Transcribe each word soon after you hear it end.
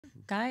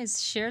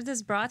guys, share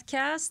this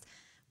broadcast.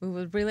 We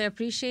would really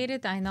appreciate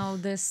it. I know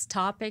this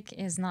topic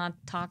is not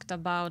talked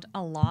about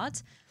a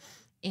lot,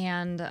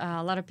 and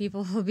a lot of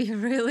people will be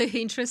really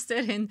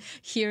interested in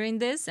hearing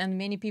this, and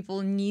many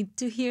people need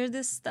to hear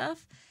this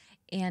stuff.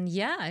 And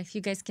yeah, if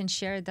you guys can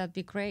share it, that'd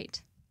be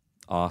great.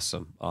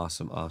 Awesome,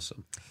 awesome,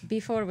 awesome.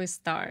 Before we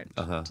start,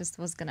 just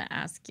was gonna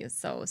ask you.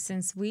 So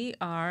since we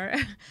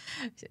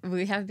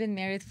have been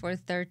married for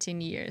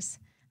 13 years,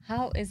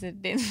 how has it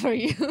been for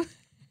you?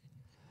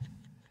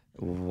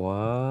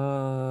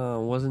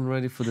 Wow, wasn't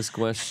ready for this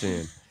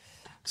question.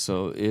 So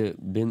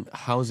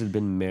how's it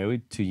been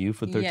married to you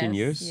for 13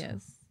 years?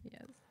 Yes,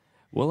 yes.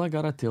 Well, I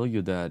gotta tell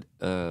you that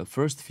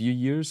first few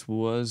years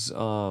was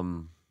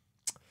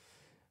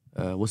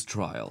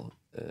trial.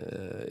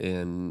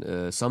 And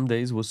some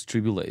days was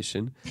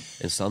tribulation,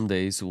 and some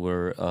days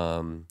were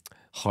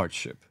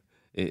hardship.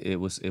 It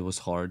was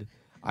hard.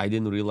 I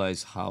didn't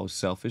realize how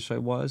selfish I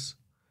was.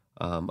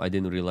 I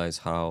didn't realize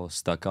how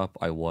stuck up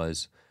I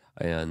was,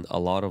 and a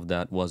lot of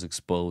that was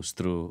exposed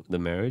through the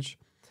marriage.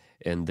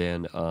 And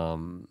then,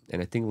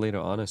 and I think later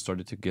on, I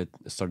started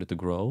to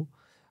grow.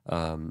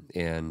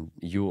 And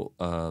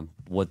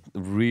what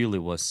really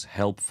was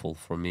helpful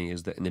for me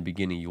is that in the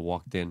beginning, you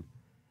walked in.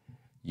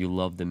 You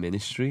love the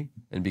ministry,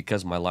 and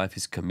because my life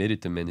is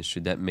committed to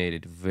ministry, that made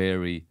it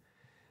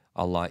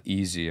a lot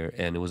easier,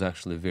 and it was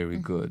actually very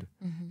good.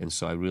 And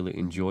so I really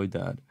enjoyed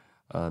that.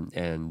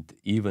 And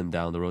even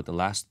down the road,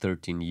 the last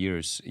 13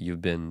 years,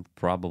 you've been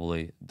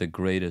probably the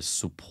greatest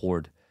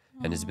support,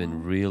 and it's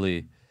been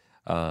really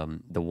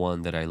the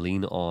one that I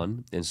lean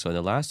on. And so in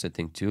the last, I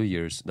think, 2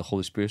 years, the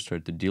Holy Spirit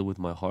started to deal with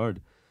my heart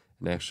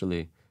and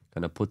actually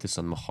kind of put this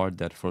on my heart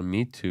that for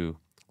me to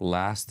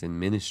last in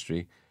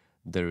ministry,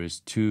 there is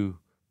two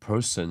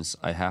persons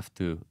I have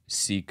to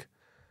seek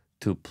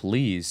to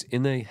please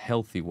in a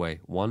healthy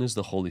way. One is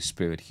the Holy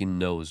Spirit. He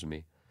knows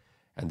me.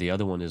 And the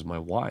other one is my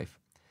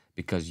wife,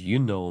 because you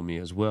know me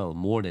as well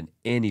more than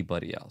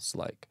anybody else.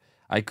 Like,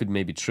 I could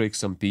maybe trick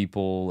some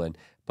people,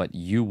 but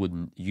you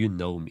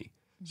know me.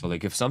 So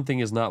like, if something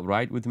is not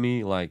right with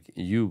me, like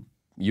you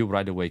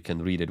right away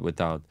can read it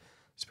without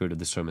spirit of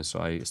discernment.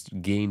 So I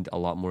gained a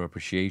lot more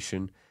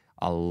appreciation,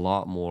 a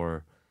lot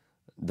more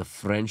the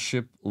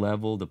friendship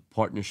level, the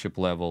partnership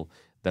level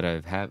that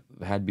I've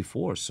had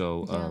before.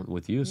 So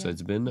with you, so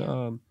it's been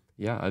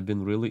I've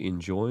been really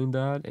enjoying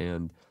that,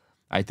 and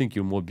I think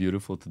you're more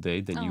beautiful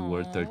today than you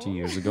were 13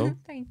 years ago.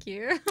 Thank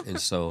you.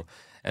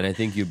 And I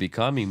think you're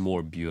becoming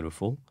more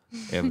beautiful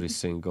every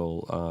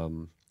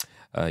single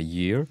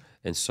year,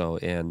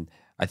 and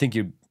I think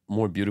you're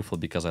more beautiful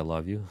because I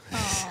love you.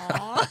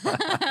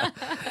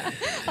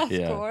 Of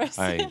course.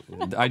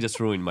 I just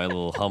ruined my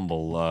little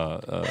humble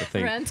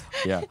thing. Rant.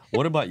 Yeah.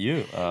 What about you?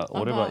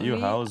 Me?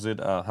 How's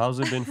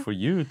it been for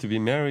you to be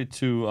married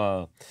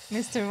to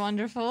Mr.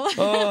 Wonderful.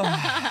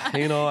 I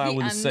the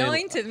wouldn't say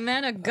anointed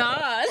man of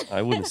God.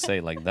 I wouldn't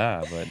say like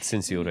that, but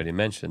since you already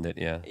mentioned it,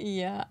 yeah.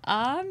 Yeah.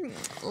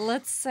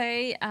 Let's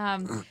say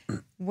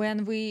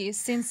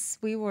since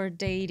we were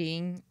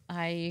dating,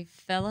 I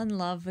fell in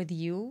love with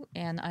you,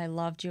 and I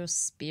loved your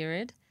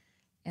spirit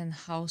and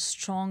how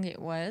strong it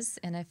was.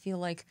 And I feel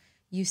like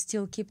you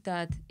still keep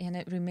that, and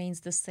it remains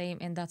the same.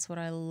 And that's what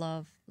I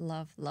love,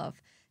 love,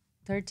 love.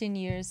 13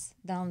 years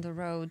down the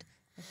road,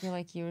 I feel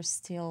like you're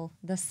still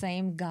the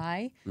same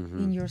guy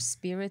in your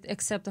spirit,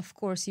 except, of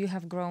course, you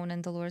have grown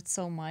in the Lord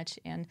so much.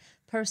 And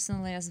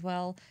personally as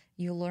well,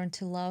 you learned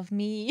to love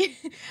me.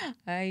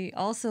 I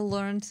also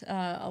learned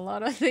a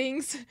lot of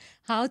things,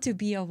 how to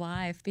be a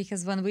wife,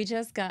 because when we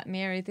just got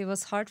married, it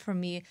was hard for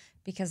me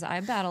because I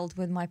battled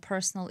with my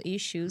personal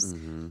issues.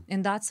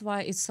 And that's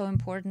why it's so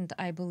important,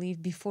 I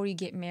believe, before you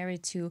get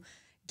married, to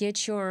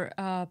get your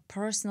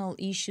personal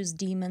issues,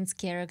 demons,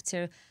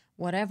 character,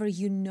 whatever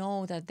you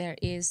know that there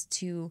is,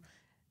 to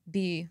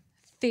be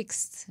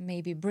fixed,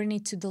 maybe bring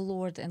it to the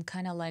Lord and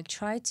kind of like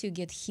try to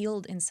get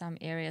healed in some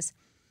areas.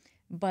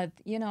 But,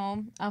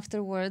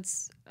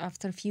 afterwards,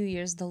 after a few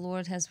years, the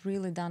Lord has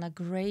really done a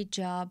great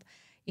job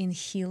in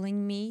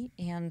healing me,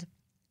 and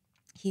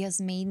He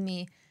has made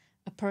me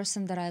a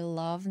person that I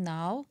love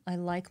now. I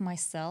like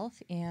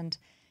myself, and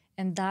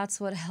that's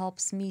what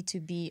helps me to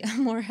be a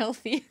more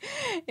healthy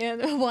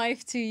and a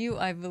wife to you,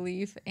 I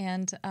believe.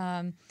 And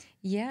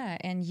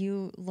and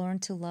you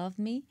learned to love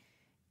me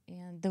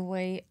and the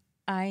way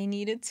I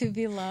needed to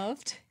be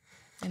loved.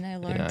 And I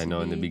learned I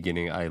know in the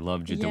beginning I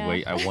loved you the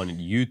way I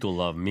wanted you to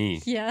love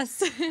me.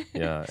 Yes.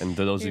 Yeah, and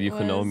to those of you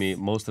who know me,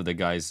 most of the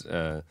guys'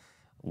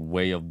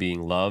 way of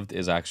being loved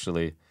is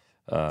actually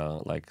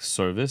like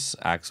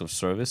acts of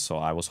service. So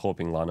I was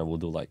hoping Lana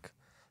would do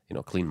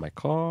clean my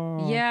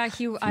car. Yeah,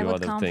 I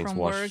would come from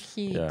wash, work,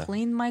 he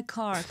cleaned my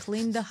car,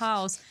 cleaned the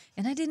house,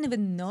 and I didn't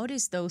even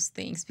notice those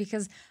things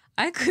because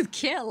I could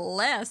care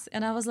less.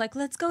 And I was like,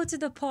 let's go to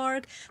the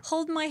park,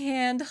 hold my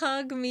hand,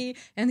 hug me.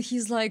 And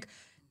he's like,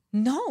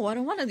 no, I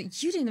don't want to.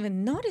 You didn't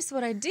even notice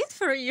what I did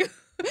for you.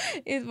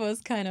 It was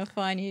kind of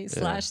funny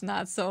 /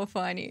 not so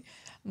funny.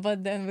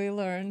 But then we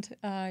learned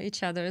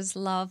each other's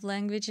love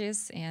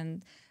languages,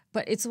 and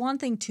But it's one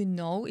thing to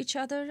know each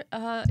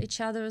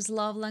other's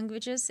love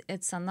languages.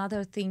 It's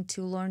another thing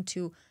to learn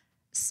to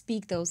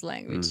speak those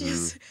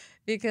languages.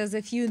 Because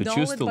if you To know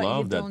choose it to but you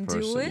love that don't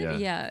do person, it,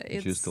 yeah. yeah,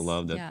 To choose to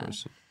love that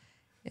person.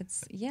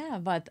 it's yeah.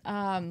 But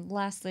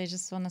lastly, I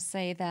just want to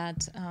say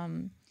that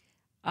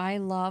I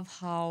love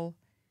how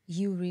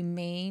you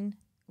remain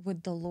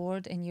with the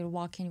Lord and you're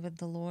walking with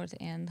the Lord,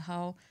 and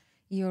how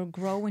you're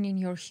growing in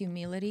your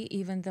humility,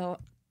 even though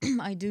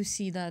I do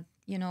see that,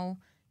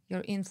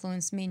 your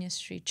influence,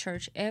 ministry,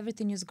 church,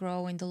 everything is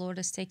growing. The Lord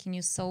is taking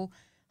you so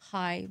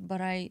high,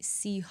 but I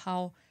see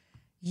how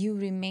you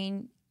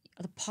remain,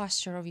 the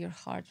posture of your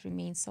heart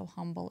remains so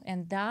humble.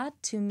 And that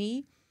to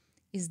me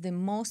is the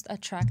most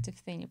attractive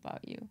thing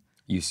about you.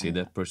 You see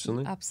that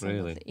personally? Really?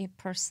 Absolutely.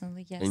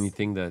 Personally, yes.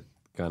 Anything that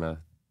kind of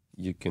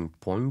you can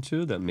point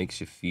to that makes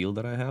you feel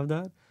that I have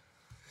that?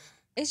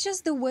 It's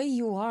just the way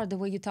you are, the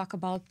way you talk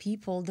about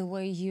people, the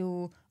way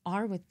you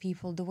are with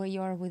people, the way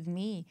you are with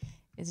me.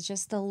 It's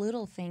just the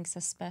little things,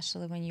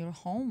 especially when you're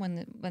home,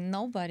 when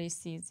nobody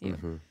sees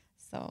you.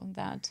 So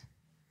that.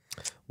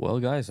 Well,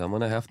 guys, I'm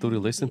gonna have to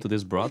re-listen to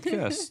this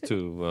broadcast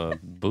to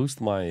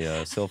boost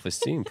my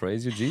self-esteem.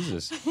 Praise you,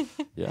 Jesus.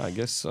 Yeah, I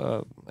guess.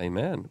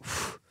 Amen.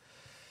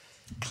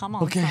 Come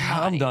on, Okay, I'm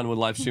somebody. done with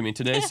live streaming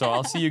today, so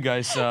I'll see you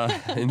guys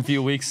in a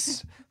few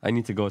weeks. I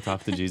need to go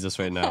talk to Jesus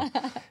right now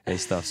and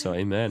stuff. So,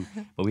 amen.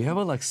 But we have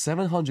like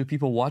 700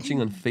 people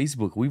watching on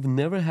Facebook. We've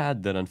never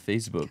had that on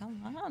Facebook.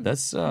 Come on.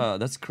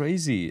 That's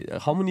crazy.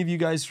 How many of you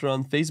guys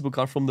from Facebook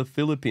are from the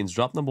Philippines?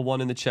 Drop number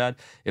 1 in the chat.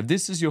 If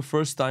this is your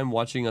first time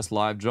watching us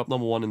live, drop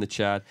number 1 in the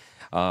chat.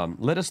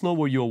 Let us know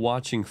where you're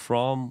watching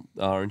from.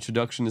 Our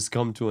introduction has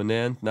come to an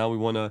end. Now we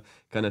want to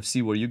kind of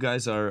see where you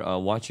guys are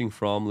watching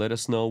from. Let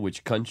us know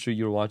which country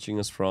you're watching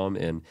us from,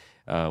 and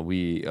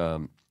we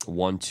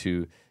want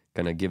to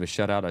kind of give a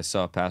shout out. I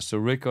saw Pastor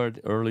Rickard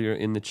earlier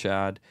in the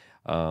chat.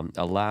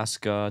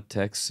 Alaska,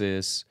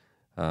 Texas.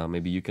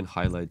 Maybe you can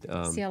highlight.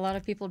 See a lot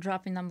of people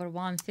dropping number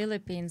 1,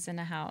 Philippines in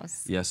the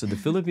house. Yeah, so the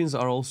Philippines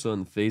are also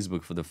on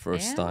Facebook for the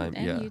first time.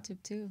 And Yeah.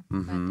 YouTube too.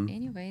 But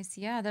anyways,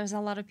 yeah, there's a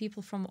lot of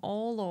people from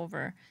all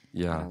over that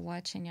Yeah. are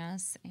watching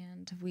us,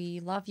 and we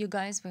love you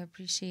guys. We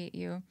appreciate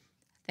you.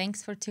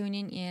 Thanks for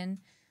tuning in.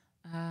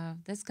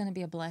 This is going to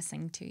be a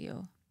blessing to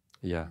you.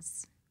 Yeah.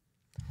 Yes.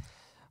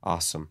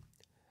 Awesome.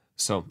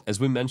 So, as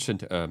we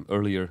mentioned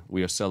earlier,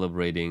 we are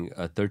celebrating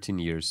 13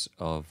 years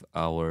of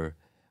our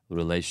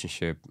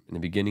relationship. In the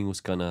beginning, it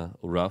was kind of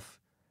rough,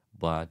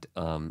 but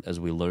as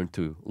we learn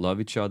to love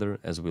each other,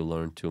 as we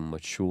learn to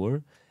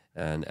mature,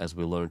 and as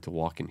we learn to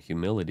walk in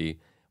humility,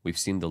 we've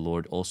seen the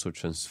Lord also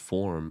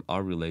transform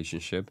our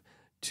relationship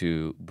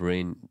to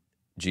bring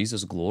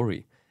Jesus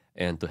glory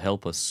and to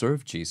help us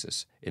serve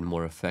Jesus in a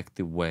more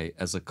effective way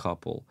as a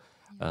couple.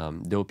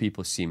 Though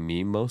people see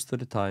me most of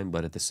the time,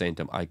 but at the same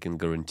time, I can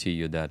guarantee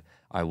you that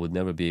I would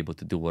never be able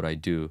to do what I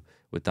do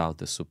without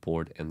the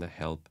support and the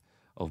help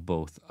of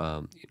both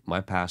my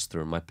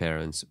pastor, my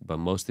parents, but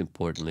most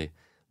importantly,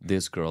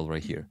 this girl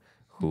right here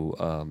who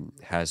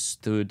has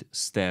stood,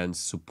 stands,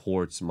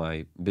 supports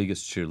my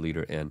biggest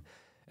cheerleader, and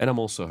I'm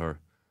also her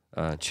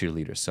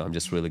cheerleader. So I'm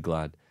just really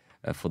glad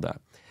for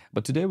that.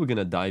 But today we're going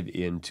to dive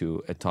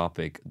into a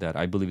topic that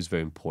I believe is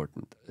very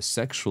important: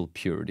 sexual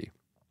purity.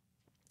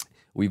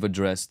 We've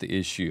addressed the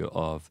issue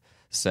of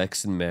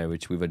sex in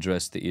marriage. We've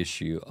addressed the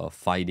issue of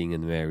fighting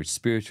in marriage,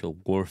 spiritual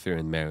warfare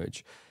in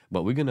marriage.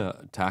 But we're going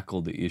to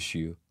tackle the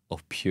issue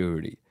of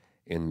purity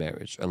in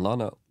marriage. And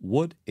Lana,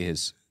 what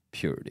is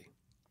purity?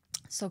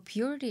 So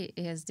purity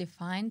is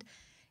defined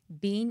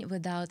being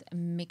without a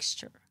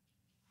mixture.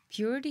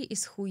 Purity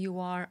is who you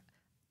are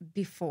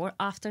before,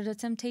 after the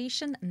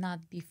temptation,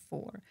 not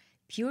before.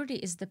 Purity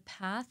is the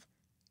path.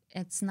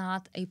 It's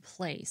not a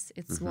place.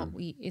 It's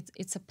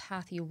it's a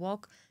path you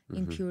walk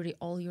in purity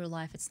all your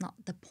life. It's not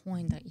the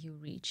point that you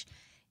reach.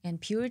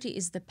 And purity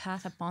is the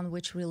path upon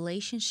which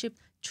relationship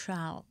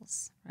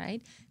travels,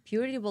 right?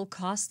 Purity will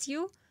cost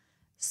you,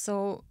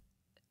 so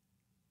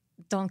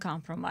don't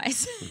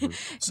compromise.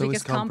 So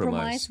because is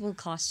compromise. will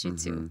cost you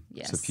too.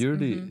 Yes. So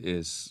purity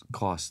is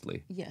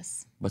costly,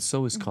 Yes. but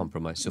so is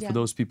compromise. So for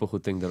those people who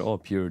think that, oh,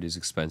 purity is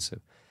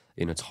expensive,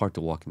 it's hard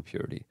to walk in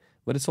purity.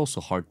 But it's also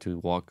hard to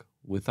walk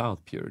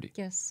without purity.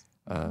 Yes.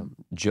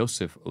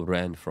 Joseph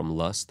ran from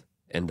lust,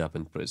 ended up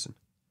in prison.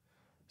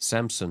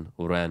 Samson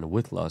ran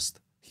with lust,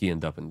 he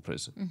ended up in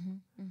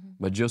prison.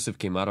 But Joseph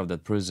came out of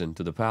that prison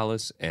to the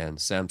palace, and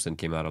Samson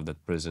came out of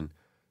that prison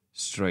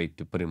straight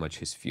to pretty much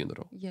his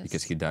funeral, Yes.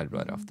 because he died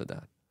right after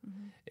that.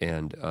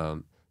 And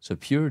so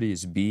purity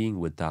is being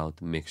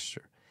without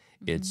mixture.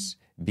 It's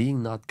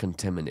being not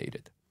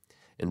contaminated.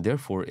 And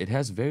therefore, it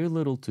has very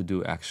little to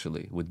do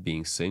actually with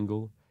being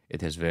single.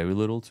 It has very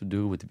little to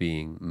do with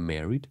being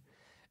married.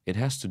 It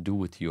has to do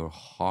with your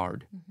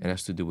heart. It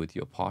has to do with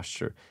your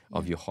posture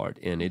of your heart.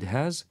 And it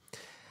has,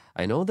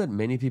 I know that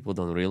many people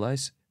don't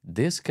realize,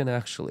 this can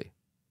actually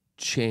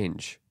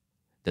change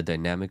the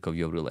dynamic of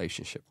your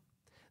relationship.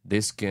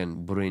 This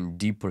can bring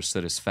deeper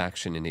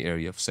satisfaction in the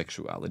area of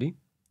sexuality.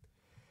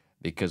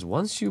 Because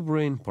once you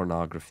bring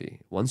pornography,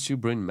 once you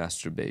bring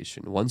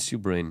masturbation, once you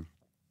bring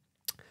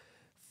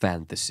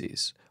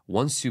fantasies,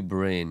 once you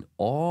bring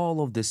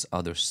all of this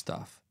other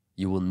stuff,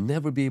 you will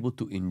never be able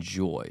to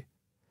enjoy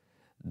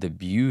the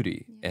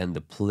beauty and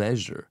the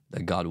pleasure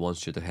that God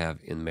wants you to have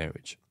in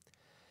marriage.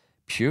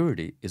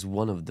 Purity is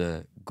one of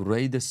the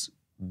greatest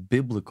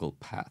biblical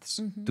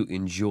paths to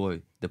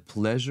enjoy the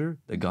pleasure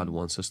that God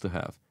wants us to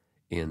have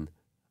in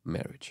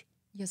marriage.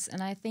 Yes,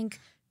 and I think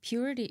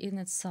purity in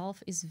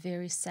itself is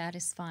very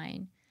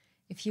satisfying.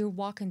 If you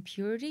walk in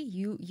purity,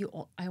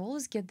 I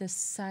always get this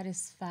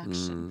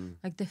satisfaction,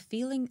 like the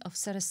feeling of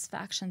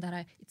satisfaction that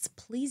it's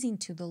pleasing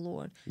to the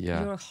Lord.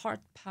 Yeah. Your heart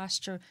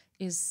posture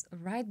is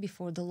right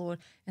before the Lord,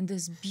 and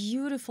this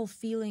beautiful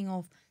feeling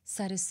of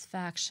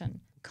satisfaction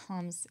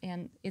comes,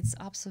 and it's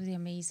absolutely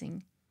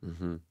amazing.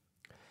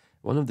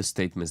 One of the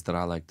statements that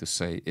I like to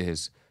say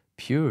is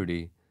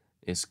purity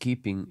is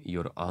keeping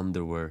your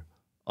underwear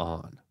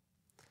on.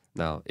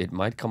 Now, it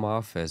might come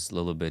off as a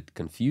little bit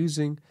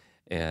confusing,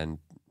 and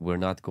we're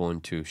not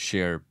going to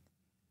share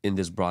in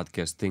this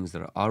broadcast things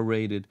that are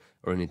R-rated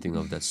or anything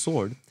of that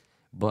sort.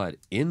 But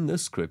in the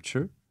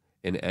scripture,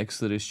 in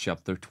Exodus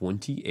chapter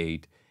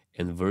 28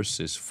 and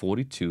verses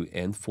 42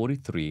 and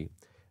 43,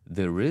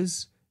 there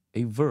is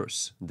a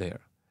verse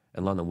there.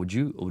 And Lana, would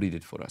you read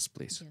it for us,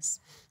 please? Yes.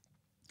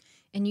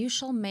 And you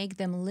shall make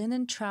them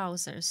linen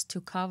trousers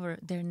to cover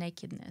their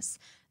nakedness.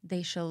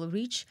 They shall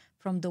reach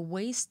from the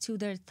waist to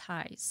their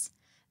thighs.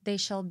 They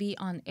shall be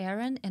on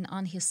Aaron and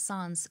on his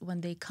sons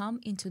when they come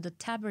into the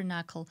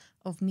tabernacle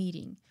of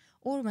meeting,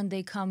 or when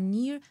they come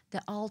near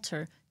the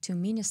altar to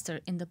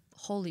minister in the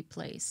holy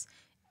place.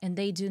 And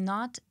they do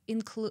not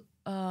incur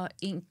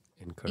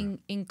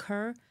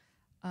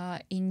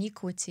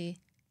iniquity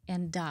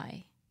and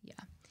die.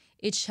 Yeah.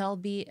 It shall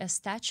be a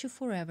statute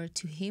forever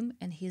to him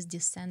and his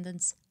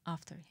descendants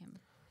after him.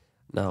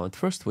 Now, at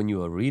first, when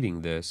you are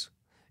reading this,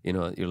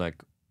 you're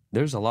like,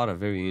 there's a lot of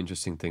very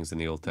interesting things in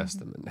the Old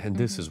Testament, and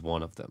this is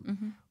one of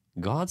them.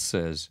 God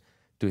says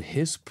to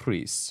his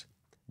priests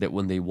that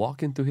when they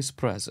walk into his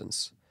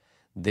presence,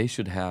 they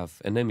should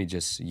have, and let me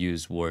just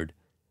use word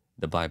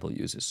the Bible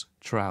uses,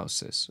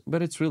 trousers,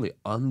 but it's really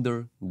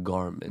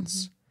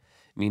undergarments,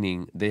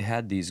 meaning they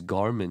had these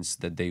garments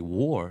that they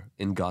wore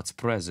in God's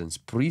presence,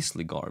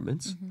 priestly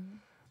garments,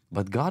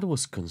 but God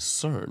was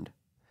concerned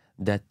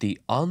that the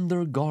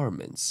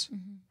undergarments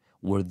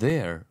were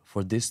there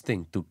for this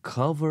thing to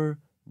cover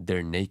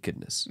their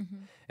nakedness.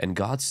 And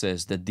God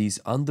says that these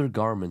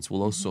undergarments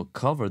will also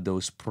cover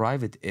those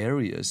private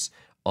areas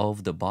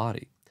of the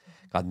body.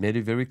 God made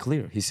it very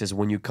clear. He says,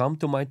 when you come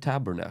to my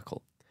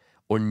tabernacle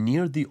or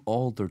near the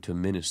altar to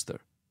minister,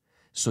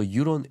 so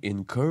you don't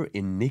incur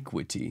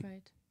iniquity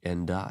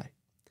and die.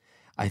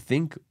 I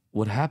think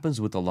what happens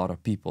with a lot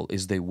of people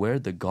is they wear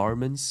the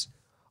garments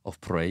of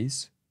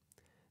praise.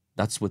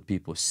 That's what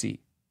people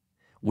see.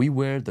 We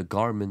wear the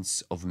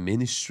garments of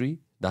ministry.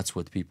 That's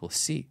what people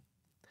see.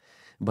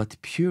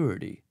 But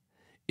purity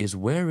is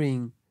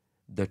wearing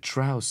the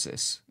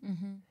trousers.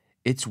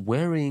 It's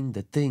wearing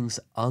the things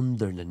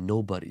under that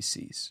nobody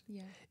sees.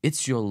 Yeah.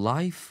 It's your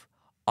life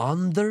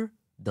under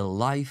the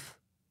life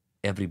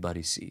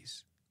everybody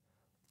sees.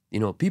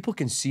 People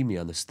can see me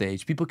on the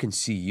stage. People can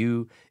see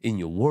you in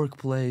your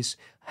workplace,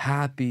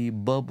 happy,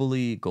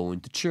 bubbly,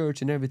 going to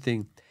church and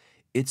everything.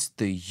 It's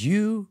the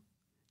you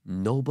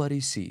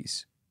nobody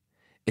sees.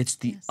 It's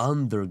the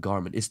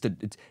undergarment.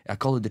 I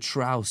call it the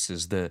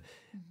trousers,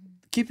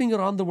 keeping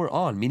your underwear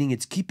on, meaning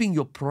it's keeping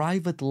your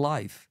private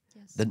life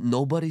that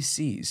nobody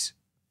sees,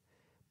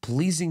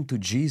 pleasing to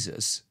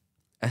Jesus,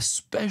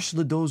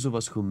 especially those of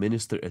us who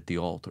minister at the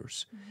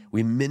altars.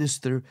 We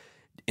minister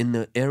in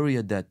the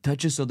area that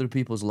touches other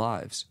people's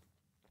lives.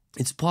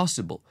 It's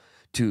possible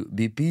to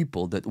be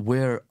people that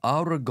wear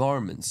outer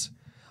garments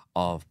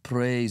of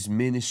praise,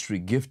 ministry,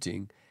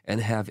 gifting,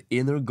 and have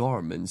inner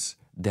garments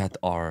that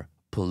are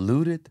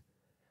polluted,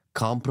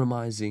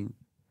 compromising,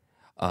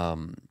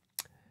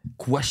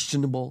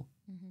 questionable,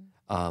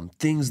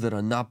 things that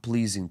are not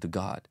pleasing to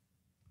God.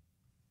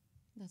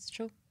 That's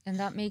true. And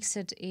that makes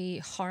it a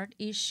heart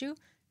issue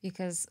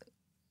because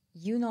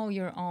you know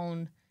your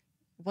own,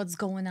 what's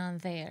going on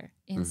there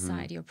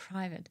inside your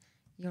private,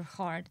 your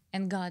heart,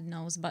 and God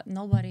knows, but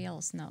nobody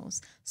else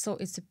knows. So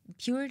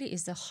purity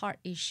is a heart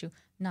issue,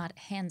 not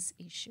hands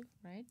issue,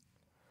 right?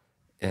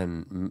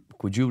 And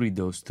could you read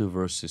those two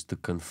verses to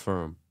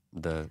confirm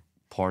the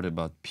part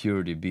about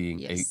purity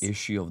being an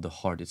issue of the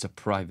heart? It's a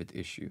private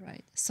issue.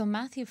 Right. So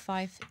Matthew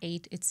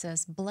 5:8, it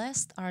says,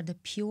 "Blessed are the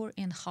pure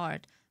in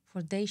heart,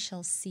 for they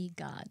shall see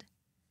God."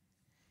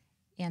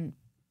 And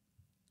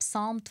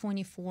Psalm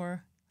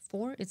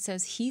 24:4, it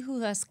says, "He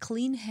who has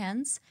clean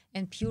hands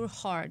and pure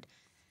heart,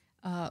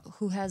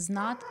 who has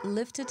not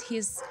lifted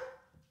his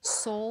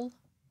soul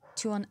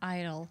to an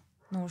idol,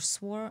 nor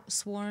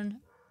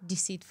sworn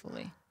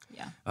deceitfully."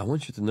 Yeah. I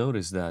want you to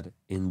notice that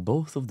in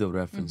both of the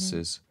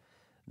references,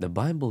 the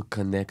Bible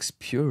connects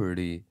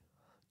purity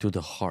to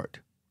the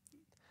heart,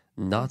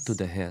 not to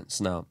the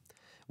hands. Now,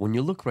 when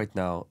you look right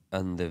now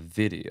on the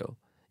video,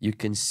 you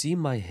can see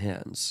my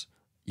hands.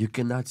 You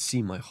cannot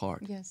see my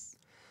heart. Yes.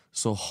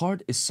 So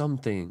heart is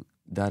something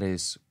that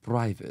is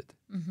private.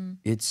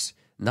 It's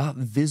not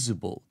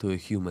visible to a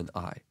human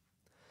eye.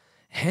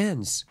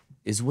 Hands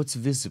is what's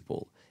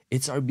visible.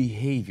 It's our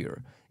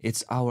behavior.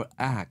 It's our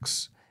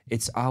acts.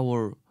 It's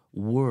our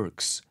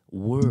works,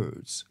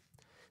 words.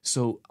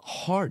 So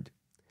heart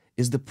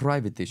is the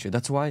private issue.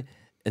 That's why,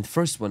 and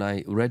first when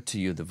I read to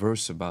you the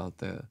verse about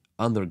the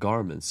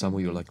undergarments, some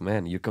of you are like,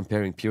 man, you're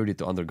comparing purity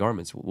to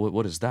undergarments.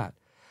 What is that?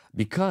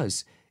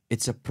 Because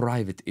it's a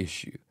private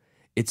issue.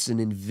 It's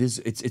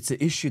it's an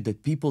issue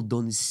that people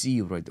don't see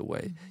right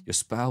away. Your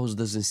spouse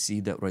doesn't see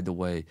that right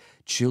away.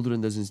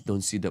 Children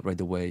don't see that right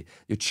away.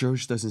 Your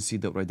church doesn't see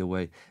that right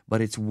away.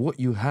 But it's what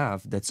you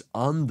have that's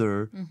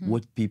under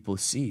what people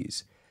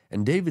sees.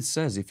 And David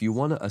says, if you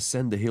want to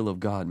ascend the hill of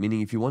God,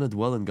 meaning if you want to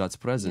dwell in God's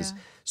presence,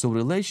 so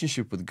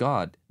relationship with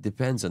God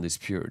depends on this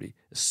purity.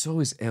 So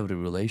is every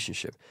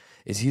relationship.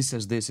 As he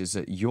says this, is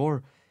that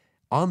your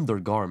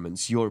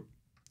undergarments,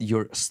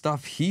 your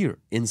stuff here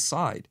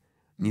inside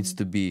needs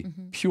to be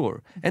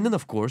pure. And then,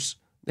 of course,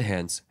 the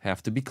hands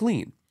have to be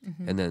clean.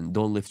 And then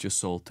don't lift your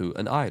soul to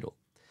an idol.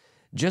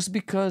 Just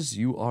because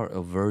you are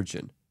a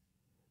virgin,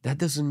 that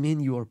doesn't mean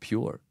you are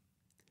pure.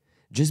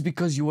 Just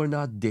because you are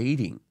not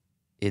dating,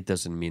 it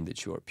doesn't mean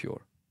that you are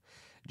pure.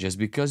 Just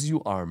because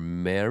you are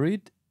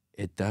married,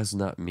 it does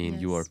not mean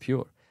you are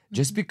pure.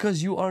 Just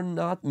because you are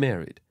not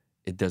married,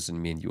 it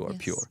doesn't mean you are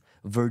pure.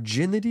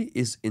 Virginity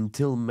is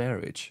until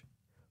marriage.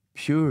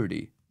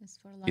 Purity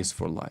is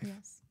for life.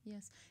 Yes,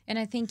 yes. And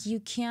I think you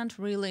can't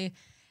really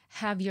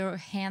have your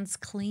hands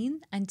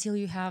clean until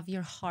you have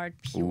your heart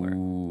pure.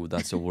 Ooh,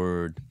 that's a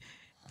word.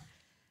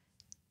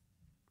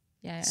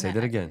 Yeah, Say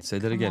that again. Say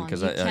that again,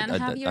 because you can't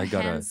have your I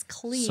gotta hands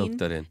clean soak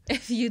that in.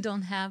 if you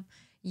don't have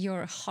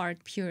your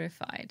heart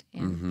purified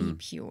and be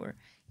pure.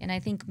 And I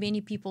think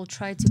many people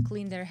try to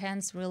clean their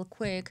hands real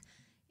quick,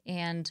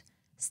 and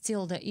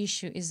still the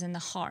issue is in the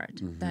heart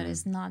that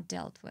is not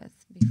dealt with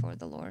before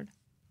the Lord.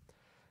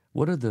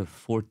 What are the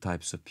 4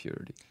 types of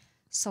purity?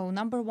 So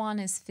number 1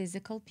 is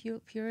physical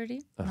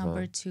purity.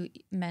 Number 2,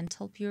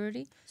 mental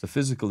purity. So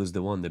physical is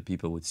the one that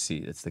people would see.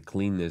 It's the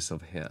cleanness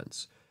of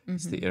hands.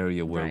 It's the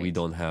area where we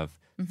don't have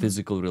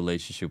physical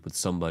relationship with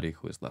somebody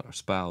who is not our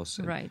spouse.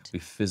 And we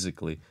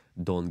physically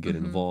don't get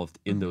involved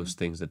in those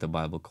things that the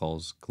Bible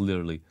calls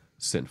clearly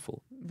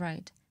sinful.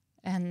 Right.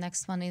 And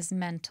next one is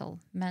mental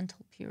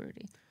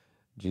purity.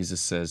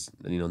 Jesus says,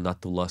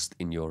 not to lust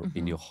in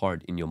your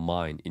heart, in your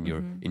mind, in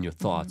your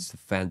thoughts,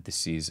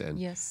 fantasies, and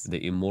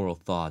the immoral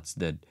thoughts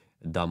that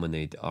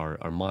dominate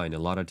our mind. A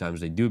lot of times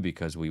they do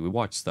because we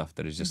watch stuff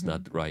that is just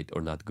not right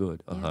or not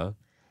good.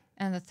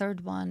 And the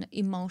third one,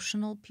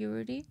 emotional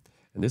purity.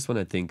 And this one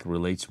I think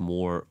relates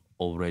more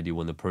already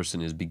when the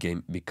person is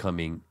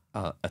becoming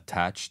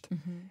attached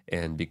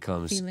and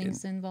becomes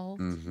feelings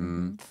involved,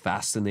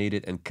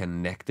 fascinated and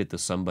connected to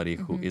somebody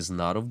who is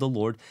not of the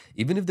Lord,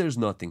 even if there's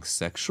nothing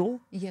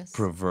sexual,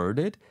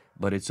 perverted,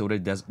 but it's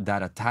already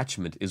that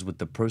attachment is with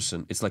the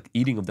person. It's like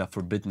eating of that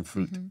forbidden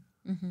fruit.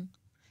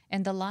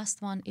 And the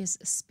last one is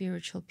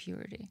spiritual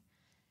purity.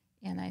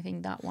 And I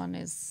think that one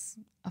is,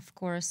 of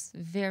course,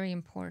 very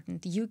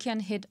important. You can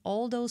hit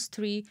all those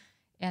 3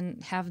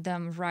 and have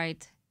them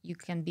right. You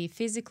can be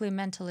physically,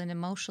 mentally, and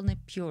emotionally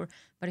pure.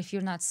 But if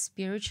you're not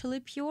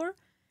spiritually pure,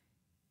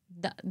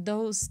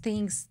 those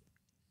things,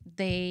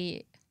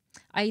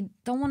 I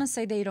don't want to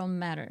say they don't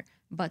matter,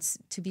 but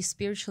to be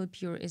spiritually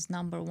pure is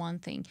number 1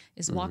 thing,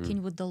 is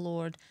walking with the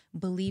Lord,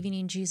 believing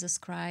in Jesus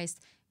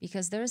Christ.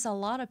 Because there's a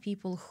lot of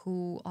people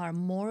who are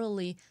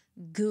morally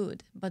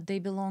good, but they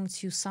belong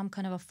to some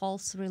kind of a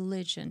false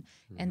religion,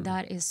 and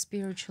that is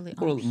spiritually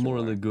impure.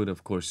 Morally good,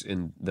 of course,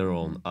 in their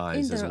own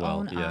eyes as well.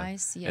 In their own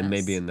eyes, yes. And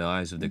maybe in the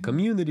eyes of the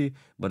community,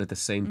 but at the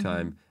same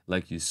time,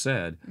 like you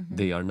said,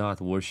 they are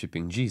not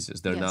worshiping Jesus.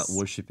 They're not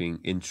worshiping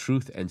in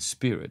truth and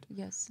spirit.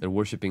 Yes. They're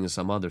worshiping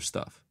some other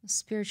stuff.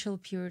 Spiritual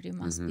purity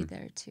must be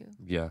there too.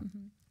 Yeah.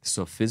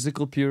 So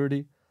physical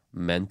purity,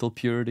 mental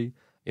purity,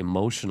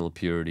 emotional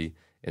purity,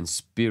 and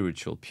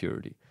spiritual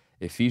purity.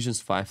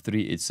 Ephesians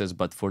 5:3, it says,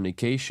 "But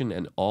fornication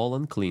and all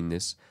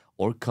uncleanness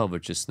or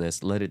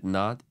covetousness, let it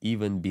not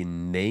even be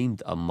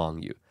named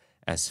among you,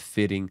 as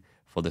fitting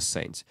for the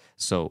saints."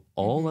 So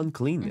all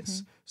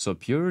uncleanness. So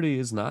purity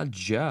is not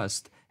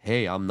just,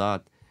 hey, I'm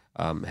not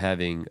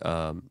having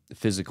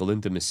physical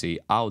intimacy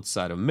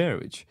outside of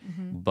marriage,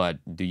 but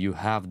do you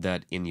have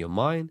that in your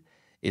mind?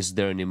 Is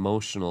there an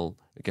emotional,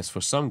 I guess for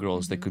some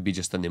girls, there could be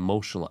just an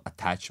emotional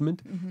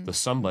attachment to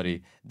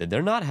somebody that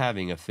they're not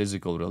having a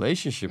physical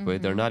relationship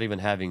with. They're not even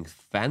having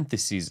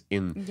fantasies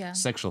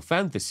sexual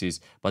fantasies,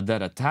 but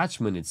that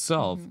attachment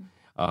itself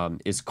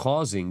is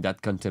causing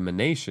that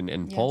contamination.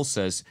 And Paul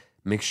says,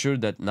 make sure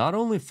that not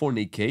only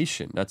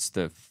fornication, that's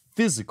the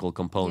physical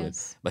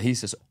component, but he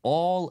says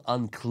all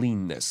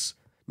uncleanness,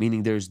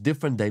 meaning there's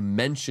different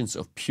dimensions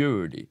of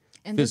purity.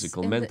 And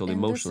physical, mental,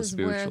 emotional,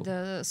 spiritual. This is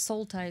where the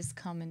soul ties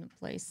come into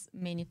place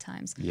many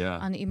times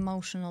on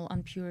emotional,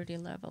 on purity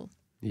level.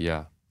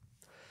 Yeah.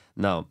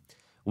 Now,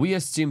 we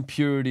esteem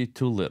purity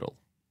too little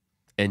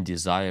and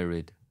desire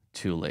it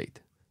too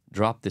late.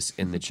 Drop this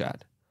in the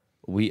chat.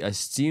 We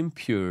esteem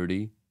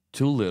purity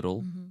too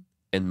little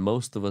and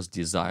most of us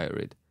desire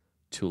it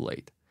too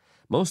late.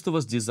 Most of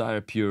us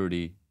desire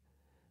purity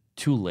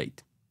too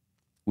late.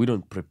 We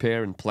don't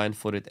prepare and plan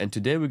for it. And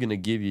today we're going to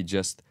give you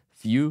just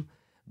few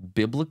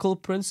biblical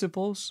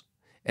principles,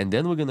 and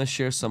then we're going to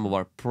share some of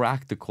our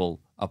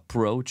practical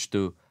approach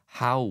to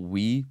how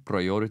we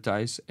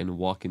prioritize and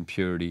walk in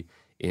purity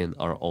in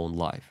our own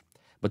life.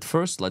 But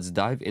first, let's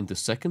dive into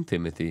 2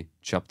 Timothy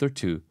chapter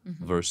 2,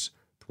 verse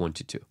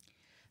 22.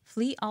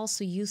 Flee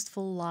also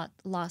youthful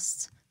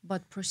lusts,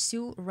 but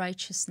pursue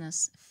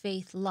righteousness,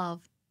 faith,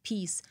 love,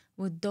 peace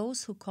with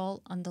those who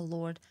call on the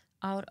Lord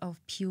out of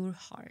pure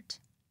heart.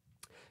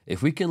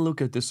 If we can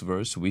look at this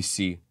verse, we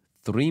see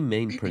three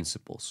main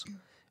principles.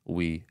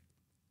 We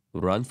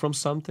run from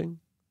something,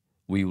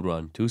 we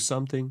run to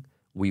something,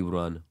 we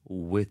run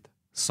with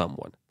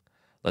someone.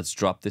 Let's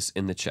drop this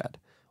in the chat.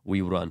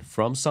 We run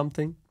from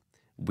something,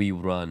 we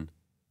run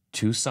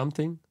to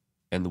something,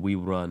 and we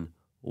run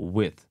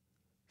with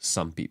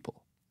some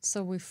people.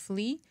 So we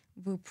flee,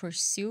 we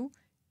pursue,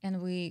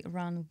 and we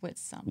run with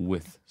someone.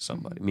 With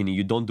somebody, meaning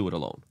you don't do it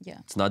alone. Yeah.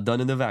 It's not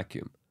done in a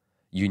vacuum.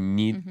 You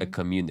need a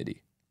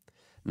community.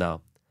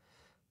 Now,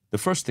 the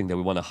first thing that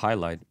we want to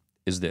highlight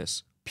is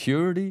this.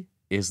 Purity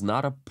is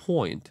not a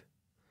point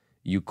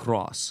you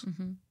cross.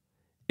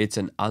 It's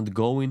an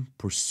ongoing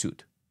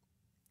pursuit.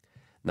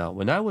 Now,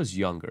 when I was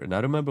younger, and I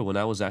remember when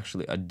I was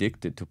actually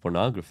addicted to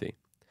pornography,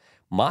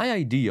 my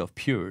idea of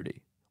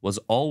purity was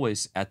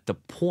always at the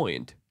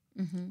point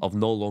of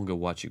no longer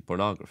watching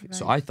pornography. Right.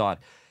 So I thought,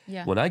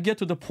 Yeah. when I get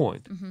to the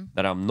point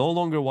that I'm no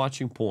longer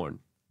watching porn,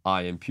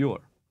 I am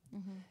pure.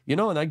 You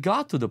know, and I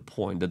got to the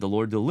point that the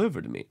Lord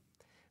delivered me.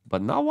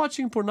 But not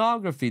watching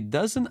pornography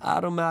doesn't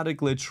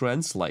automatically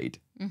translate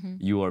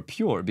you are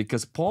pure,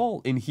 because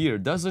Paul in here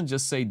doesn't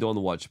just say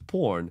don't watch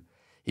porn.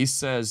 He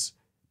says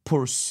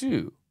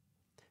pursue.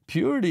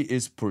 Purity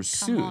is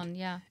pursuit. Come on,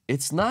 yeah.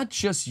 It's not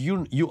just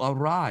you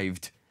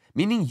arrived,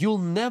 meaning you'll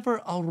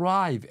never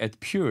arrive at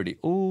purity.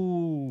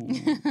 Ooh.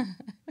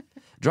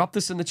 Drop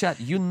this in the chat.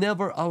 You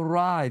never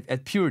arrive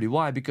at purity.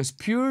 Why? Because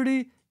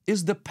purity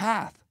is the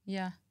path.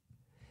 Yeah.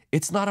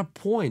 It's not a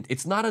point.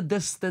 It's not a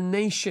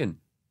destination.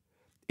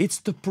 It's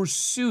the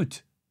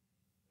pursuit.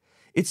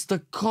 It's the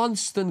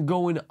constant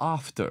going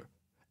after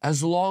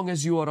as long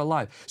as you are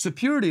alive. So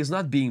purity is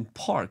not being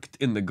parked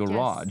in the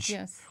garage.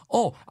 Yes.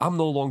 Oh, I'm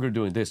no longer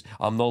doing this.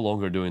 I'm no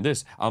longer doing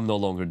this. I'm no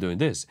longer doing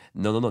this.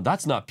 No.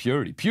 That's not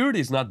purity. Purity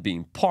is not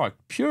being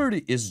parked.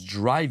 Purity is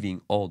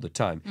driving all the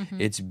time.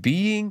 It's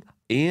being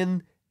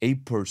in a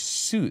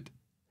pursuit,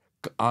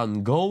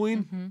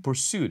 ongoing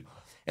pursuit.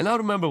 And I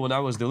remember when I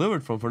was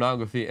delivered from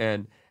pornography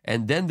and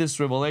then this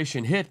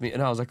revelation hit me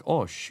and I was like,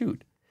 oh,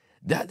 shoot.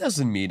 That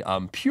doesn't mean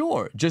I'm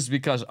pure just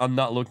because I'm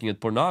not looking at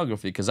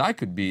pornography, because I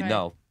could be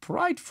now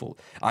prideful.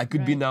 I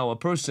could be now a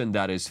person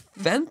that is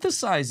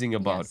fantasizing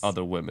about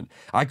other women.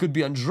 I could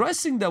be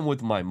undressing them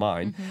with my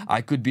mind.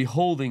 I could be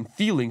holding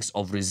feelings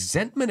of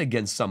resentment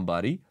against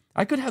somebody.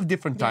 I could have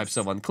different types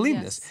of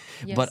uncleanness.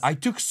 Yes. But I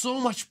took so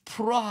much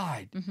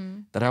pride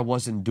that I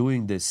wasn't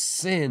doing this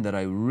sin that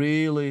I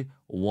really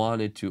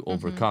wanted to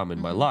overcome in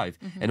my life.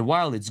 And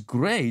while it's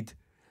great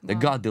that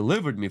God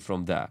delivered me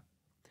from that,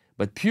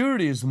 but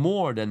purity is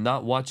more than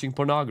not watching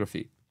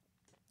pornography.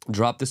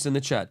 Drop this in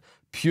the chat.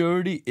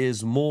 Purity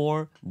is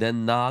more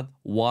than not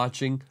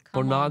watching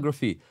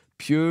pornography.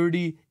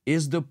 Purity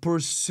is the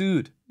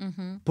pursuit.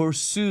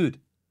 Pursuit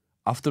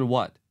after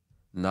what?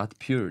 Not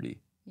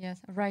purity, Yes.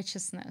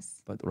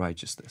 Righteousness. but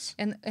righteousness.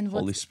 And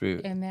Holy what's,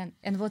 Spirit. Amen.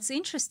 And what's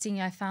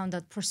interesting, I found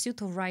that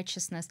pursuit of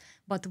righteousness.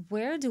 But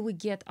where do we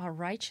get our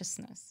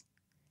righteousness?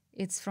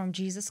 It's from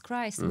Jesus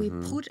Christ. We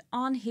put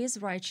on His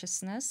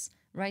righteousness,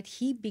 right?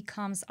 He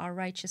becomes our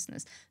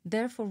righteousness.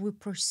 Therefore, we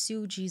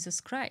pursue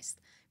Jesus Christ.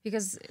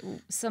 Because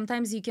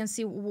sometimes you can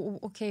see,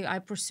 okay, I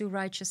pursue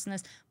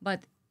righteousness,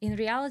 but in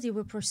reality,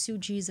 we pursue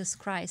Jesus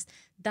Christ.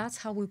 That's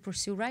how we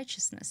pursue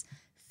righteousness.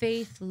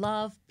 Faith,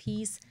 love,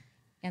 peace,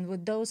 and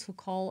with those who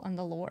call on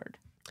the Lord.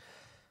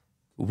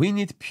 We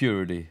need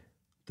purity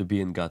to be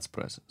in God's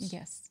presence.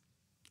 Yes.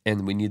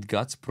 And we need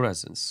God's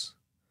presence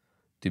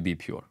to be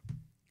pure.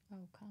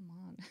 Oh, come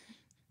on.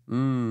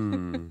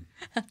 Mm.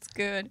 That's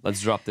good.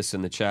 Let's drop this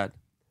in the chat.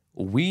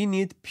 We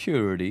need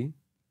purity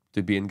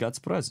to be in God's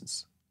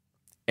presence.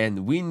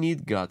 And we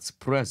need God's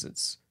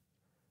presence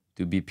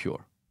to be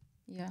pure.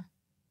 Yeah.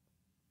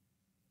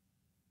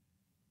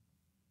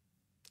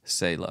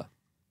 Selah.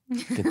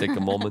 You can take a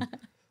moment,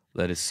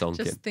 let it soak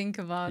in. Just think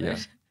about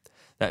it.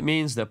 That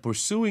means that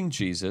pursuing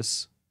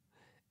Jesus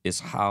is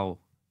how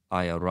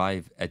I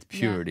arrive at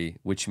purity,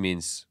 which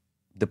means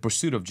the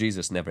pursuit of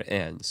Jesus never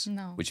ends,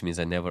 No. which means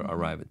I never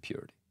arrive at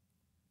purity.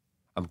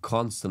 I'm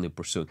constantly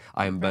pursuing.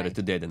 I am better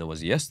today than I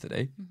was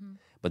yesterday,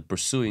 but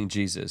pursuing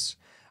Jesus,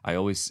 I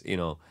always,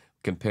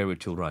 compare it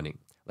to running.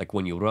 Like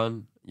when you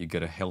run, you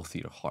get a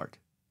healthier heart.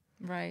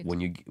 Right.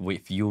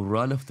 If you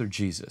run after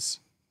Jesus,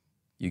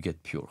 you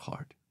get pure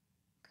heart.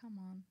 Come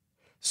on.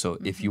 So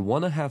if you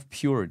want to have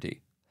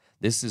purity,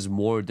 this is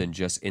more than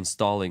just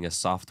installing a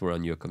software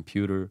on your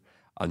computer,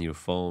 on your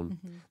phone.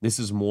 This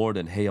is more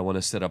than, hey, I want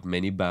to set up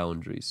many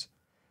boundaries.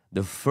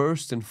 The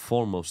first and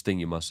foremost thing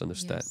you must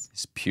understand Yes.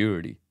 is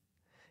purity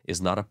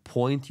is not a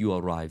point you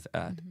arrive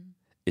at.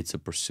 It's a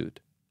pursuit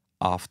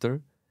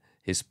after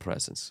his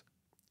presence.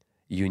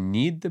 You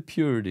need the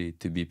purity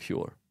to be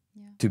pure,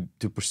 Yeah.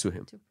 to pursue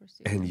him. To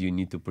pursue. And you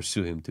need to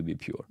pursue him to be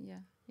pure.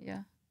 Yeah.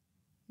 Yeah.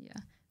 Yeah.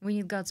 We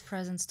need God's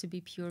presence to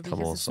be pure Come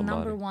because on, it's the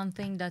number somebody. one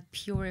thing that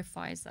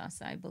purifies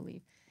us, I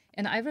believe.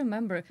 And I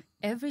remember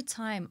every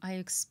time I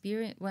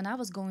experienced, when I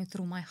was going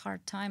through my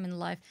hard time in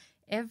life,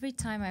 every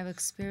time I've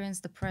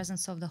experienced the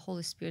presence of the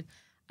Holy Spirit,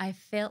 I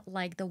felt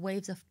like the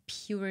waves of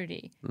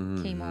purity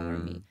came over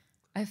me.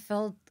 I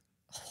felt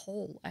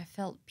whole. I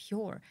felt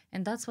pure.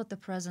 And that's what the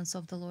presence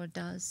of the Lord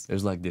does.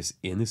 There's like this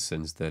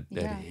innocence that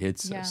Yeah,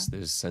 hits yeah. us.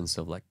 There's a sense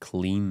of like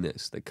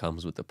cleanness that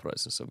comes with the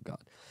presence of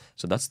God.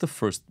 So that's the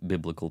first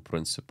biblical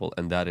principle,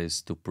 and that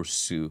is to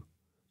pursue,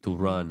 to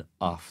run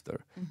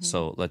after.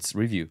 So let's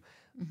review.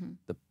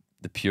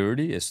 The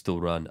purity is to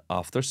run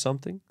after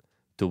something,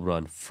 to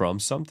run from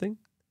something,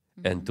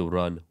 and to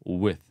run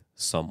with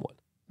someone.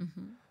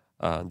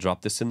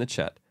 Drop this in the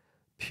chat.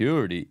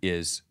 Purity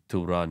is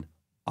to run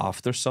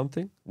after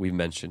something. We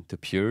mentioned the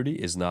purity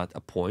is not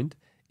a point,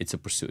 it's a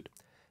pursuit.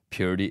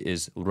 Purity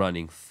is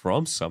running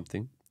from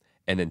something,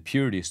 and then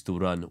purity is to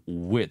run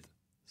with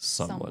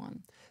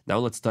someone. Now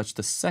let's touch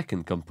the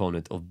second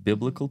component of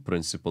biblical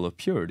principle of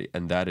purity,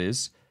 and that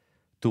is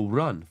to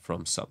run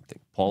from something.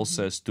 Paul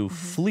says to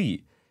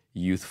flee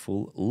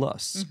youthful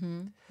lusts.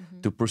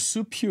 To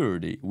pursue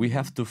purity, we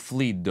have to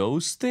flee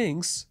those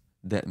things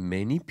that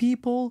many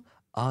people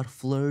are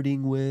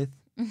flirting with,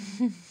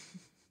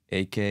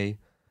 aka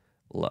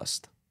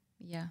lust.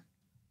 Yeah.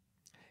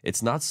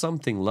 It's not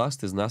something,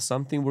 lust is not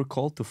something we're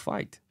called to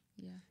fight.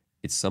 Yeah.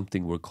 It's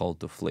something we're called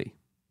to flee.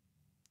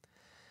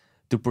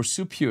 To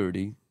pursue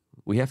purity,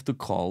 we have to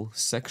call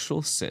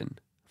sexual sin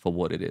for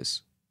what it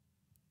is.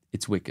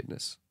 It's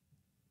wickedness.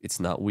 It's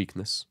not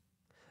weakness.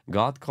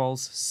 God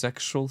calls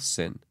sexual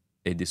sin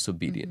a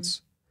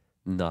disobedience,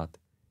 not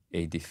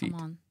a defeat.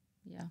 Come on.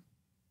 Yeah.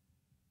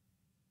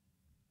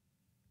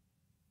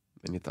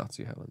 Any thoughts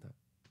you have on that?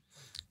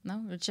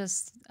 No, it's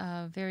just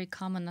very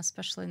common,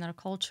 especially in our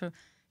culture.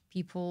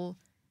 People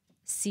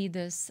see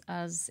this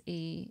as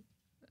a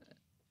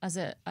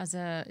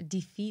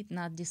defeat,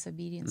 not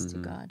disobedience to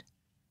God,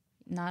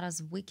 not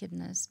as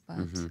wickedness,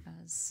 but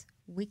as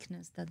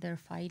weakness that they're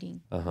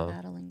fighting,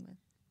 battling with.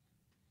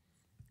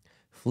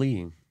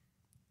 Fleeing.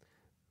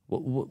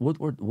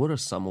 What are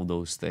some of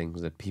those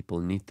things that people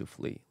need to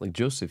flee? Like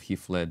Joseph, he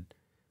fled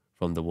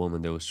from the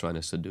woman that was trying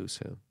to seduce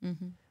him.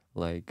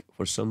 Like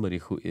for somebody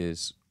who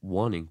is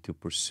wanting to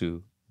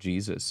pursue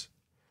Jesus,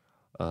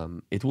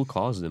 it will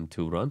cause them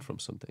to run from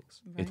some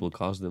things. It will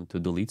cause them to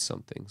delete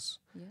some things.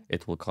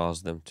 It will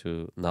cause them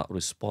to not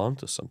respond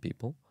to some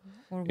people.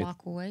 Or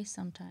walk away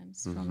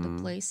sometimes from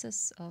the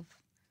places of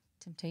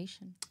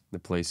temptation. The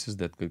places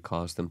that could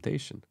cause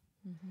temptation.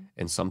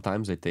 And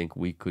sometimes I think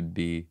we could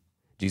be,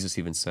 Jesus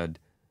even said,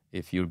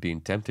 if you're being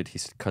tempted, he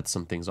said, cut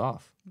some things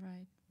off.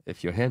 Right.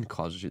 If your hand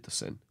causes you to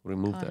sin,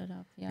 remove Cut that. it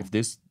up, yeah. If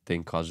this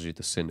thing causes you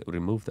to sin,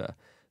 remove that.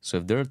 So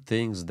if there are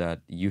things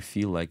that you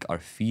feel like are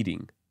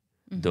feeding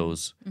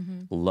those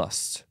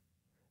lusts,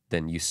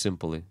 then you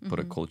simply put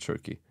a cold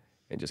turkey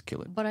and just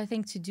kill it. But I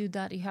think to do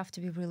that, you have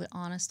to be really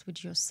honest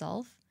with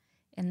yourself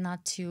and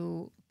not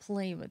to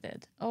play with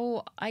it.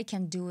 Oh, I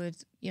can do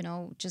it,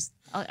 just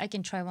I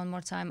can try one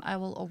more time. I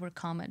will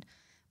overcome it.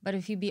 But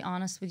if you be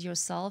honest with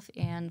yourself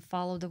and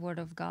follow the word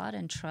of God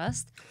and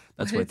trust,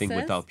 That's what why I it think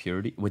says, without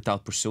purity,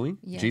 without pursuing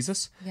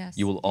Jesus, yes,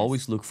 you will yes.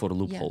 always look for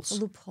loopholes.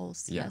 Yeah,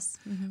 loopholes, Yeah. yes.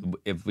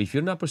 If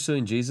you're not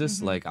pursuing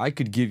Jesus, like I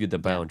could give you the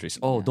boundaries.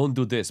 Oh, don't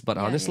do this. But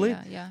honestly,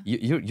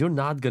 you're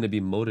not going to be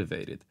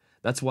motivated.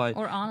 That's why.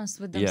 Or honest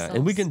with themselves. Yeah,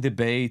 and we can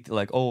debate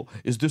like, oh,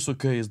 is this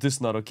okay? Is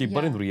this not okay?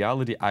 But in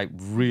reality, I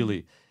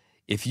really,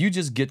 if you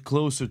just get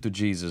closer to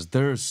Jesus,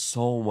 there's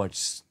so much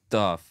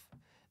stuff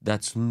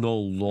that's no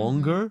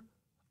longer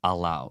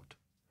allowed.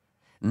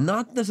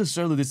 Not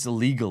necessarily this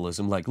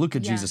legalism, like look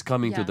at Jesus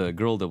coming to the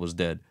girl that was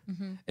dead,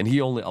 and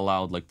he only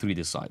allowed like 3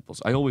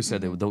 disciples. I always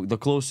said that the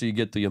closer you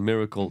get to your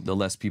miracle, the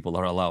less people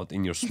are allowed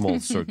in your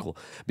small circle.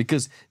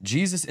 Because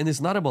Jesus, and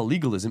it's not about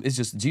legalism, it's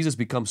just Jesus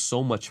becomes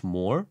so much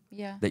more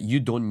that you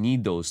don't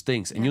need those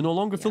things, and you no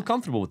longer feel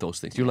comfortable with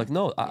those things. You're like,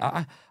 no,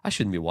 I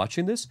shouldn't be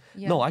watching this.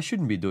 No, I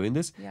shouldn't be doing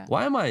this.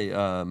 Why am I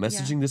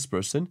messaging this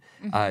person?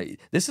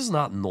 This is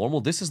not normal.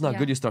 This is not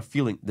good. You start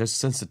feeling there's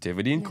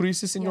sensitivity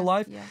increases in your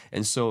life,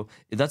 and so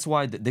that's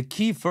why the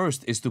key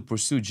first is to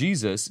pursue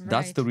Jesus.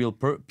 That's the real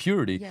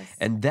purity.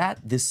 And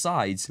that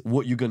decides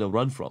what you're going to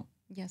run from.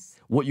 Yes.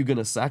 What you're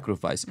going to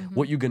sacrifice,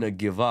 what you're going to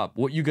give up,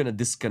 what you're going to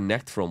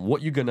disconnect from,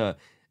 what you're going to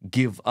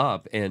give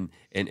up and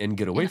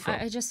get away from.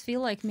 I just feel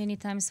like many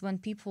times when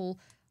people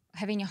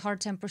having a hard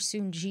time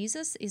pursuing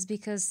Jesus is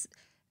because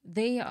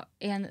they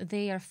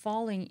are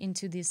falling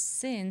into these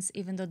sins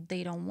even though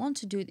they don't want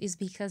to do it, is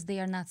because they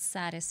are not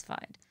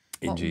satisfied.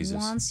 In But Jesus.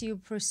 once you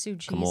pursue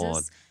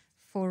Jesus,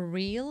 for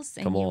reals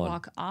Come and you on.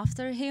 walk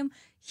after him,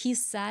 he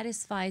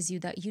satisfies you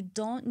that you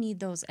don't need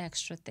those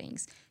extra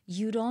things.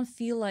 You don't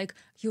feel like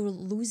you're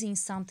losing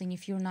something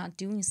if you're not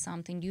doing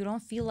something. You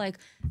don't feel like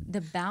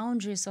the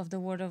boundaries of the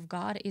word of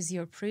God is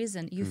your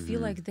prison. You feel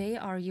Mm-hmm. like they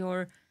are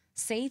your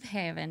safe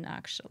haven,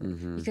 actually,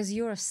 Mm-hmm. because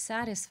you are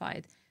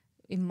satisfied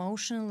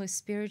emotionally,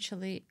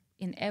 spiritually,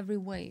 in every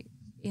way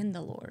in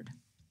the Lord.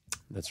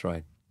 That's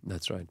right.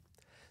 That's right.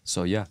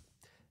 So yeah.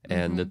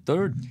 And the Mm-hmm.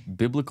 third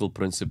biblical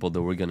principle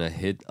that we're gonna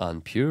hit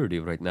on purity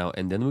right now,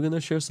 and then we're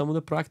gonna share some of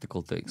the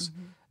practical things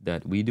Mm-hmm.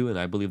 that we do, and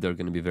I believe they're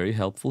gonna be very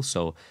helpful.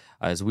 So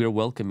as we are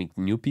welcoming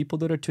new people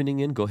that are tuning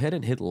in, go ahead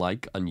and hit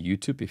like on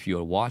YouTube if you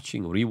are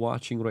watching,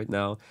 rewatching right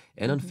now,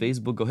 and on Mm-hmm.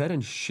 Facebook, go ahead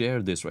and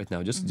share this right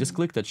now. Just Mm-hmm.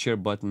 click that share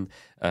button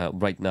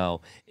right now.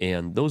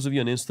 And those of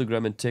you on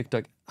Instagram and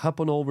TikTok, hop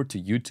on over to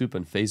YouTube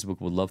and Facebook.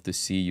 Would love to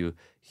see you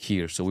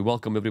here. So we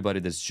welcome everybody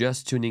that's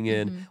just tuning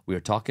in. Mm-hmm. We are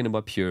talking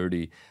about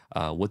purity,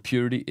 what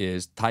purity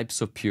is,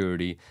 types of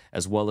purity,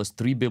 as well as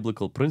 3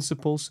 biblical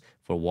principles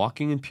for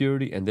walking in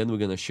purity. And then we're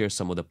going to share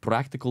some of the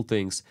practical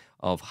things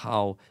of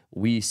how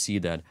we see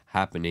that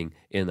happening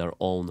in our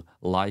own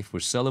life. We're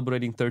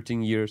celebrating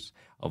 13 years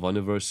of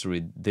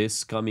anniversary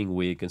this coming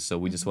week, and so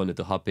we just Mm-hmm. wanted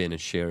to hop in and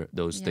share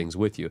those Yeah. things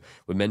with you.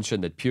 We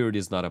mentioned that purity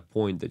is not a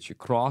point that you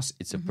cross,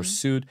 it's a Mm-hmm.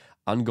 pursuit,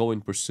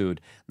 ongoing pursuit.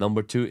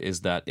 Number 2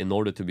 is that in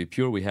order to be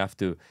pure, we have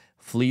to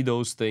flee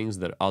those things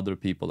that other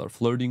people are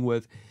flirting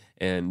with.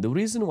 And the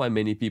reason why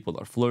many people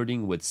are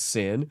flirting with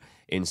sin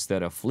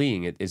instead of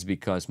fleeing it is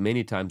because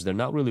many times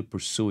they're not really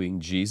pursuing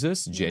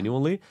Jesus Yeah.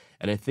 genuinely.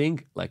 And I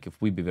think, like, if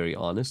we be very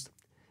honest,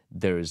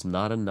 there is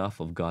not enough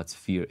of God's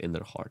fear in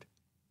their heart,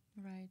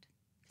 Right.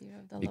 Fear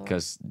of the Lord.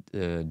 because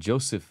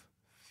Joseph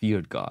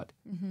feared God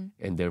Mm-hmm.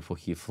 and therefore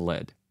he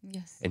fled.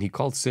 Yes. And he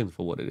called sin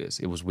for what it is.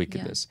 It was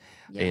wickedness.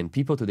 Yeah. And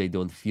people today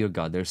don't fear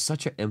God. There's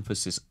such an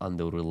emphasis on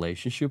the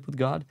relationship with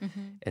God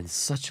Mm-hmm. and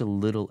such a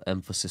little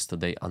emphasis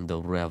today on the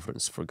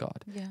reverence for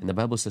God. Yeah. And the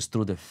Bible says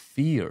through the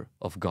fear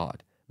of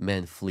God,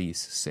 man flees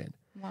sin.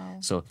 Wow.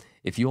 So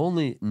if you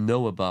only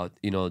know about,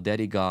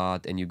 Daddy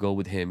God, and you go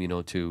with him,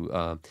 to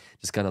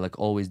just kind of like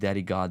always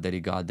Daddy God, Daddy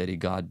God, Daddy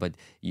God, but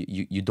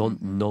you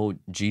don't know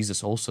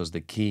Jesus also as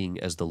the King,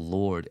 as the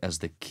Lord, as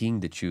the King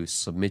that you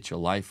submit your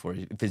life for.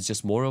 If it's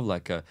just more of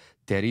like a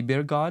teddy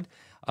bear God,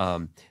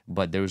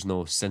 but there's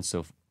no sense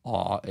of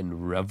awe and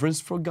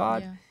reverence for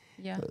God, Yeah.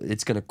 Yeah.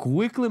 it's going to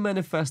quickly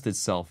manifest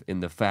itself in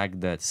the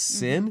fact that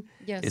sin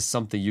Yes. is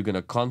something you're going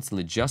to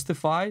constantly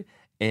justify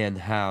and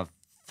have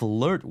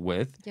flirt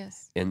with,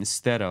 Yes.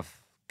 instead of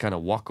kind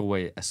of walk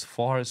away as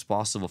far as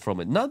possible from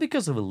it. Not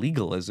because of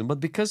legalism, but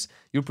because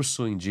you're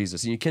pursuing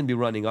Jesus. And you can't be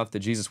running after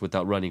Jesus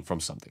without running from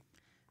something.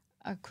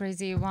 A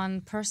crazy one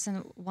person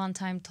one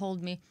time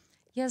told me,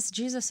 yes,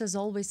 Jesus is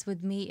always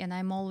with me and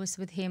I'm always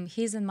with him.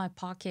 He's in my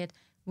pocket.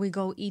 We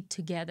go eat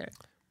together.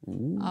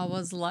 I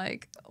was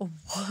like,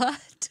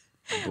 what?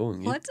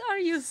 Going What are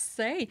you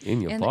saying?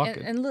 in your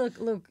pocket. And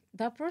look,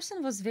 that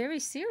person was very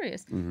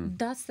serious.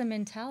 That's the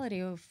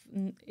mentality of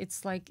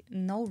it's like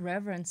no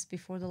reverence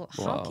before the Lord.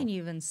 How Wow. can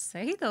you even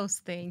say those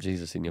things?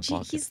 Jesus in your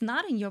pocket. He's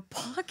not in your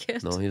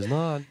pocket. No, he's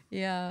not.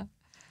 Yeah.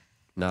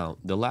 Now,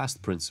 the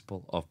last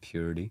principle of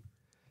purity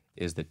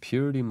is that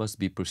purity must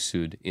be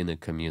pursued in a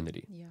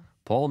community. Yeah.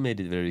 Paul made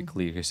it very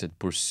clear. He said,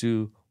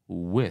 pursue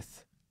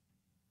with.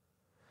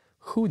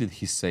 Who did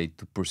he say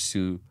to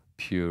pursue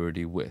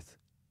purity with?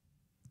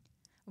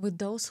 With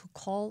those who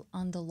call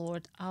on the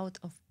Lord out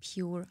of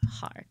pure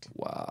heart.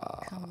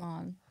 Wow. Come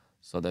on.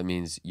 So that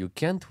means you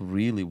can't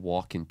really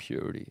walk in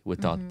purity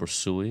without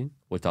pursuing,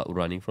 without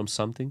running from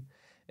something,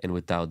 and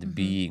without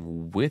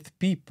being with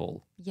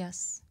people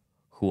Yes.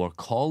 who are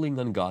calling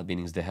on God,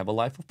 meaning they have a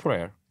life of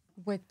prayer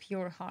With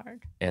pure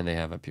heart. and they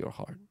have a pure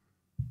heart.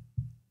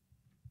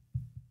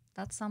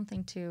 That's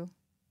something too.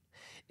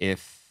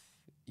 If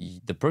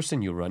the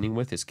person you're running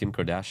with is Kim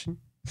Kardashian,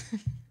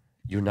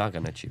 you're not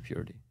going to achieve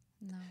purity.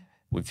 No.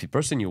 If the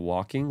person you're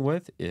walking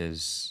with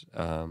is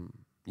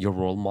your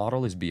role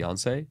model is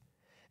Beyonce,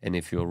 and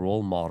if your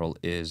role model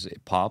is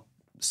pop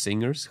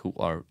singers who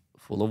are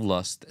full of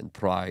lust and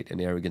pride and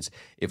arrogance,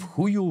 if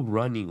who you're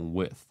running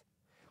with,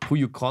 who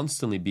you're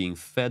constantly being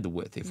fed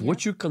with, if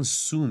what you're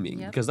consuming,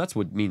 Yep. because that's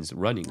what it means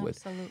running with.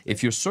 Absolutely.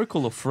 If your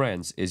circle of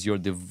friends is your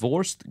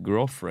divorced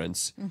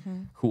girlfriends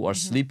who are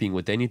sleeping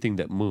with anything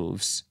that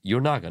moves,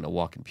 you're not going to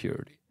walk in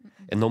purity.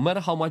 And no matter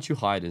how much you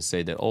hide and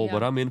say that, oh,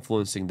 but Yeah. I'm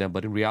influencing them,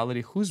 but in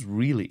reality, who's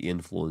really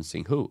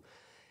influencing who?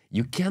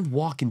 You can't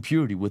walk in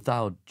purity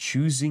without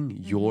choosing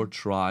your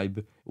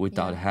tribe,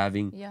 without Yeah.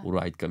 having Yeah.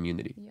 right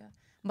community. Yeah.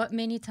 But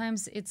many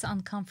times it's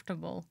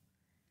uncomfortable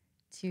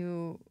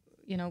to,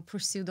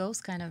 pursue those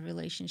kind of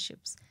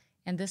relationships.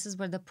 And this is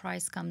where the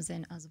price comes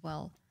in as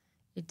well.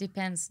 It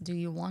depends. Do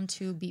you want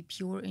to be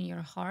pure in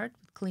your heart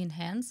with clean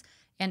hands?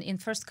 And in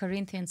 1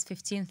 Corinthians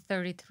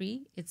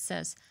 15:33, it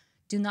says,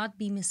 do not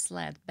be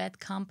misled. Bad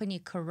company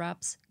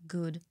corrupts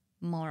good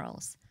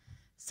morals.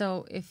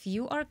 So if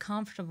you are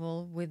comfortable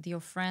with your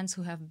friends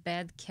who have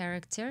bad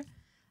character,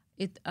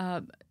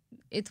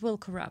 it will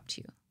corrupt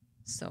you.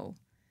 So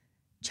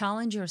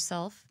challenge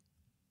yourself,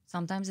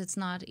 Sometimes it's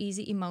not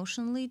easy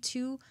emotionally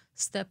to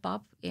step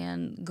up and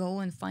go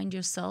and find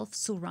yourself,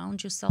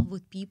 surround yourself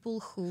with people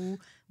who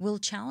will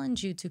challenge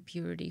you to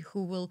purity,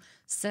 who will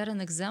set an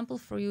example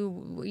for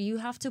you. You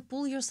have to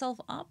pull yourself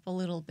up a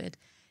little bit.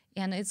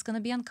 And it's going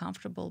to be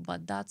uncomfortable,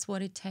 but that's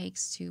what it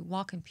takes to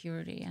walk in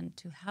purity and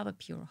to have a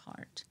pure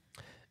heart.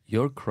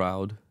 Your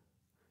crowd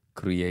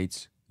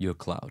creates your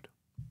cloud.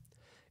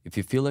 If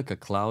you feel like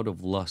a cloud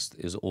of lust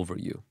is over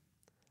you,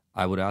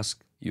 I would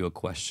ask you a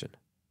question.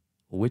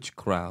 Which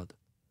crowd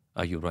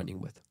are you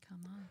running with? Come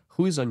on.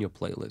 Who is on your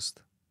playlist?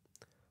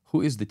 Who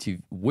is the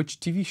TV?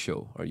 Which TV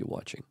show are you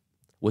watching?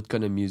 What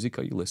kind of music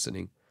are you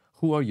listening?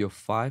 Who are your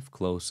 5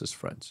 closest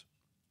friends?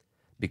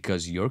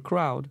 Because your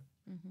crowd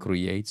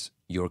creates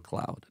your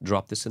cloud.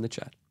 Drop this in the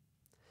chat.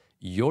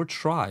 Your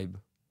tribe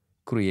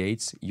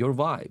creates your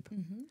vibe.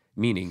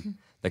 Meaning,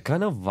 the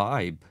kind of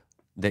vibe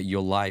that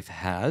your life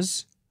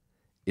has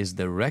is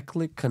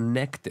directly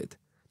connected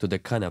to the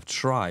kind of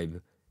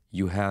tribe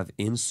you have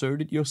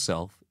inserted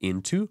yourself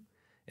into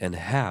and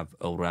have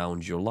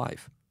around your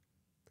life.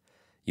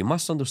 You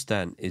must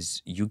understand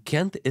is you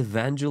can't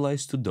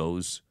evangelize to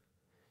those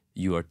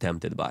you are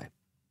tempted by.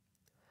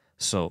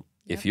 So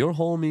if your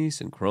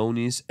homies and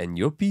cronies and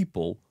your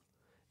people,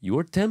 you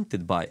are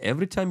tempted by,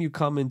 every time you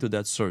come into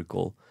that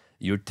circle,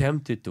 you're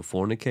tempted to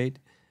fornicate,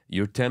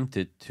 you're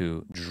tempted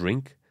to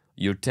drink,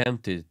 you're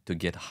tempted to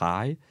get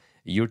high,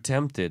 you're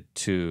tempted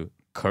to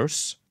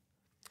curse.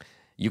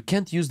 You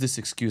can't use this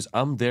excuse,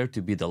 I'm there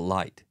to be the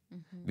light,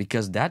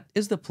 because that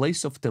is the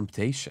place of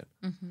temptation.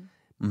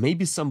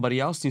 Maybe somebody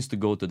else needs to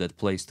go to that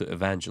place to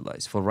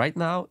evangelize. For right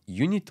now,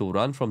 you need to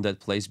run from that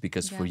place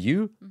because for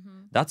you,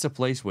 that's a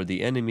place where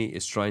the enemy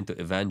is trying to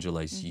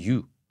evangelize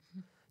you,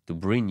 to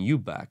bring you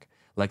back.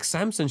 Like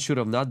Samson should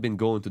have not been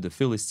going to the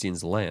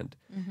Philistines' land,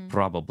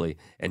 probably,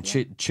 and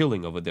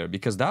chilling over there,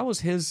 because that was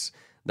his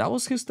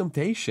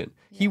temptation.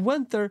 He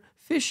went there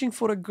fishing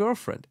for a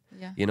girlfriend,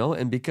 you know,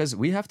 and because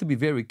we have to be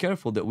very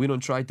careful that we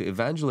don't try to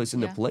evangelize in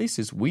the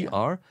places we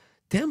are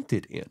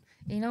tempted in.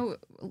 You know,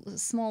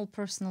 small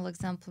personal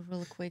example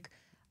real quick.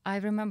 I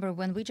remember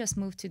when we just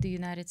moved to the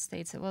United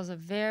States, it was a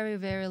very,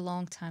 very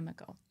long time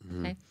ago,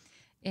 okay?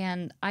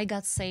 And I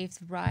got saved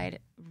right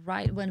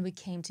when we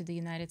came to the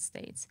United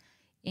States.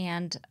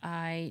 And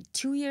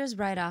 2 years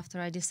right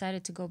after, I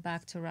decided to go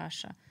back to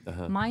Russia.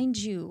 Mind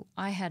you,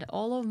 I had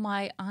all of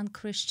my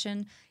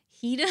unchristian,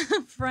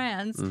 heathen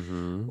friends,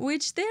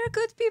 which they're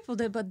good people,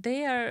 but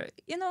they are,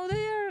 you know,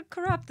 they are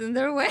corrupt in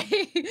their way,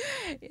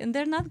 and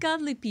they're not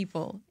godly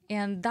people.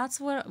 And that's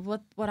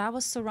what I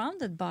was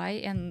surrounded by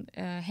and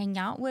hang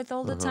out with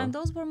all the time.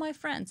 Those were my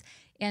friends.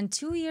 And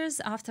 2 years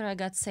after I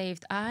got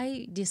saved,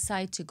 I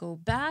decided to go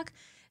back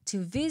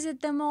to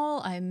visit them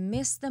all. I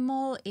miss them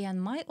all.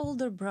 And my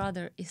older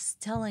brother is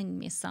telling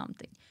me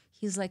something.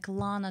 He's like,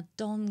 Lana,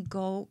 don't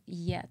go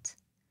yet.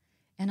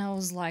 And I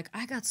was like,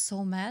 I got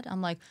so mad.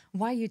 I'm like,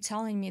 why are you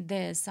telling me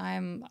this?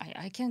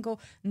 I can't go.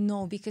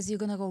 No, because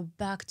you're going to go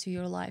back to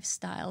your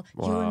lifestyle.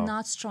 Wow. You're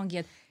not strong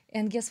yet.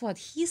 And guess what?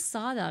 He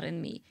saw that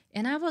in me.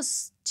 And I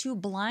was too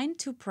blind,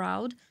 too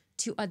proud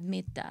to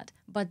admit that.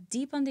 But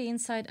deep on the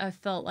inside, I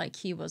felt like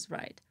he was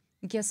right.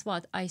 Guess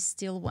what? I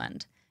still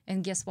went.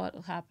 And guess what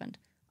happened?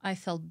 I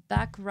fell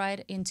back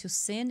right into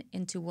sin,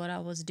 into what I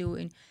was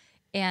doing.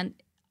 And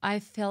I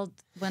felt,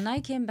 when I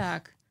came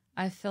back,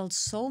 I felt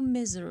so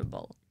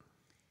miserable.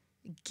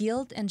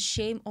 Guilt and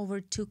shame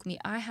overtook me.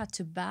 I had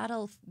to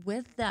battle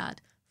with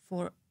that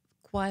for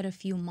quite a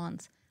few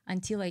months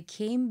until I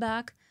came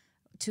back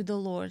to the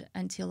Lord,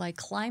 until I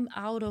climbed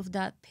out of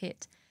that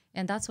pit.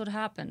 And that's what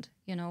happened,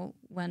 you know,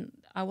 when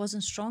I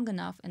wasn't strong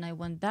enough and I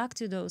went back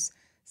to those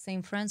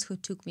same friends who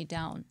took me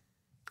down.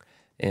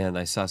 And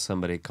I saw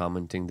somebody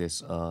commenting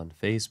this on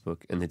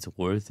Facebook, and it's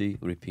worthy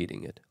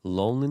repeating it.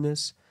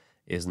 Loneliness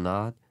is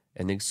not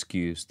an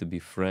excuse to be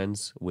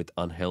friends with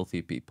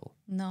unhealthy people.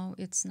 No,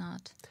 it's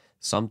not.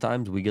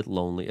 Sometimes we get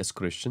lonely as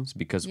Christians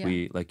because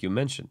we, like you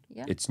mentioned,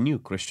 it's new.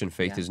 Christian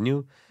faith is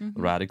new.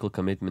 Radical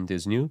commitment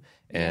is new.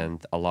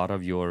 And a lot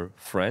of your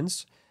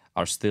friends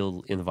are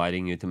still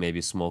inviting you to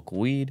maybe smoke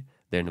weed.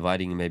 They're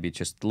inviting you maybe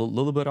just a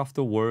little bit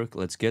after work.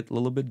 Let's get a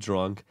little bit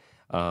drunk.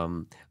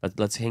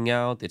 Let's hang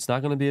out. It's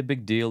not going to be a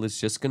big deal. It's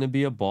just going to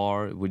be a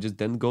bar. We just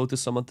then go to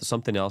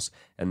something else.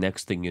 And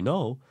next thing you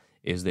know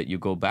is that you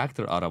go back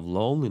there out of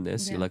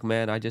loneliness. You're like,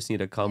 man, I just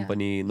need a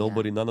company.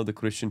 None of the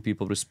Christian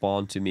people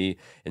respond to me.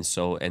 And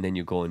then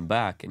you're going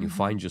back and you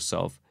find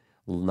yourself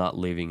not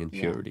living in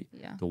purity.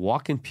 To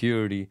walk in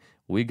purity,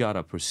 we got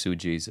to pursue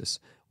Jesus.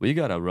 We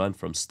got to run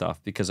from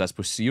stuff, because as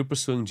you're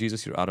pursuing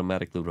Jesus, you're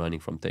automatically running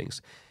from things.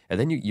 And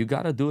then you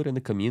got to do it in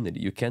the community.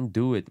 You can't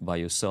do it by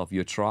yourself.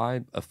 Your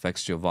tribe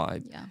affects your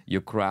vibe.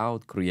 Your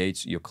crowd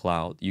creates your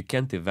cloud. You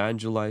can't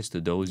evangelize to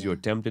those you're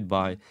tempted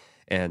by.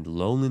 And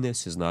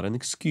loneliness is not an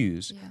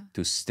excuse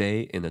to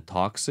stay in a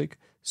toxic,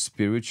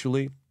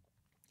 spiritually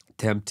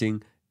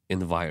tempting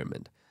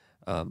environment.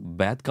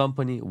 Bad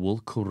company will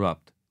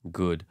corrupt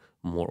good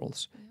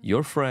morals.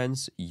 Your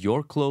friends,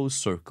 your close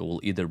circle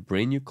will either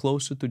bring you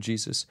closer to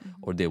Jesus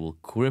or they will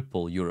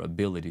cripple your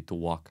ability to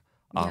walk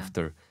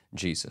after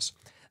Jesus.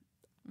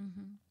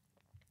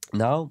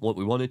 Now, what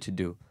we wanted to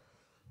do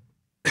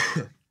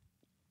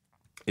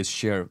is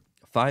share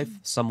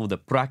some of the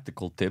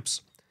practical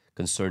tips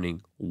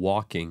concerning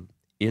walking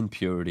in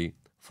purity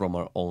from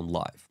our own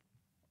life.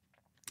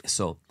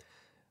 So,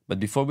 but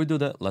before we do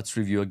that, let's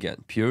review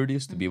again. Purity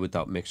is to be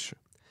without mixture.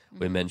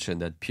 We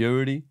mentioned that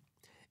purity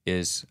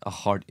is a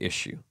heart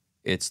issue.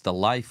 It's the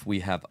life we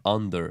have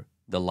under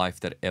the life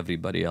that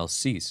everybody else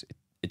sees.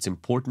 It's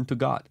important to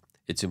God.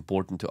 It's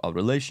important to our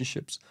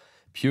relationships.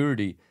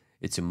 Purity,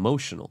 it's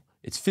emotional,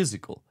 it's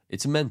physical,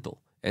 it's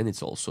mental, and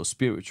it's also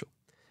spiritual.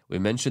 We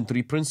mentioned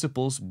 3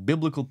 principles,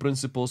 biblical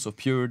principles of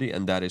purity,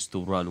 and that is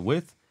to run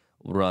with,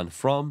 run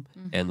from,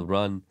 and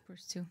run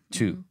Pursue.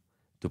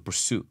 to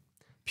pursue.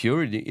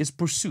 Purity is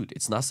pursuit.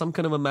 It's not some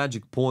kind of a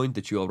magic point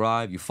that you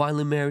arrive, you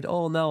finally married,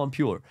 oh, now I'm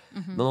pure.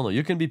 No,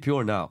 you can be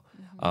pure now.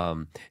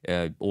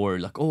 Or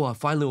like, oh, I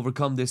finally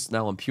overcome this,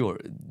 now I'm pure.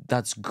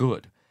 That's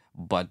good.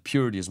 But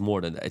purity is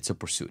more than that. It's a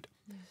pursuit.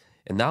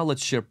 And now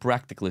let's share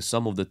practically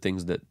some of the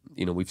things that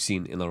we've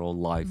seen in our own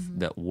life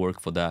that work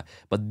for that.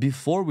 But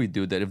before we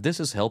do that, if this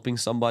is helping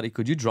somebody,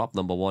 could you drop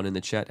number 1 in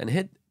the chat and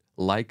hit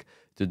like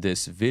to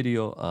this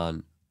video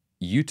on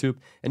YouTube,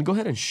 and go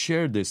ahead and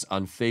share this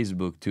on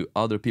Facebook to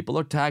other people,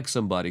 or tag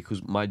somebody who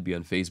might be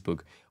on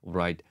Facebook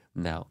right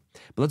now.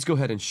 But let's go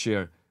ahead and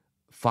share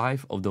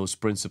 5 of those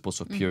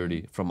principles of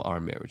purity from our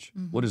marriage.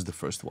 What is the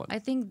first one? I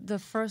think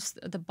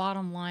the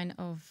bottom line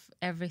of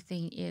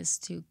everything is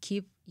to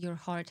keep your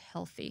heart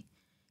healthy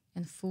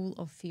and full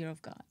of fear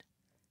of God.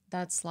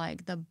 That's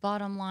like the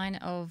bottom line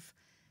of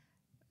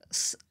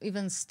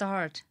even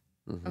start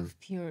of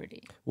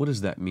purity. What does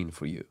that mean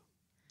for you?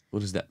 What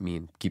does that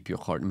mean? Keep your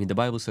heart. I mean, the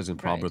Bible says in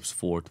Proverbs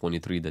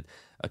 4:23 that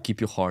keep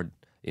your heart,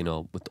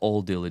 with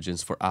all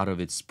diligence, for out of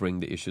it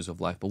spring the issues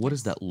of life. But what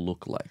does that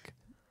look like?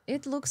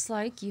 It looks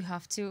like you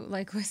have to,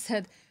 like we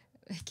said,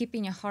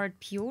 keeping your heart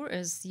pure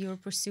is you're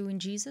pursuing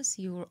Jesus,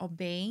 you're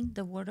obeying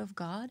the word of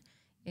God,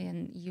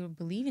 and you're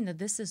believing that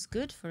this is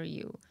good for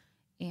you.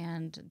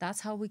 And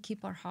that's how we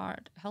keep our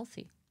heart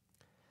healthy.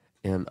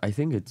 And I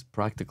think it's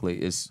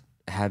practically is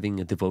having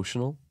a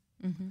devotional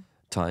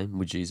time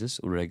with Jesus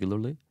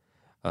regularly,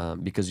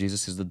 because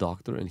Jesus is the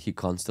doctor and he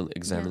constantly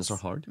examines our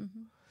heart.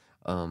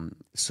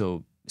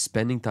 So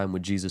spending time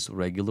with Jesus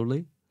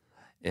regularly,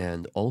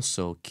 and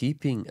also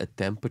keeping a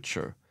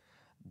temperature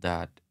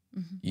that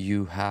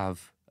you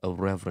have a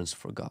reverence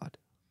for God,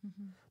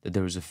 that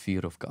there is a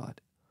fear of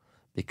God.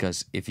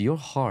 Because if your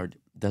heart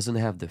doesn't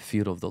have the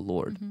fear of the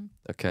Lord,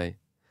 okay,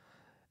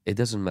 it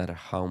doesn't matter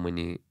how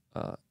many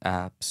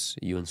apps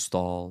you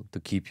install to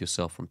keep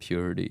yourself from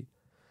purity.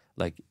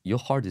 Like, your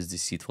heart is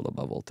deceitful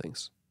above all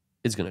things.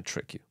 It's going to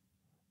trick you.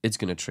 It's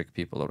going to trick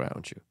people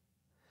around you.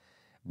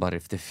 But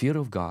if the fear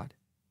of God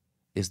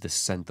is the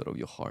center of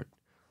your heart,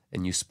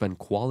 and you spend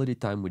quality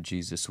time with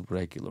Jesus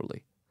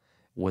regularly,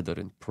 whether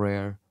in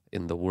prayer,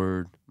 in the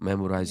Word,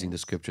 memorizing the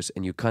Scriptures,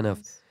 and you kind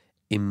of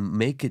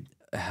make it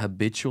a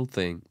habitual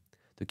thing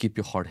to keep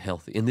your heart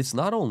healthy. And it's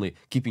not only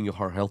keeping your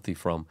heart healthy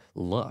from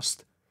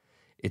lust,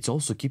 it's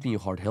also keeping your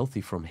heart healthy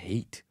from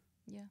hate,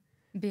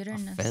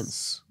 bitterness,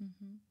 offense.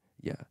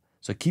 Yeah.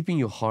 So keeping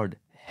your heart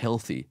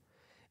healthy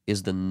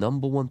is the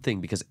number one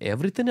thing, because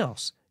everything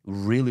else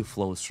really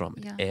flows from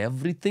it.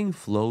 Everything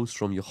flows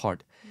from your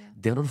heart.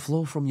 They don't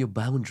flow from your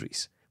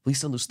boundaries.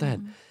 Please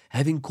understand,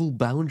 having cool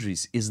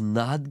boundaries is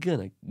not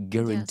gonna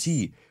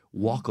guarantee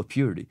walk of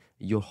purity.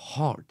 Your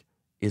heart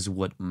is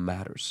what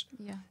matters.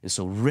 And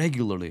so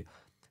regularly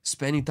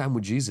spending time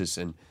with Jesus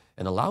and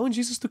allowing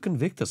Jesus to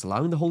convict us,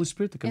 allowing the Holy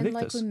Spirit to convict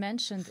us. And like we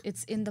mentioned,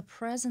 it's in the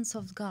presence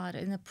of God,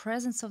 in the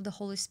presence of the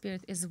Holy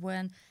Spirit is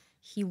when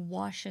He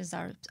washes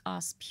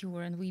us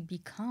pure and we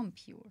become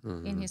pure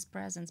in His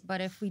presence.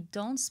 But if we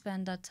don't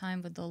spend that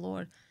time with the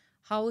Lord,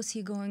 how is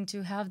He going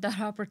to have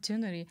that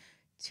opportunity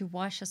to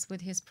wash us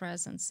with His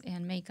presence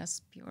and make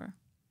us pure?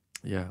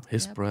 Yeah,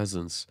 His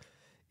presence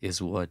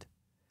is what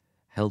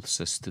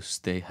helps us to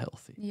stay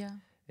healthy.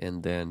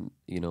 And then,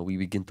 we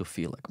begin to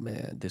feel like,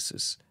 man, this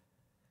is,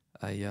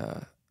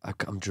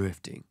 I'm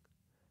drifting.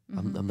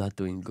 I'm not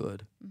doing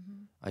good.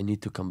 I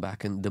need to come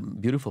back. And the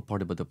beautiful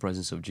part about the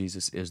presence of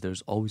Jesus is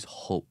there's always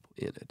hope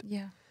in it.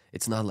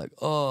 It's not like,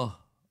 oh,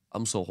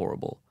 I'm so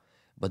horrible.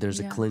 But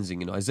there's a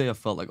cleansing. Isaiah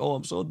felt like, oh,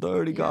 I'm so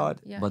dirty,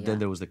 God. But then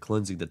there was the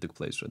cleansing that took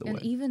place right away.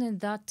 And even in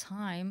that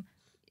time,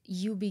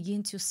 you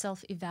begin to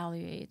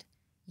self-evaluate.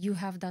 You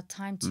have that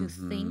time to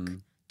think,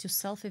 to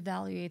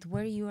self-evaluate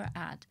where you are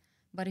at.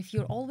 But if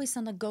you're always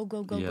on a go,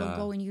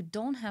 and you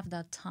don't have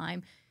that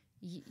time,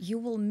 you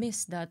will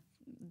miss that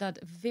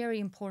very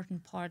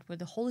important part where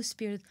the Holy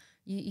Spirit,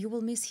 you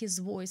will miss His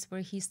voice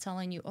where He's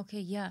telling you,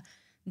 okay,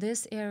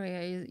 this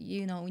area,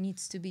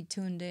 needs to be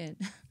tuned in.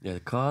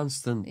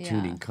 Constant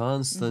tuning,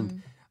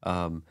 constant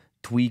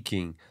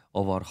tweaking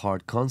of our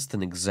heart,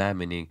 constant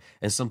examining.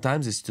 And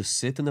sometimes it's to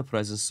sit in the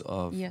presence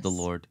of the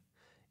Lord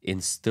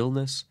in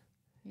stillness,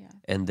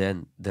 and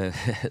then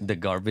the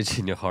garbage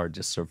in your heart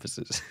just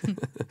surfaces.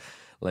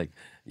 Like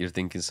you're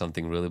thinking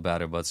something really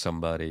bad about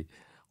somebody,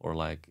 or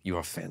like you're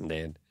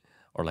offended,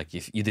 or like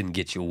if you didn't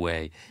get your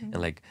way,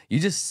 and like you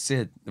just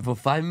sit for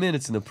 5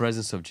 minutes in the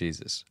presence of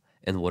Jesus,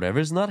 and whatever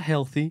is not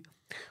healthy,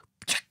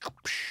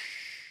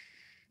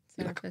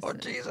 you're like, oh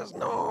Surfaces. Jesus,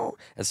 no.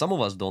 And some of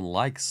us don't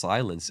like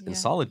silence and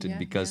solitude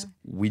because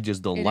we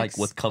just don't It like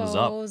what comes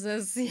up.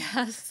 exposes,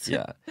 yes.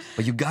 Yeah.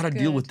 But you gotta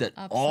deal with Good.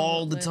 that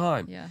all the Absolutely.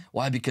 time. Yeah.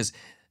 Why? Because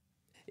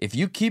if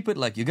you keep it,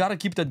 like, you gotta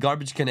keep that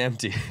garbage can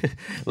empty.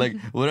 Like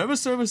whatever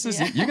services,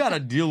 you gotta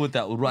deal with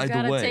that right You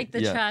gotta away. take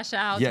the trash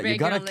out Yeah, you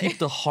gotta regularly. keep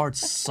the heart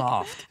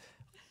soft.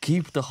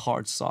 Keep the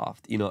heart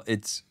soft. You know,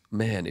 it's,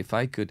 man,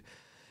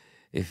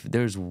 if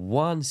there's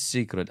one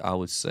secret I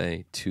would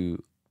say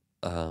to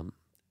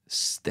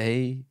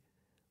stay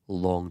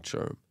long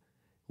term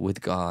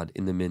with God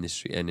in the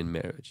ministry and in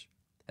marriage,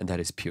 and that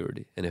is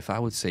purity. And if I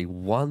would say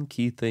one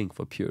key thing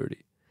for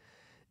purity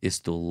is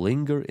to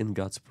linger in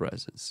God's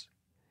presence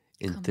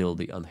until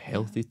the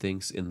unhealthy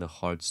things in the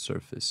heart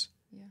surface,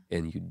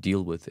 and you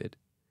deal with it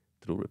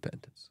through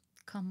repentance.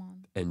 Come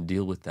on. And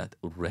deal with that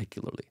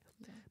regularly.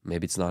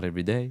 Maybe it's not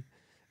every day,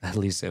 at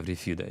least every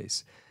few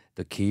days.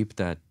 To keep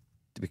that,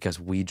 because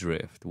we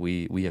drift,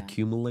 we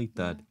accumulate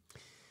that.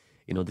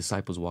 You know,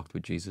 disciples walked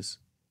with Jesus,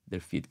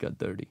 their feet got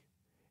dirty,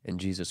 and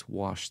Jesus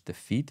washed the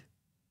feet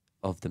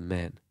of the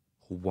man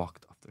who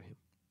walked after him.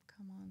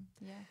 Come on.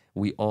 Yeah.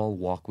 We all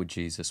walk with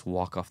Jesus,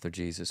 walk after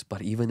Jesus,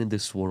 but even in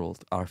this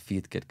world, our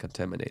feet get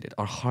contaminated.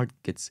 Our heart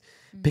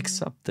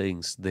picks up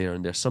things there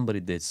and there. Somebody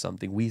did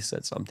something, we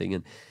said something,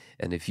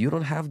 and if you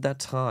don't have that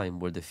time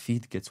where the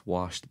feet gets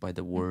washed by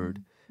the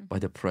Word, by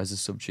the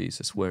presence of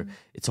Jesus, where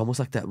it's almost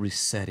like that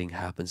resetting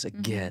happens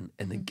again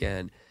and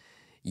again,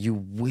 you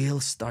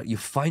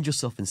find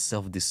yourself in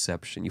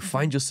self-deception. You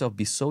find yourself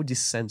be so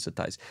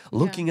desensitized,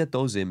 looking at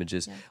those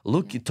images,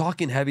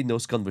 talking, having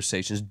those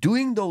conversations,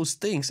 doing those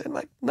things, and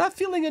like not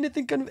feeling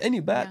anything, any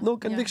bad, no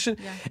conviction.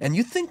 And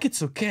you think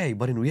it's okay,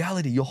 but in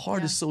reality, your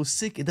heart is so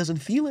sick, it doesn't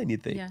feel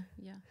anything.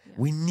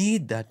 We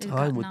need that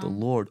time with the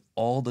Lord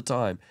all the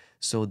time,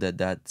 so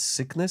that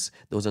sickness,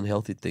 those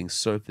unhealthy things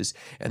surface,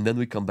 and then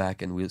we come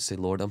back and we'll say,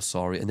 Lord, I'm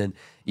sorry. And then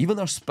even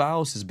our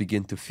spouses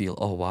begin to feel,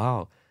 oh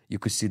wow, you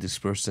could see this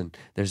person,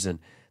 there's a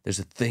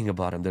thing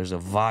about him, there's a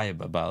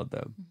vibe about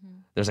them,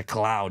 there's a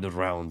cloud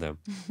around them.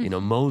 You know,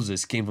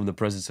 Moses came from the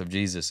presence of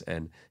Jesus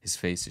and his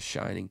face is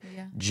shining.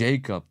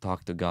 Jacob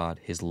talked to God,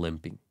 he's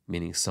limping,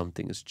 meaning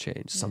something has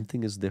changed,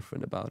 something is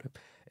different about him.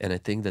 And I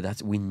think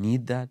we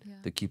need that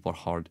to keep our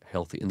heart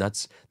healthy. And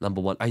that's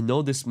number one. I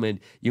know this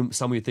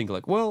some of you think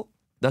like, well,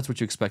 that's what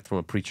you expect from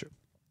a preacher.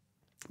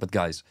 But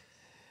guys,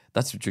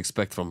 that's what you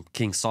expect from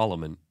King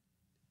Solomon,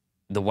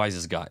 the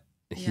wisest guy.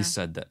 He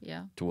said that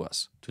to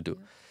us to do.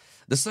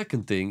 The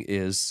second thing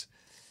is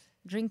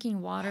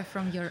drinking water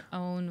from your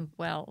own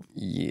well.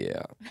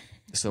 Yeah.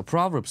 So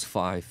Proverbs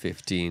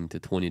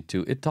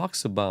 5:15-22, it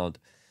talks about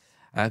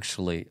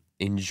actually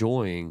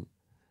enjoying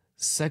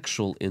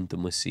sexual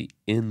intimacy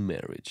in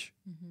marriage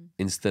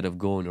instead of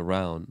going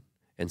around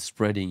and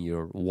spreading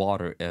your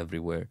water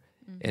everywhere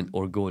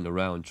or going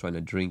around trying to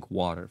drink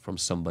water from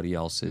somebody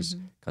else's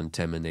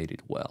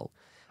contaminated well.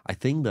 I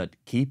think that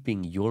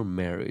keeping your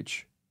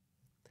marriage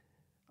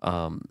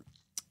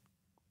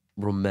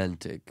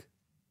romantic,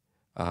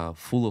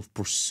 full of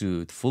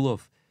pursuit, full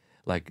of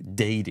like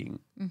dating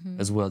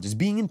as well, just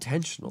being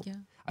intentional.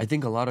 I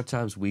think a lot of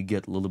times we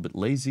get a little bit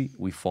lazy,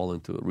 we fall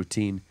into a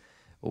routine,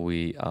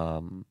 we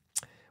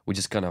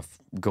just kind of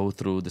go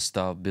through the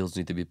stuff. Bills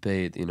need to be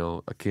paid, you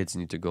know, kids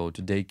need to go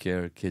to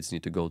daycare, kids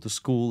need to go to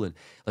school, and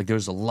like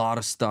there's a lot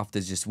of stuff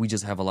that's we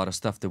just have a lot of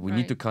stuff that we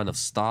need to kind of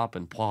stop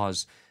and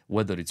pause,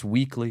 whether it's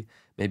weekly,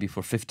 maybe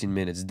for 15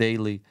 minutes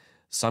daily,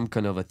 some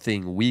kind of a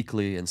thing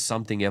weekly, and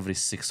something every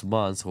 6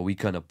 months where we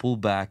kind of pull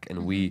back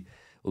and we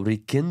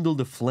rekindle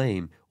the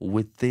flame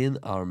within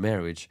our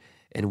marriage,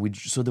 and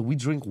so that we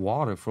drink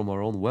water from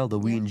our own well, that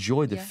we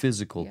enjoy the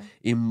physical,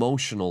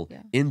 emotional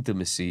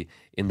intimacy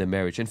in the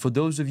marriage. And for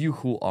those of you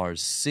who are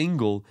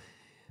single,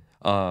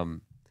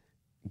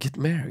 get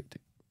married.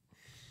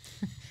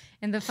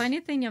 And the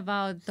funny thing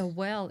about the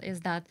well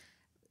is that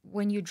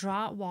when you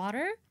draw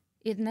water,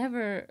 it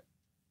never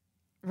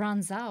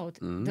runs out.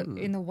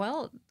 In the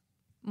well,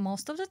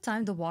 most of the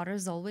time, the water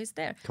is always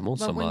there. Come on,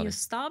 but somebody. when you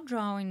stop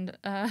drawing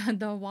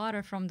the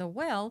water from the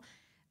well,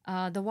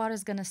 the water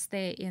is gonna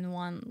stay in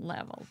one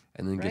level,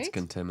 and then gets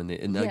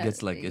contaminated, and that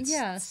gets like it's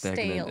stagnant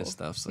stale. and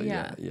stuff. So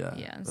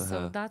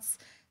So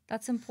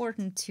that's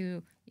important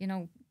to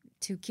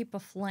to keep a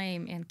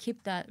flame and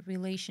keep that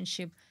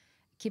relationship,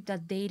 keep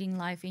that dating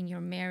life in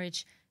your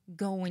marriage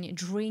going,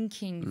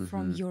 drinking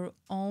from your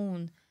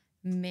own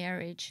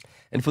marriage.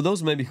 And for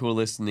those maybe who are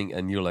listening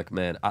and you're like,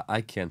 man,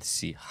 I can't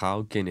see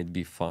how can it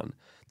be fun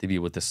to be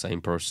with the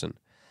same person.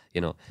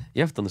 You know,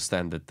 you have to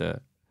understand that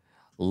the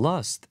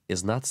lust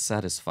is not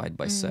satisfied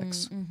by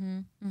sex.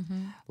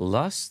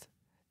 Lust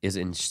is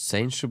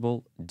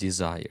insatiable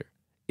desire.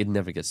 It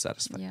never gets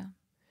satisfied.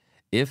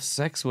 If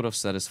sex would have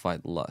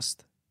satisfied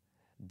lust,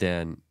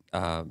 then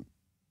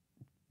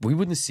we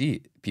wouldn't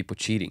see people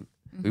cheating.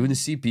 We wouldn't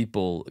see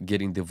people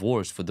getting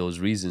divorced for those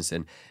reasons.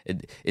 And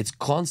it's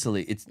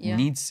constantly,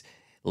 needs,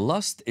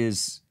 lust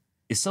is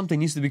is something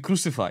needs to be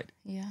crucified,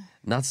 Yeah.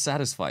 not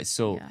satisfied.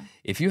 So Yeah.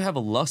 if you have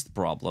a lust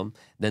problem,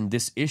 then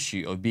this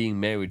issue of being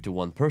married to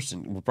one person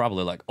will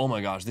probably like, oh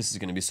my gosh, this is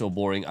going to be so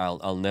boring.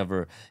 I'll never,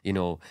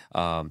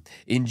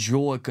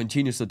 enjoy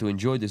continuously to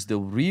enjoy this. The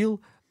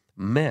real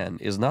man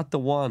is not the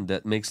one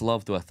that makes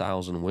love to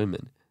 1,000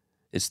 women.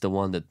 It's the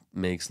one that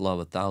makes love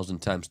 1,000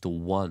 times to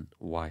one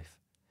wife.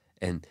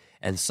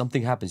 And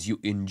something happens, you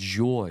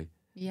enjoy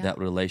Yeah. that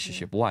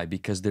relationship. Why?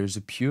 Because there's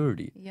a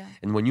purity. Yeah.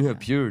 And when you have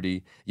purity,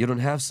 you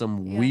don't have some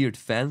Yeah. weird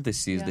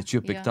fantasies Yeah. that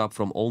you picked Yeah. up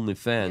from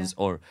OnlyFans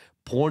or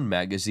porn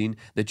magazine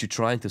that you're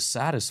trying to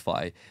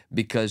satisfy,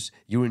 because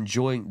you're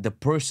enjoying the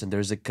person.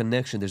 There's a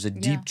connection, there's a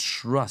deep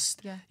trust.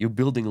 Yeah. You're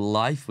building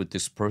life with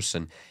this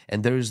person,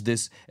 and there's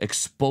this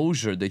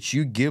exposure that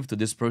you give to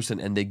this person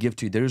and they give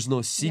to you. There's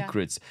no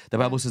secrets. The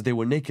Bible says they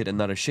were naked and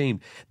not ashamed.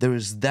 There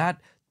is that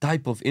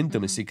type of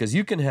intimacy, because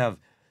you can have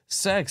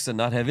sex and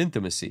not have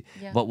intimacy.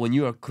 Yeah. But when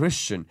you are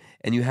Christian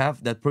and you have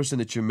that person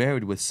that you're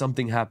married with,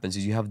 something happens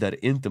is you have that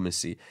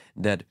intimacy,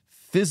 that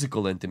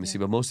physical intimacy,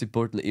 but most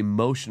importantly,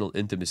 emotional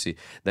intimacy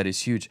that is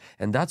huge.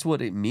 And that's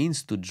what it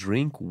means to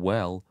drink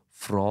water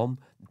from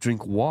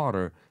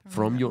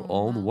your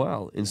own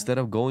well, instead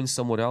of going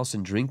somewhere else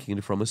and drinking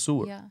it from a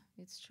sewer. Yeah,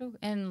 it's true.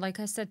 And like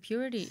I said,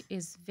 purity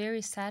is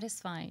very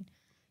satisfying.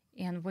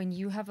 And when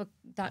you have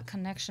that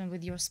connection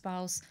with your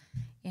spouse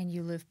and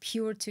you live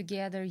pure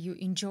together, you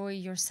enjoy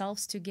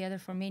yourselves together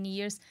for many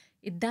years,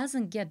 it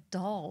doesn't get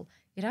dull.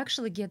 It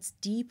actually gets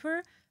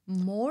deeper,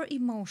 more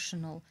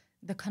emotional.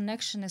 The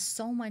connection is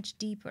so much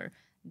deeper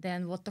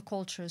than what the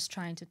culture is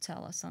trying to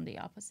tell us on the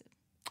opposite.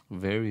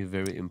 Very,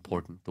 very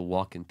important to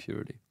walk in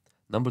purity.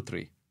 Number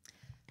 3.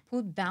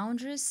 Put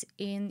boundaries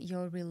in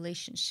your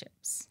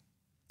relationships.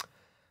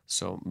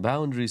 So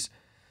boundaries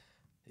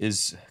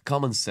is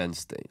common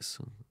sense things.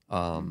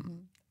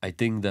 I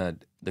think that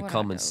the What are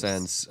common those?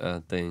 sense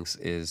things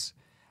is,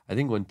 I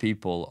think when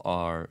people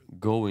are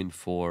going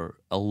for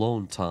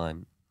alone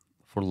time,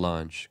 for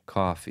lunch,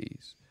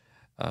 coffees,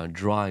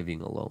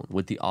 driving alone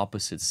with the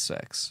opposite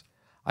sex,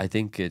 I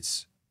think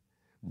it's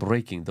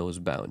breaking those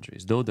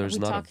boundaries. Though there's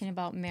We're not talking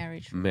about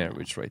marriage.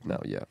 marriage right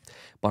now, yeah.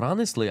 But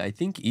honestly, I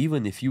think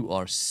even if you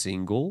are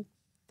single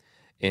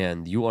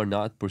and you are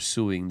not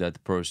pursuing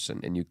that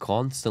person and you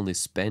constantly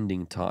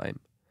spending time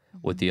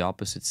with the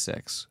opposite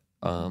sex,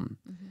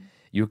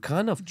 you're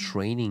kind of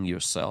training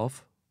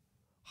yourself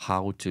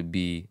how to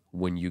be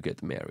when you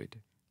get married.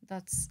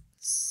 That's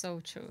so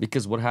true.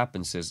 Because what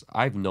happens is,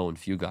 I've known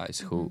few guys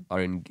who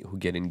who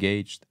get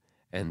engaged,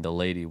 and the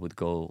lady would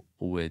go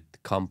with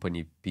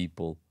company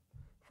people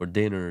for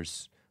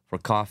dinners, for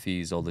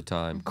coffees all the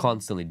time,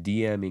 constantly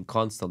DMing,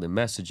 constantly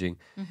messaging,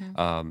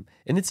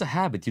 and it's a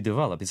habit you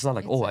develop. It's not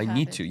like, It's oh, a I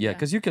need habit, to, yeah.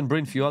 because you can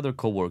bring few other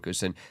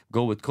coworkers and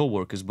go with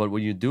coworkers, but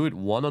when you do it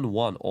one on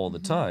one all the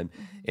time,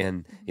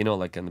 and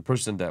and the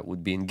person that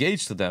would be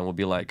engaged to them would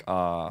be like,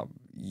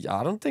 yeah,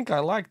 I don't think I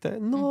like that.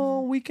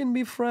 No, we can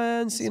be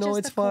friends. It's just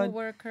it's a fine.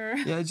 coworker.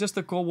 Yeah, it's just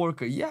a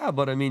coworker. Yeah,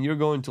 but I mean,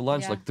 you're going to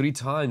lunch Yeah. like 3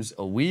 times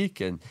a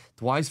week and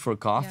twice for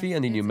coffee, Yeah,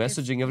 and then you're it's-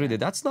 messaging every day.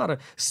 That's not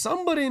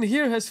somebody in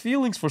here has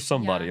feelings for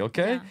somebody, Yeah,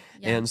 okay? yeah,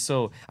 yeah. And so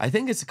I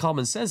think it's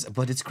common sense,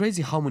 but it's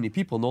crazy how many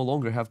people no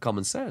longer have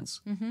common sense.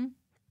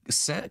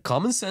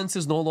 Common sense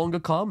is no longer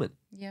common.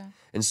 Yeah.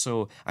 And so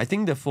I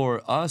think that for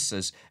us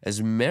as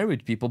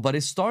married people, but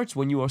it starts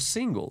when you are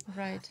single.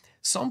 Right.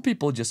 Some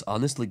people just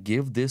honestly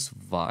give this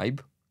vibe,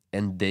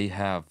 and they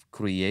have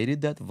created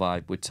that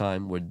vibe with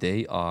time where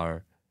they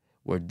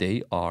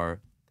are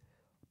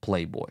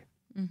playboy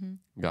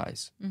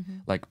guys.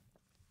 Like,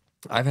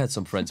 I've had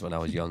some friends when I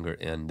was younger,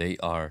 and they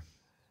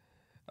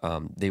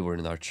were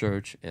in our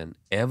church, and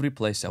every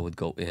place I would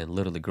go in,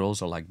 literally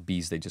girls are like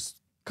bees. They just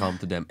come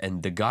to them,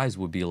 and the guys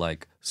would be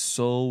like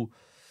so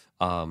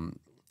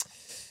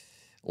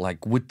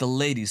like with the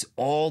ladies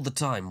all the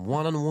time,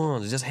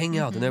 one-on-one, just hang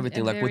out and everything.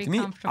 And Like with very me,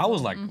 I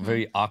was comfortable. like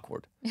very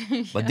awkward,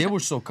 but they were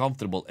so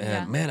comfortable. And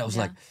Yeah, man, I was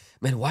yeah. like,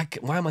 man,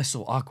 why am I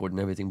so awkward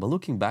and everything? But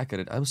looking back at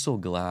it, I'm so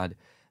glad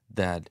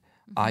that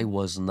I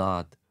was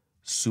not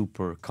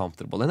super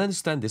comfortable. And I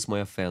understand this might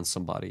offend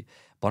somebody,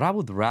 but I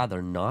would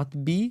rather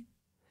not be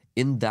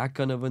in that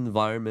kind of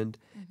environment,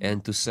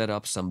 and to set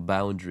up some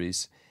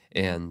boundaries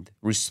and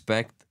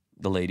respect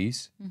the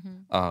ladies,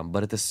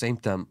 but at the same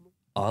time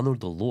honor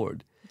the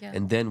Lord. Yeah.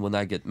 And then when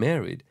I get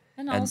married,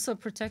 And also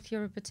protect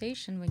your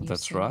reputation when you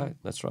that's single. right,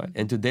 that's right.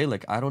 And today,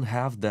 like, I don't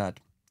have that.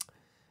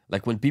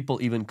 Like, when people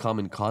even come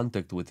in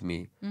contact with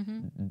me,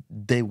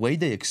 the way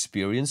they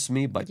experience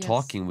me by Yes.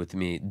 talking with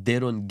me, they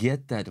don't get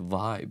that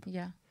vibe.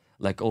 Yeah.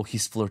 Like, oh,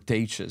 he's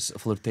flirtatious,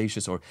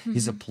 or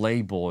he's a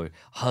playboy,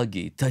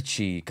 huggy,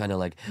 touchy, kind of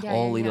like, Yeah,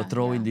 all, yeah, yeah,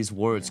 throwing yeah, these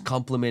words,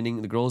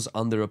 complimenting the girls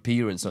on their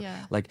appearance. So,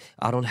 Yeah. like,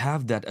 I don't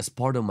have that as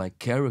part of my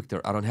character.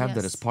 I don't have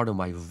that as Yes. part of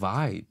my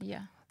vibe.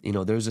 Yeah.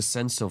 There's a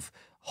sense of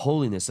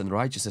holiness and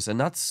righteousness, and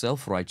not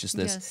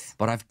self-righteousness. Yes.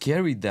 But I've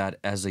carried that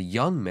as a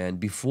young man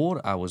before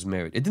I was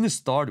married. It didn't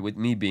start with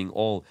me being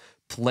all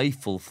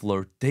playful,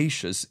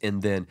 flirtatious,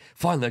 and then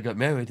finally I got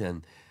married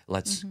and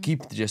let's keep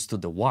just to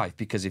the wife,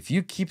 because if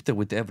you keep that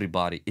with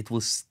everybody, it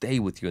will stay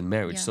with you in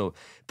marriage. Yeah. So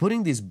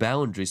putting these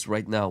boundaries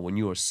right now when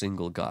you're a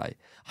single guy,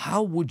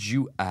 how would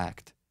you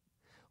act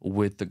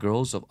with the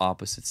girls of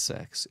opposite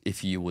sex if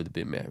you would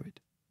be married?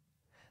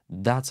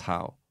 That's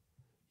how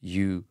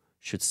you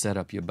should set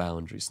up your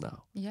boundaries now.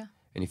 Yeah.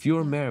 And if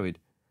you're married,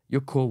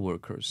 your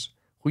coworkers,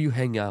 who you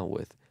hang out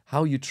with,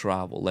 how you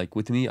travel. Like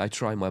with me, I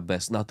try my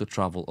best not to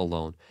travel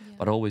alone,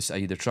 but always I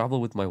either travel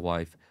with my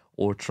wife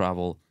or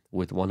travel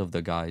with one of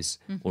the guys,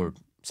 or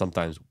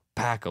sometimes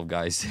pack of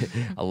guys,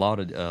 a lot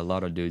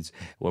of dudes,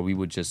 where we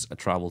would just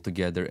travel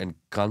together and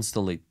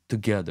constantly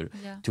together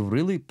Yeah. to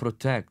really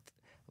protect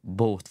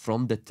both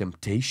from the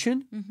temptation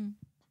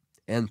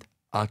and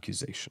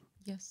accusation.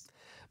 Yes.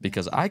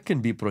 Because I can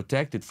be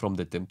protected from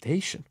the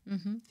temptation.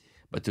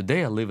 But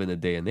today I live in a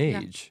day and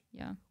age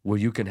Yeah. where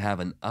you can have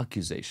an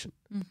accusation.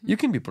 You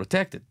can be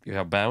protected. You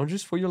have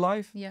boundaries for your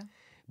life, Yeah.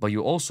 but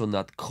you're also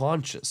not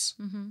conscious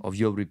of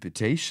your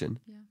reputation.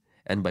 Yeah.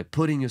 And by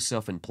putting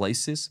yourself in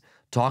places,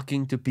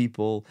 talking to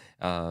people,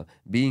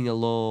 being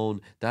alone,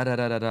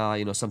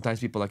 sometimes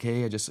people are like,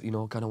 hey, I just,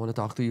 kind of want to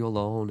talk to you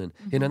alone.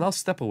 And I'll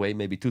step away,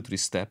 maybe 2-3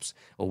 steps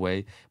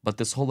away. But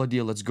this whole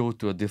idea, let's go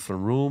to a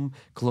different room,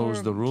 close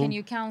Or the room. can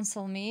you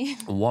counsel me?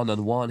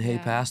 One-on-one, hey,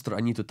 Yeah. pastor,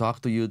 I need to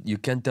talk to you. You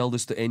can't tell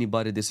this to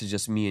anybody. This is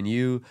just me and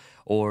you.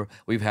 Or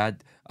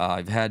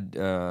I've had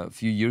a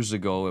few years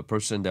ago a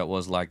person that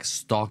was like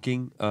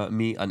stalking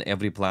me on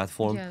every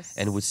platform, Yes.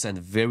 and would send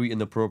very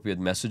inappropriate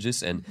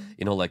messages, and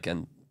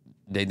and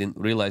they didn't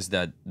realize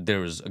that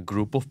there's a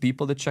group of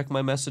people that check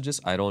my messages.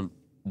 I'm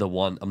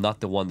not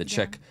the one that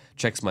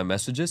checks my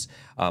messages.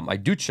 I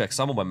do check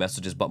some of my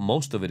messages, but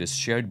most of it is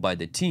shared by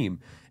the team,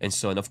 and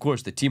of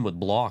course the team would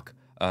block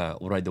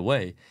right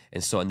away.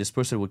 And this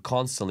person would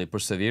constantly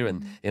persevere,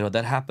 and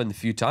that happened a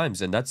few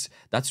times. And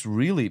that's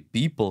really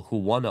people who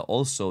want to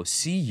also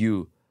see you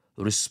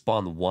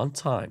respond one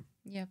time,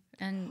 Yep.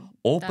 And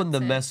open the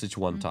that's it. message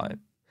one time.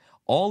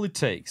 All it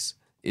takes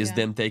is Yeah.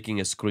 them taking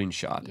a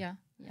screenshot, Yeah.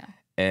 Yeah.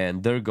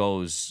 and there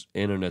goes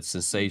internet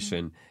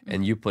sensation,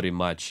 and you pretty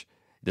much,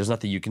 there's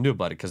nothing you can do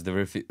about it, because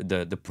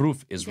the proof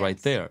is right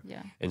Yes. there,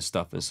 Yeah. and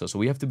stuff. And so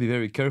we have to be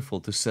very careful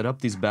to set up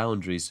these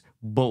boundaries,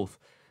 both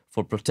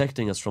for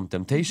protecting us from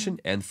temptation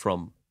and from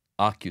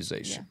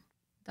accusation.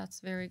 Yeah. That's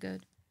very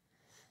good.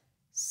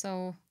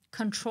 So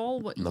control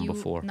what Number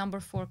you 4. Number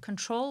 4,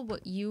 control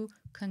what you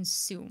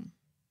consume.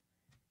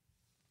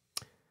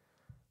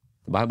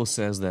 The Bible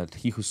says that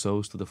he who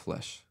sows to the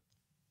flesh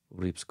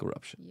reaps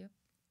corruption. Yep.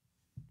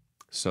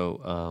 So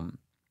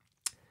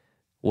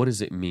what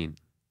does it mean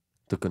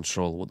to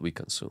control what we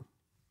consume?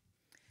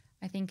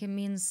 I think it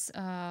means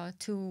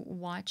to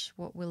watch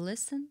what we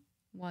listen,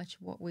 watch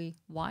what we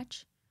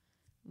watch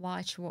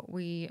what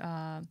we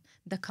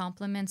the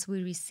compliments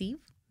we receive.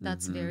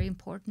 That's very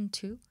important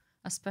too,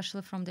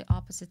 especially from the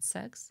opposite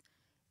sex,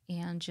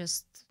 and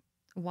just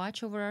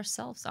watch over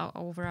ourselves,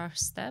 over our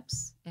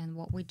steps and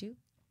what we do.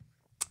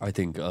 I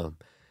think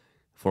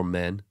for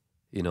men,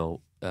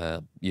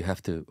 you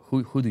have to,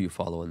 who do you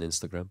follow on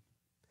Instagram?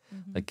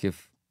 Like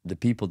if the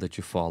people that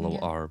you follow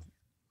are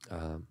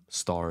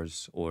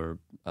stars, or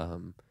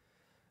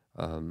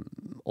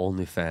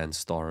OnlyFans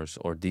stars,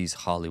 or these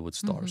Hollywood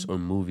stars, or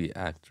movie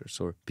actors,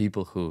 or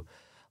people who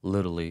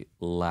literally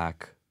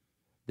lack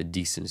the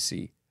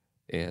decency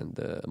and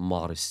the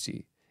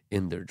modesty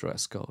in their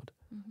dress code,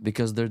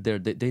 because they're there,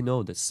 they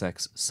know that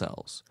sex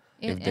sells.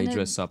 If they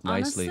dress up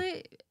nicely.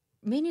 Honestly,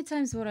 many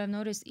times what I've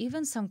noticed,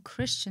 even some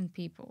Christian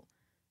people,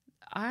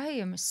 I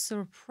am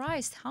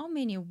surprised how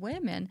many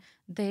women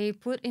they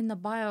put in the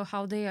bio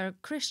how they are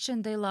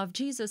Christian, they love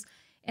Jesus,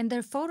 and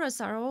their photos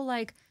are all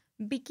like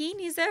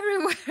bikinis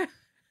everywhere.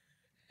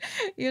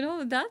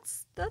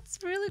 That's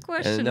really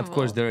questionable. And of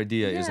course, their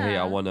idea is, hey,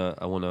 I'm into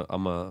I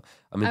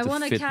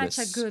want to fitness. catch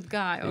a good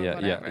guy or yeah,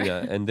 whatever.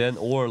 yeah. And then,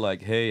 or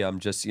like, hey, I'm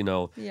just,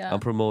 Yeah. I'm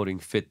promoting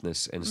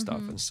fitness and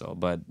stuff, and so.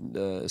 But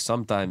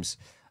sometimes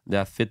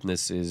that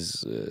fitness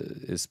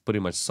is pretty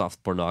much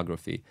soft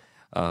pornography.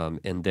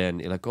 And then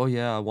you're like, oh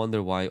yeah, I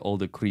wonder why all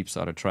the creeps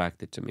are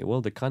attracted to me.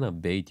 Well, the kind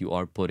of bait you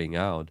are putting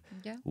out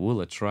will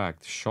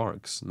attract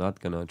sharks, not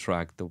gonna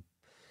attract the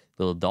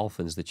little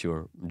dolphins that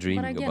you're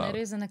dreaming But again, about.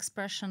 it is an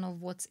expression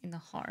of what's in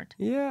the heart.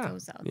 Yeah,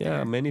 Goes out yeah.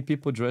 there. Many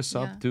people dress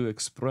Yeah. up to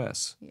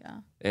express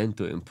Yeah. and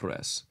to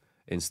impress,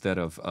 instead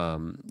of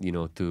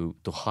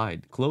to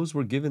hide. Clothes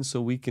were given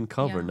so we can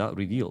cover, Yeah. not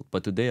reveal.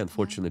 But today,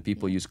 unfortunately,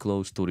 people use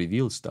clothes to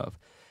reveal stuff,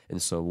 and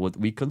so what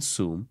we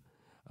consume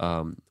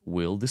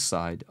will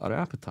decide our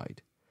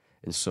appetite.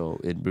 And so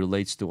it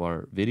relates to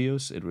our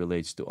videos, it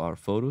relates to our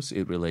photos,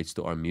 it relates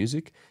to our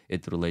music,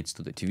 it relates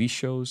to the TV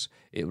shows,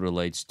 it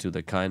relates to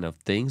the kind of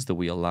things that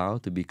we allow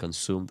to be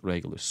consumed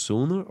regularly.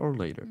 Sooner or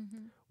later,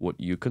 what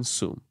you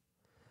consume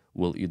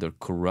will either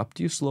corrupt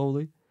you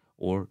slowly,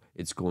 or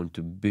it's going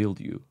to build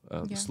you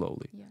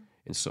slowly. Yeah.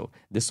 And so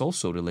this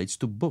also relates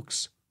to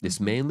books. This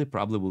mainly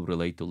probably will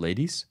relate to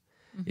ladies.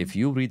 If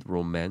you read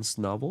romance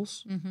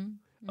novels,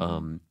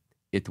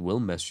 it will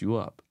mess you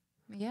up.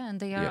 Yeah, and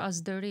they are Yeah.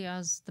 as dirty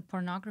as the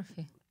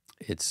pornography.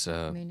 It's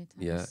many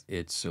yeah, times.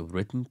 it's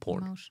written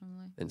porn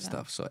Emotionally. and Yeah.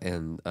 stuff. So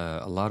and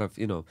a lot of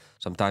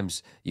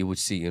sometimes you would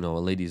see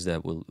ladies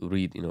that will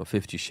read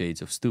 50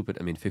 Shades of Stupid.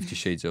 I mean 50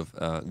 Shades of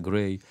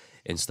Gray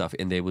and stuff,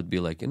 and they would be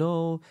like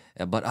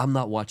but I'm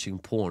not watching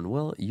porn.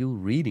 Well, you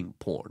reading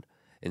porn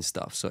and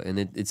stuff. So and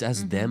it's as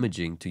Mm-hmm.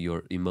 damaging to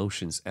your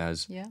emotions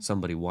as Yeah.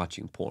 somebody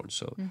watching porn.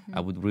 So I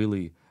Mm-hmm. would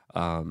really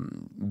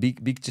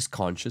be just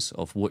conscious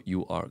of what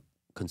you are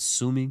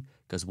consuming,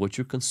 because what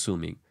you're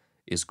consuming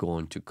is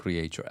going to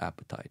create your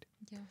appetite.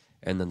 Yeah.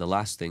 And then the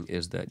last thing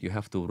is that you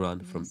have to run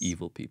from Yes.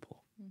 evil people.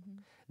 Mm-hmm.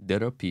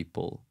 There are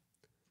people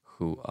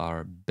who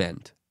are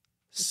bent,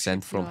 To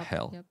sent trip you from up.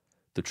 hell Yep.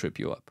 to trip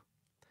you up.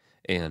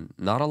 And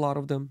not a lot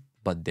of them,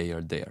 but they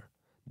are there.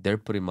 They're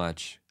pretty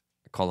much,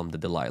 I call them the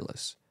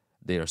Delilahs.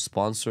 They are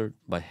sponsored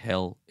by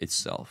hell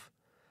itself.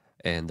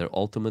 And their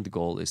ultimate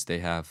goal is they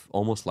have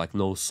almost like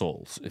no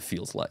souls, it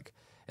feels like.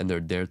 And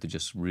they're there to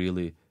just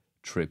really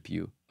trip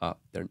you up.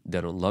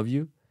 They don't love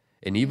you.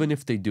 And Yeah. even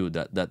if they do,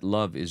 that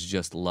love is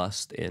just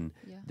lust, and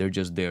Yeah. they're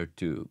just there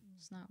to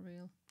It's not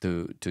real.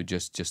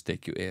 just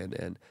take you in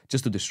and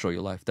just to destroy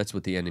your life. That's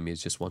what the enemy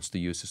is, just wants to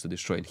use, is to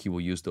destroy, and he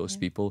will use those Yeah.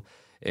 people.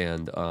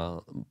 And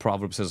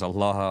Proverbs has a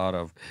lot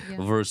of Yeah.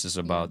 verses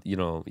Yeah. about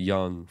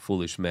young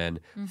foolish men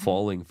Mm-hmm.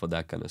 falling for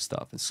that kind of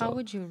stuff. And How so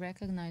would you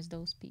recognize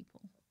those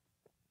people?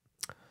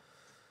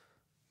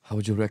 how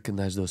would you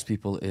recognize those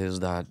people is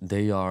that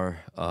they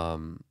are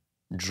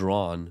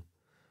drawn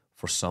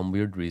for some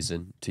weird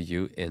reason to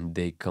you, and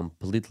they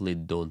completely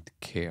don't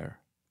care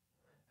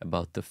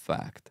about the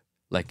fact.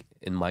 Like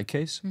in my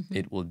case, Mm-hmm.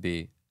 it would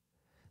be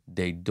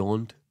they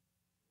don't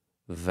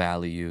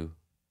value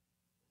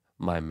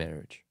my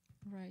marriage.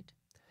 Right.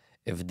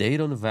 If they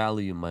don't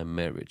value my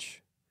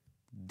marriage,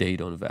 they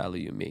don't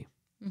value me.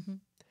 Mm-hmm.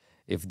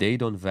 If they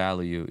don't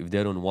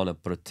want to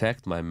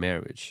protect my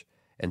marriage,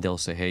 and they'll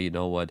say, hey, you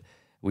know what,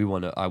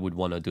 I would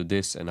want to do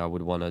this, and I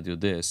would want to do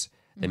this,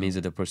 that means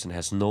that the person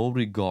has no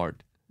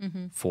regard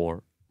Mm-hmm.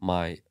 for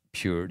my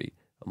purity,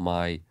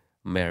 my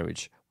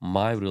marriage,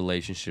 my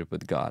relationship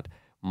with God,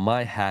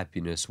 my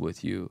happiness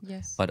with you,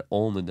 Yes. but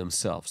only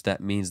themselves.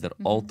 That means that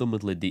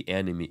ultimately the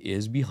enemy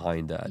is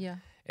behind that Yeah.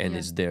 and Yeah.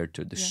 is there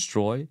to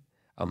destroy,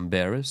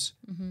 embarrass,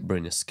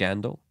 bring a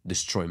scandal,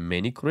 destroy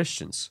many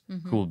Christians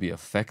who will be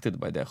affected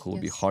by that, who will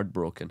be Yes.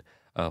 heartbroken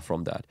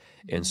from that.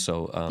 And so,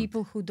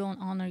 People who don't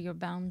honor your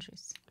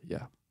boundaries.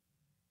 yeah.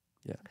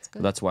 That's So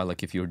good. that's why,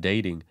 like, if you're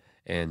dating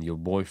and your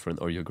boyfriend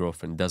or your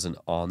girlfriend doesn't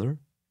honor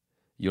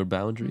your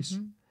boundaries,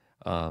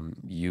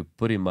 you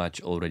pretty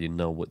much already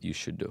know what you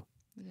should do.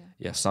 Yeah.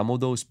 Yeah, some of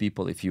those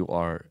people, if you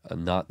are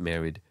not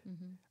married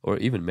or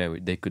even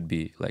married, they could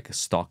be like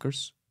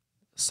stalkers,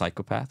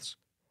 psychopaths.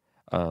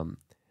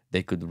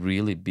 They could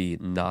really be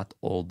not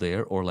all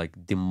there, or like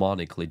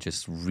demonically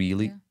just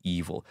really Yeah.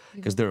 evil,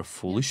 because Evil. there are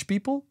foolish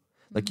people.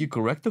 Like you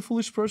correct a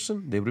foolish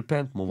person, they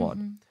repent, move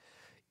on.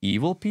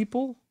 Evil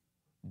people,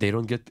 they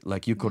don't get,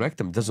 like, you correct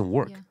them, it doesn't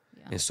work. Yeah.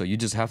 Yeah. And so you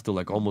just have to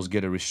like almost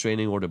get a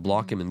restraining order,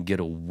 block him, and get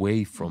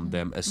away from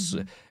them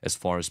as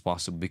far as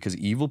possible, because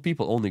evil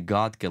people, only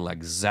God can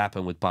like zap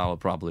them with power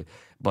probably,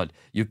 but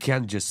you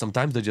can't just,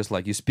 sometimes they're just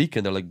like, you speak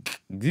and they're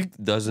like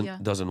Yeah.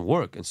 doesn't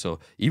work. And so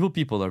evil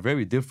people are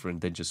very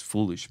different than just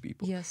foolish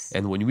people. Yes.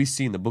 And when we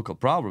see in the book of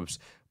Proverbs,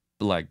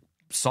 like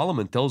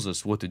Solomon tells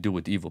us what to do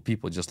with evil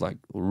people, just like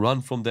run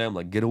from them,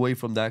 like get away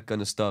from that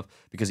kind of stuff,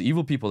 because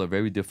evil people are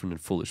very different than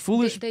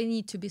foolish. They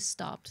need to be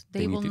stopped. They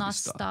need will to be not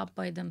stopped. stop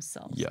by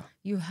themselves. Yeah.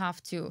 You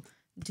have to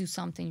do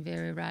something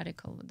very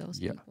radical with those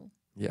Yeah. people.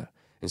 Yeah.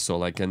 And so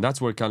like, and that's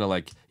where kind of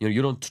like,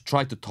 you don't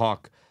try to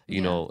talk,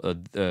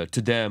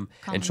 to them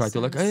Common and try to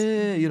like,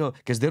 sense. hey,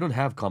 because they don't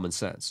have common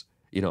sense,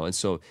 and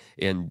so,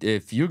 and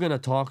if you're going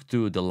to talk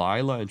to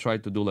Delilah and try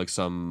to do like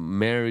some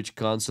marriage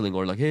counseling,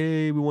 or like,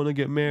 hey, we want to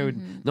get married.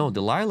 No,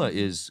 Delilah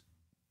is,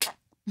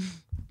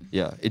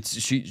 yeah, it's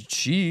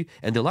she,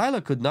 and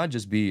Delilah could not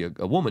just be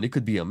a woman, it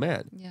could be a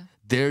man. Yeah.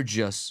 They're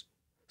just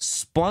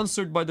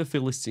sponsored by the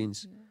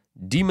Philistines,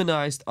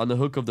 demonized on the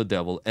hook of the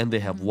devil, and they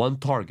have one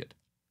target: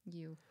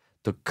 You.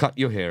 to cut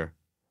your hair,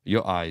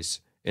 your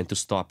eyes, and to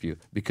stop you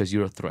because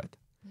you're a threat.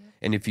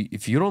 And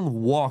if you don't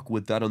walk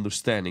with that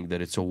understanding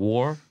that it's a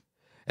war,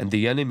 and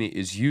the enemy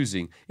is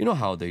using, you know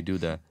how they do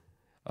that.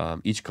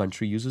 Each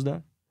country uses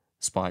that,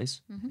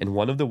 spies. And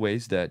one of the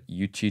ways that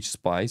you teach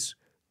spies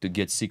to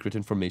get secret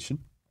information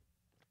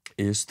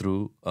is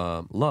through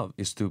love,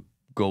 is to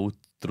go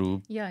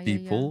through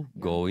people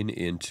going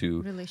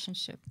into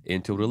Relationship.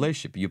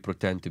 relationship. You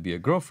pretend to be a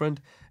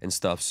girlfriend and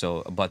stuff.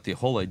 So, but the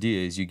whole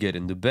idea is you get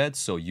into bed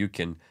so you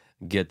can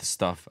get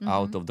stuff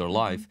out of their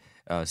life,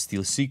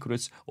 steal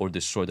secrets, or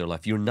destroy their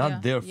life. You're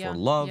not there for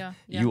love.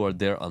 You are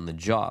there on the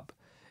job.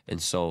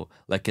 And so,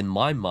 like in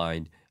my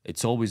mind,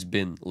 it's always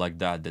been like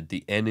that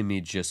the enemy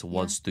just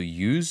wants to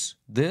use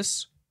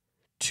this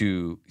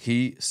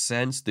he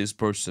sends this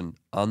person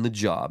on the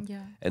job,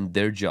 and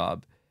their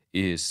job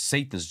is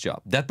Satan's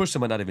job. That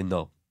person might not even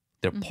know.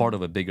 They're part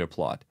of a bigger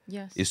plot.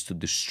 Yes. Is to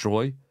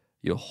destroy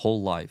your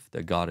whole life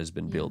that God has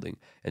been building,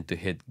 and to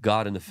hit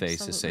God in the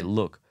face and say,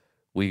 Absolutely. look,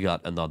 we got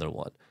another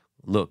one.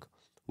 Look,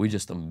 We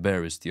just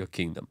embarrassed your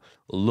kingdom.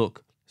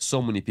 Look,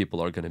 so many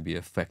people are going to be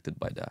affected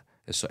by that.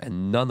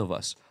 And none of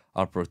us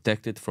are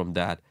protected from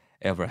that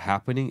ever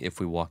happening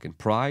if we walk in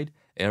pride,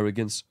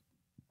 arrogance,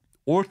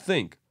 or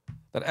think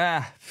that,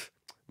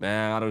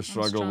 man, I don't I'm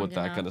struggle strong with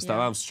that kind enough. of stuff.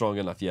 Yeah. I'm strong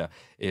enough. Yeah.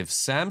 If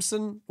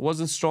Samson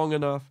wasn't strong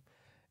enough,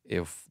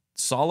 if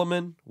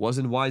Solomon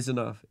wasn't wise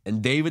enough,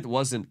 and David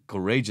wasn't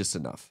courageous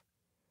enough,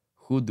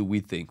 who do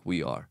we think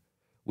we are?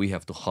 We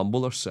have to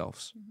humble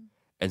ourselves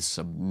and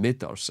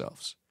submit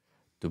ourselves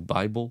to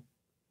Bible,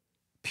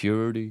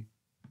 purity,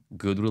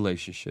 good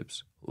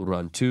relationships,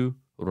 run to,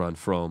 run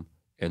from,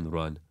 and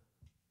run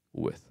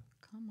with.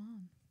 Come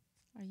on.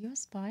 Are you a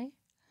spy?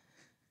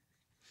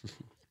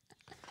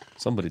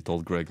 Somebody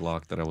told Greg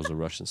Locke that I was a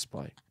Russian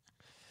spy.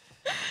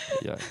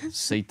 Yeah,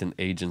 Satan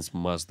agents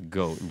must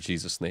go in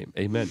Jesus' name.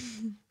 Amen.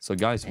 So,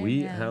 guys,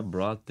 we Amen. have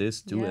brought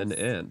this to an Yes.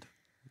 end.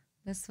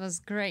 This was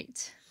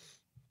great.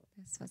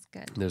 This was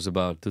good. There's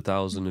about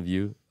 2,000 of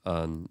you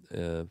on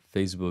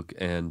Facebook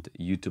and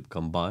YouTube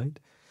combined.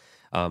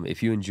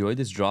 If you enjoyed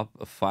this, drop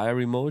a fire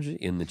emoji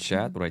in the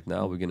chat right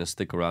now. We're going to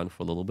stick around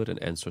for a little bit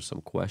and answer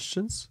some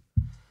questions.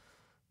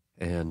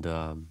 And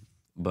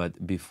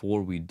but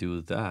before we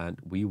do that,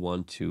 we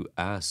want to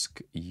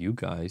ask you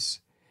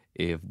guys,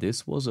 if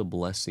this was a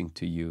blessing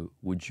to you,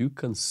 would you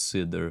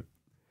consider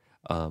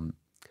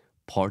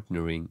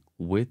partnering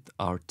with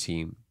our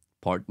team,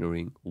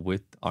 partnering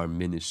with our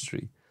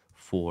ministry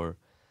for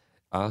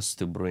us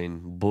to bring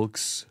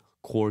books,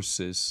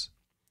 courses,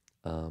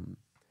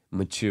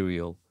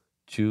 material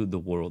to the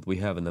world? We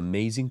have an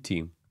amazing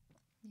team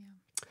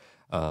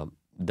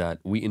that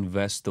we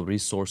invest the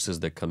resources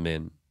that come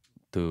in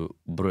to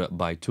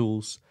buy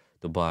tools,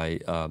 to buy,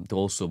 to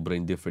also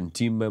bring different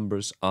team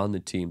members on the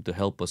team to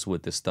help us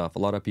with this stuff. A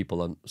lot of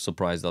people are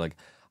surprised, they're like,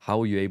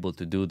 how are you able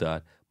to do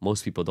that?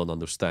 Most people don't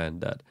understand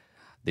that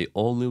the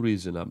only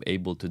reason I'm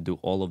able to do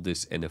all of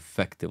this and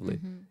effectively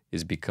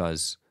is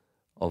because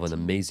of an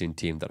amazing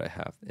team that I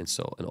have. And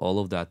all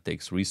of that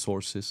takes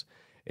resources.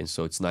 And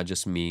so it's not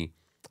just me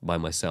by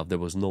myself.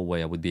 There was no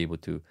way I would be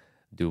able to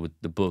do with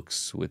the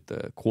books, with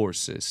the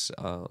courses,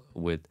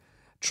 with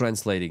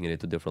translating it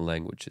into different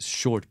languages,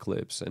 short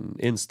clips and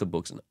Insta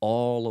books and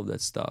all of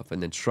that stuff,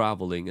 and then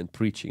traveling and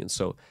preaching. And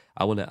so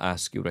I want to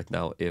ask you right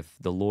now, if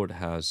the Lord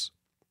has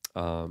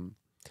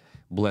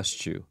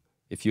blessed you,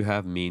 if you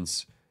have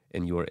means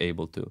and you are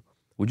able to,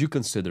 would you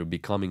consider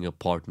becoming a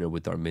partner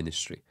with our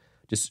ministry?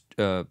 Just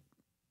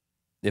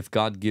if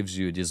God gives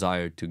you a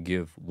desire to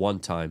give one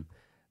time,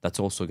 that's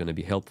also going to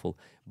be helpful.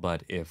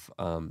 But if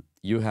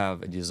you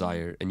have a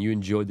desire and you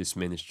enjoy this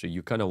ministry,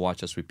 you kind of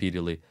watch us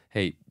repeatedly,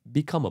 hey,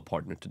 become a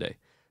partner today.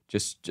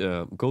 Just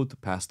go to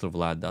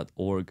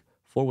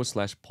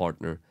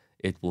pastorvlad.org/partner.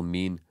 It will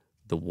mean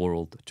the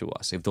world to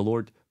us if the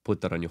Lord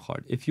put that on your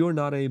heart. If you're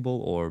not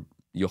able or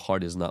your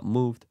heart is not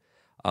moved,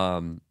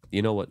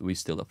 you know what? We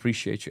still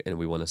appreciate you, and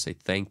we want to say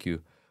thank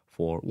you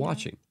for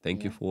watching.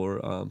 Thank you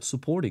for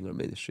supporting our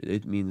ministry.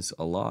 It means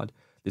a lot.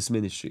 This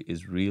ministry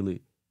is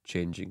really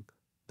changing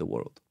the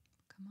world.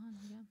 Come on.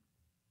 Yeah.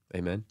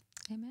 Amen.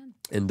 Amen.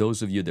 And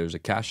those of you, there's a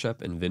Cash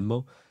App and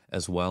Venmo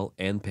as well,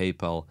 and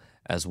PayPal,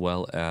 as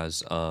well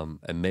as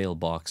a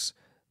mailbox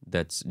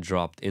that's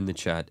dropped in the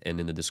chat and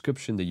in the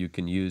description that you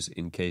can use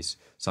in case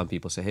some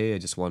people say, hey, I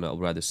just want to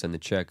rather send a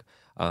check.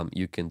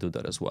 You can do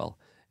that as well.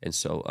 And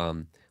so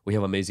we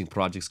have amazing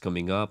projects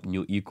coming up,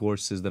 new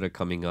e-courses that are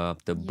coming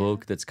up, the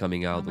book that's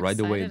coming out I'm right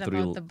away in excited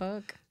about the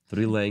book.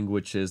 3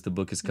 languages. The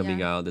book is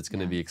coming out. That's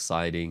going to be Yeah.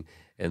 exciting.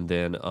 And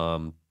then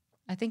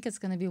I think it's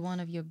going to be one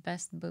of your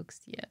best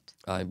books yet.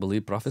 I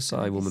believe prophesy,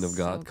 gonna be woman of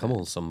God. so Come on,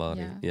 good.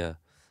 somebody. Yeah. Yeah.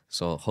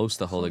 So host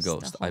the Holy Host the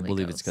Ghost. I Holy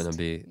believe it's gonna Ghost.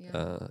 be.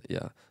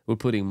 Yeah.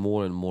 We're putting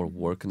more and more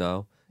work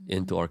now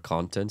into our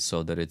content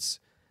so that it's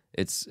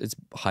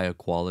higher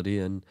quality,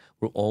 and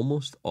we're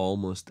almost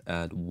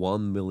at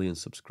 1 million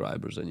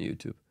subscribers on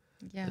YouTube.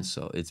 Yeah. And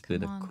so it's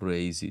been Come a on.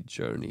 crazy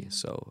journey.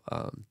 So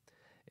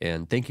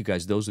and thank you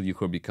guys, those of you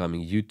who are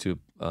becoming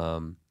YouTube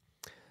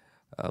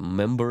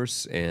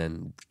members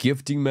and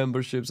gifting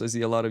memberships. I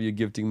see a lot of you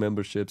gifting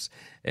memberships,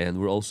 and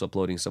we're also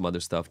uploading some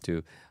other stuff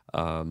to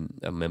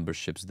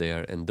memberships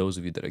there. And those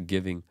of you that are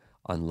giving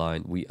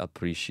online, we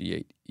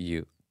appreciate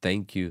you.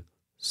 Thank you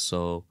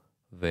so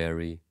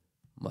very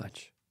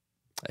much.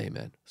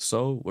 Amen.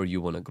 So where you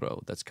want to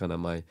grow, that's kind of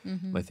my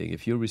thing.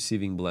 If you're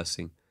receiving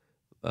blessing,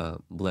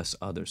 bless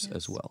others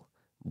as well.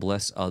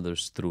 Bless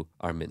others through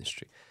our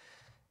ministry.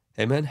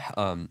 Amen.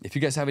 If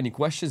you guys have any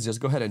questions, just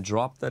go ahead and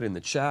drop that in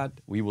the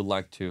chat. We would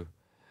like to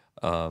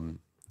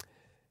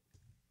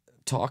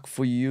talk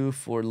for you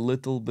for a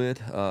little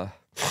bit.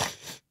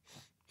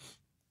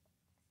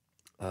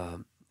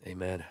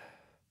 Amen.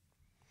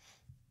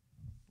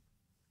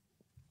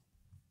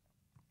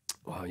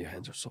 Wow, your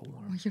hands are so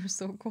warm. Oh, you're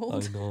so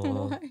cold. I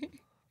know. Why?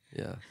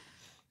 Yeah.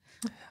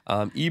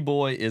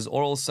 E-boy, is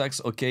oral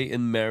sex okay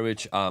in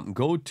marriage?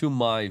 Go to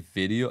my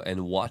video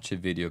and watch a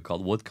video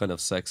called "What Kind of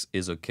Sex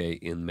is Okay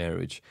in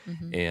Marriage,"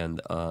 and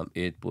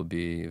it will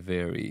be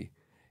very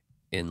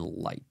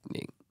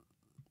enlightening.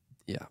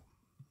 Yeah.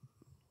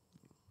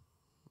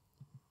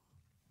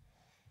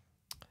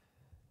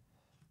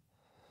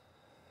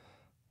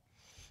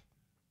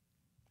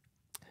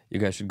 You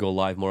guys should go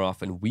live more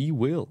often. We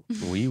will.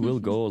 We will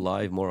go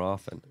live more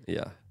often.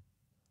 Yeah.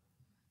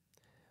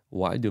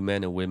 Why do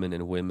men and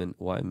women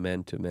why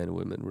men to men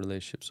women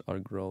relationships are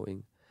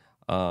growing?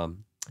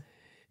 Um,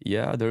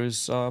 yeah,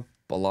 there's a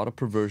lot of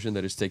perversion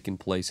that is taking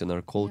place in our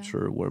Yeah.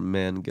 culture where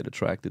men get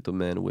attracted to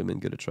men, women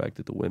get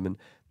attracted to women.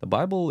 The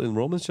Bible in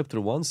Romans chapter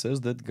 1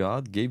 says that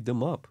God gave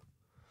them up.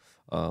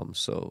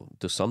 So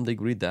to some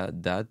degree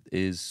that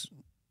is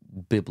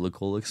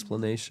biblical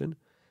explanation,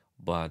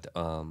 but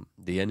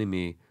the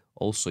enemy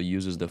also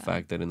uses the Yeah.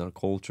 fact that in our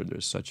culture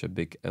there's such a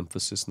big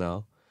emphasis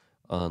now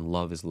on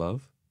love is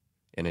love,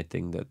 and I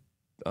think that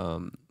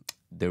um,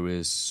 there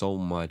is so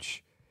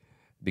much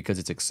because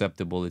it's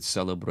acceptable, it's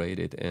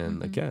celebrated, and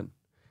Mm-hmm. again,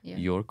 Yeah.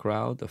 your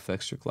crowd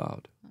affects your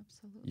cloud.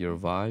 Your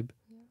Absolutely. vibe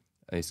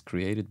Yeah. is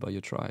created by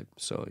your tribe.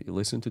 So you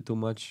listen to too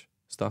much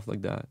stuff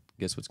like that,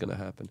 guess what's gonna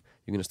happen?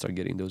 You're gonna start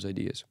getting those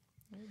ideas.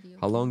 We'll be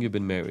How okay long you with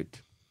been that. married?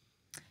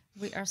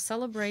 We are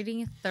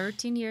celebrating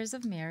 13 years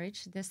of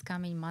marriage this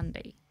coming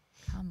Monday.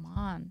 Come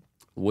on.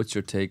 What's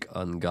your take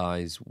on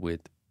guys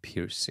with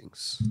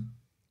piercings?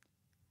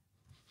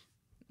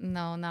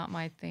 No, not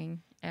my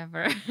thing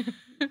ever.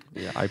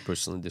 Yeah, I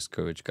personally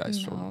discourage guys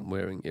from No,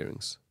 wearing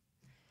earrings.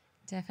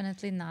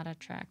 definitely not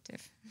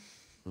attractive.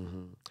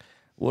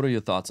 What are your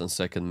thoughts on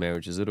second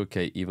marriage? Is it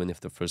okay even if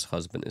the first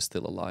husband is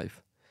still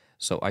alive?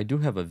 So I do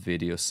have a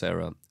video,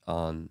 Sarah,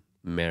 on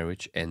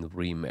marriage and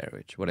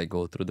remarriage, where I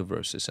go through the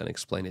verses and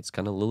explain. It's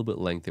kind of a little bit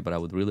lengthy, but I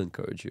would really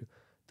encourage you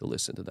to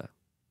listen to that.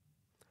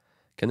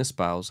 Can a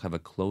spouse have a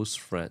close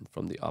friend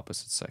from the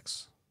opposite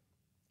sex?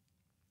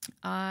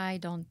 I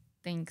don't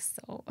think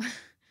so.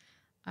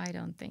 I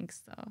don't think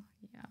so.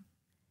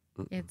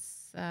 Yeah.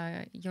 It's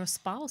your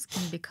spouse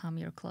can become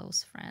your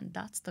close friend.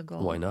 That's the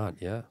goal. Why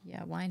not? Yeah.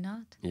 Yeah, why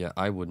not? Yeah,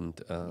 I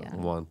wouldn't Yeah.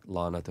 want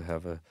Lana to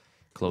have a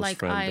close Like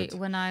friend that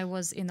when I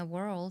was in the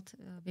world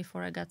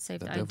before I got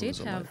saved, the I devil did is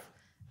a have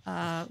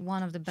liar.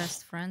 one of the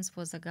best friends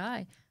was a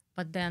guy.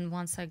 But then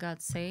once I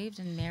got saved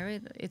and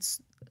married,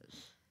 it's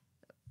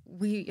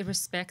we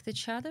respect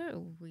each other.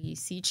 We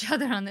see each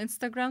other on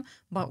Instagram,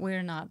 but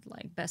we're not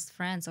like best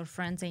friends or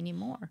friends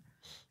anymore.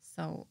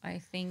 So I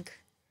think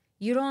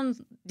you don't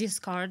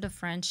discard the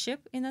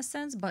friendship in a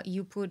sense, but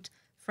you put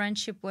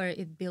friendship where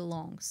it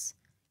belongs.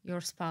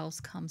 Your spouse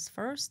comes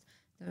first.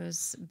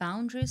 There's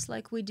boundaries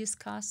like we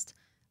discussed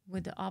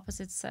with the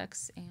opposite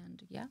sex,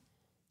 and yeah,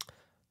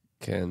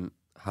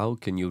 How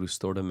can you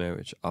restore the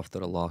marriage after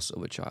the loss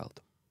of a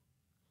child?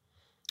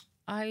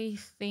 I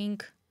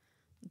think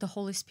the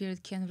Holy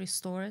Spirit can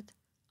restore it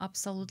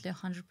absolutely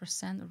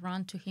 100%.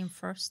 Run to Him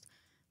first,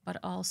 but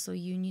also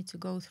you need to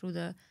go through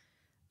the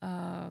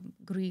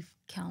grief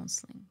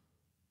counseling.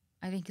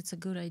 I think it's a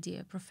good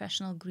idea,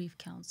 professional grief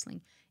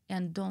counseling.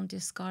 And don't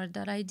discard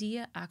that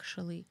idea.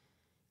 Actually,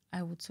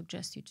 I would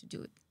suggest you to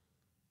do it.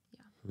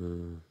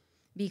 Yeah.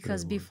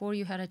 Because before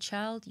you had a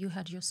child, you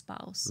had your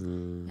spouse.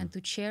 And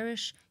to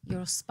cherish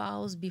your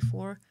spouse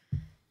before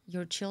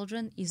your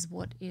children is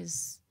what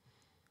is,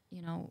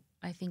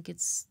 I think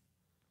it's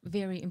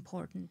very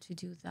important to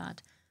do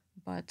that.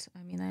 But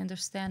I mean, I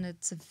understand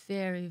it's a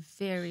very,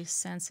 very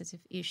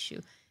sensitive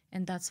issue.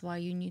 And that's why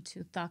you need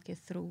to talk it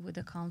through with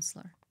a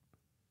counselor.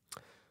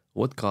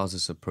 What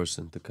causes a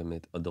person to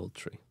commit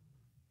adultery?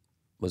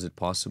 Was it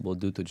possible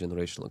due to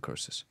generational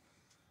curses?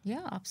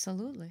 Yeah,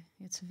 absolutely.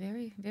 It's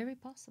very, very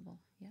possible.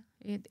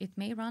 Yeah. It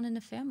may run in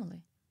the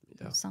family.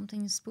 Yeah.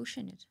 Something is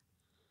pushing it.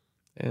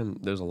 And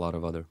there's a lot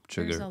of other There's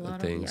trigger a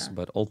lot things, of, yeah.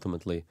 but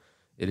ultimately,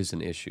 it is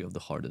an issue of the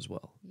heart as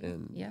well. Yeah,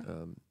 And yeah.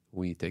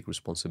 we take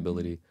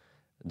responsibility.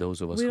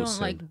 Those of us We who don't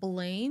sin. like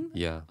blame.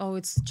 Yeah. Oh,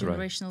 it's Right.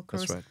 generational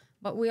curse. That's right.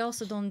 But we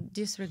also don't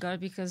disregard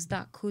because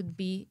that could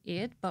be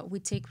it, but we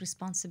take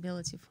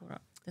responsibility for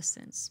the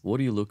sins. What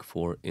do you look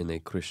for in a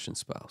Christian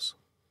spouse?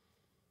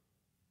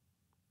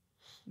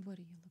 What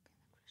do you look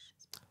in a Christian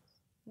spouse?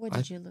 What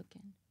did you look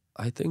in?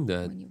 I think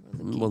that, When you were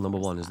looking well, number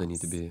for a one is they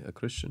need to spouse. be a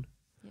Christian.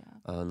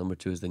 Yeah. Number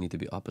two is they need to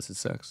be opposite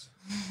sex.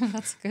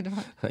 That's a good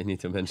one. I need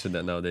to mention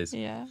that nowadays.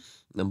 Yeah.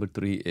 Number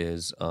three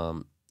is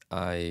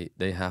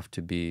they have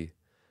to be,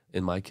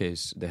 in my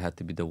case, they had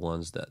to be the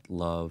ones that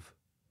love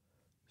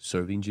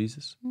serving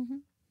Jesus,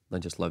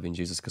 not just loving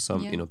Jesus. Because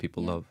some, Yeah,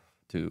 people yeah. love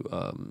to,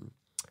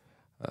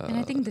 And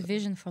I think the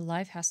vision for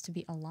life has to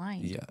be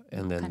aligned. yeah, You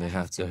and then kinda there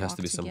has walk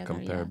to be some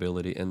together, yeah.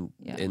 comparability. And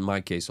Yeah. in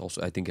my case,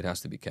 also, I think it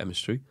has to be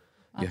chemistry.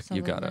 You Absolutely.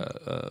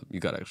 you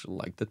gotta actually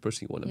like that person.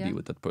 You want to Yeah, be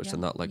with that person,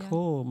 yeah, not like, yeah.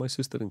 oh, my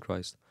sister in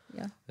Christ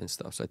Yeah. and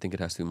stuff. So I think it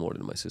has to be more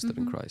than my sister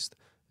in Christ.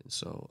 And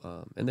so,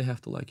 and they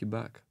have to like you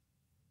back.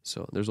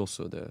 So there's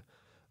also the,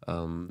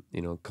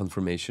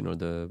 confirmation or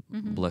the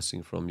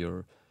blessing from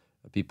your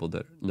people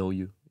that know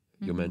you,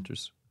 your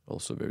mentors.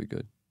 Also very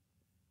good.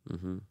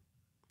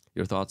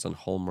 Your thoughts on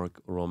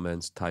Hallmark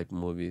romance type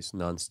movies,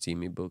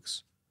 non-steamy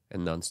books,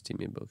 and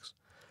non-steamy books?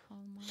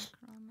 Hallmark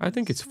I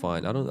think romance. it's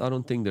fine. I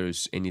don't think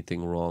there's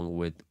anything wrong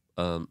with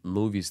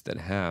movies that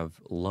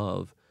have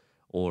love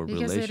or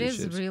Because it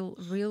relationships.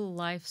 is real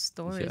life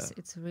stories. Yeah.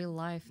 It's real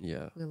life.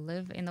 Yeah. We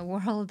live in a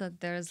world that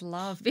there's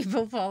love.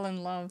 People fall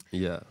in love.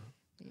 Yeah.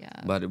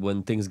 Yeah. But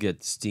when things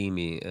get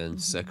steamy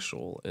and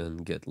sexual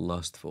and get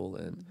lustful,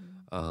 and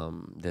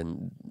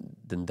then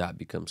that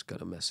becomes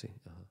kind of messy.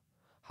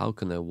 How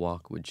can I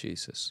walk with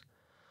Jesus?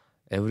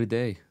 Every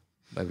day,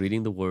 by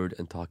reading the Word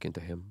and talking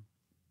to Him.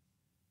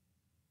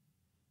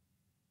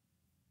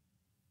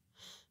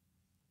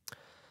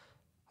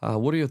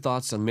 What are your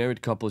thoughts on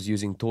married couples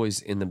using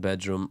toys in the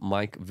bedroom?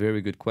 Mike,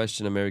 very good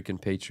question, American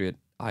Patriot.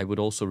 I would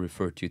also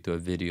refer you to a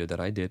video that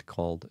I did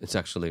called, it's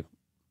actually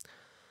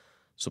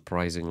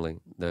surprisingly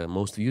the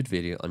most viewed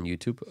video on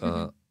YouTube,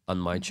 on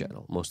my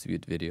channel, most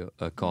viewed video,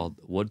 called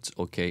What's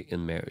Okay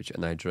in Marriage.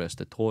 And I addressed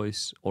the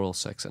toys, oral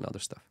sex, and other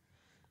stuff.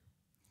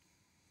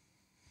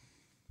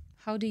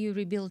 How do you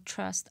rebuild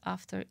trust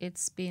after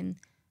it's been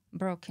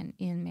broken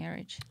in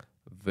marriage?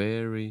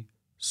 Very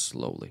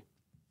slowly.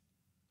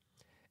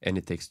 And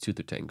it takes two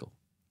to tangle.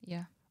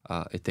 Yeah.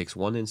 It takes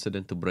one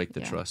incident to break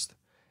the Yeah. trust,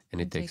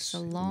 and it takes a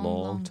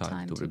long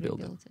time to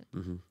rebuild it.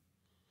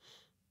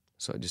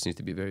 So I just need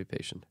to be very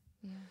patient.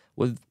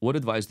 Yeah. What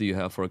advice do you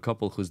have for a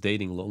couple who's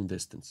dating long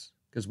distance?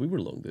 Because we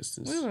were long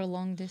distance. We were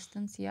long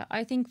distance, yeah.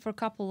 I think for a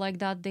couple like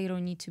that, they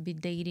don't need to be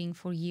dating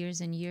for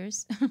years and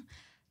years.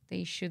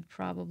 They should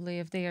probably,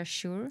 if they are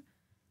sure,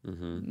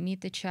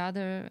 meet each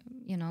other,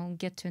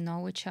 get to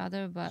know each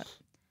other. But,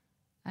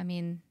 I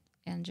mean,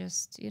 and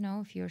just,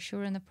 if you're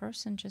sure in the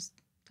person, just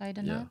tie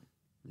the knot.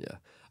 Yeah.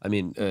 I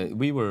mean,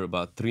 we were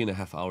about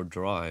 3.5 hour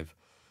drive.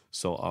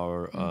 So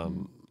our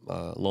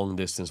long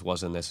distance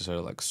wasn't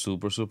necessarily like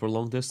super, super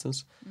long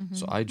distance.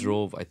 So I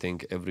drove, I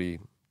think, every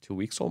 2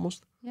 weeks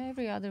almost. Yeah,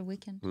 every other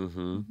weekend.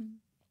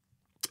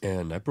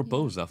 And I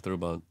proposed after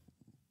about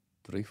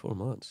 3-4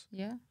 months.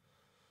 Yeah.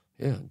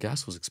 Yeah,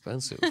 gas was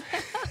expensive.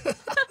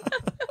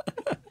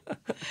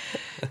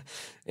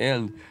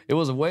 And it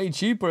was way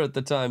cheaper at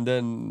the time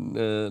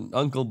than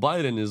Uncle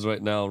Biden is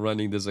right now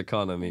running this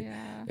economy.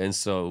 Yeah. And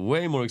so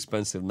way more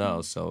expensive now.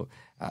 So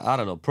I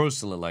don't know,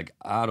 personally, like,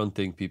 I don't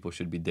think people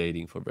should be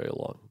dating for very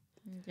long.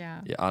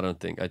 Yeah. Yeah, I don't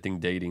think. I think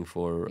dating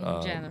for...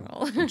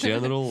 in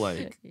general,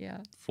 like, yeah.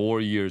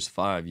 4 years,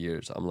 5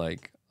 years. I'm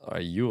like,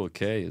 are you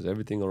okay? Is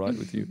everything all right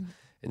with you?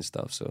 And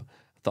stuff. So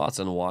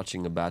thoughts on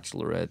watching a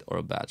bachelorette or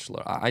a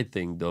bachelor? I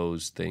think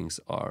those things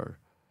are...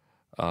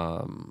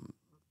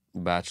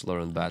 Bachelor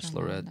and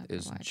Bachelorette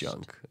is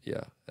junk.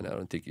 Yeah, and I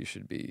don't think you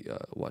should be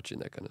watching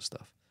that kind of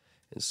stuff.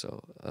 And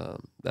so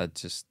that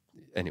just...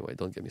 Anyway,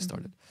 don't get me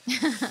started.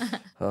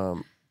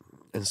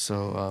 And so...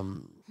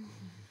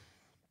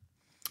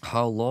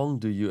 how long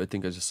do you... I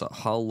think I just saw...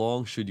 How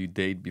long should you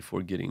date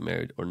before getting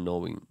married or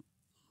knowing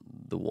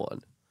the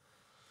one?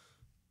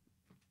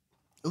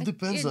 It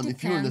depends on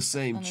if you're in the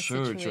same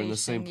church or in the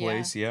same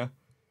place, yeah?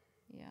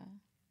 Yeah.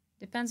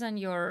 Depends on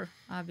your,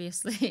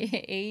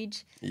 obviously,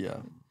 age.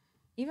 Yeah.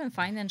 Even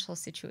financial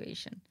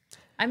situation.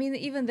 I mean,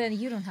 even then,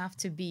 you don't have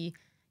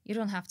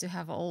to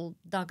have all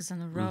ducks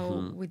in a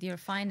row with your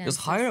finances.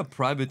 Just hire a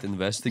private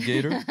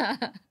investigator.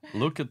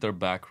 Look at their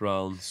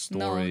background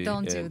story. No,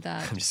 don't do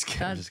that. I'm just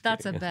kidding.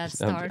 That's a bad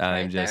start.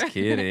 I'm just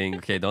kidding.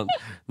 Okay,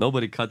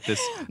 nobody cut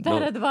this.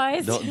 Bad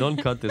advice.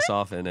 Don't cut this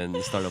off and then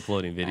start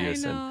uploading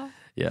videos. I know. And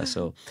yeah,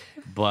 so,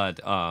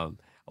 but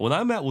when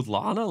I met with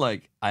Lana,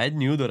 like, I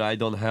knew that I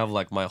don't have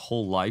like my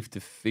whole life to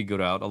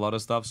figure out a lot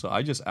of stuff. So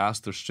I just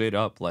asked her straight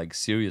up, like,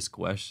 serious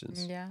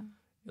questions. Yeah.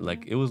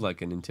 Like, it was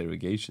like an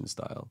interrogation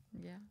style.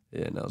 Yeah.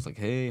 And I was like,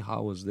 hey,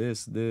 how was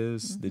this?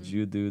 Did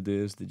you do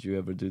this? Did you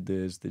ever do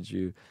this? Did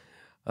you,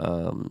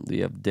 do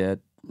you have debt?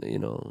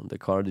 The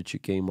car that you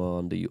came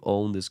on, do you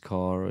own this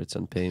car? It's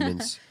on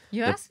payments.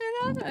 You asked me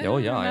that? Oh,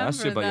 yeah. I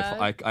asked you about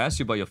about I asked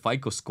you about your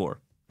FICO score.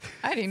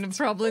 I didn't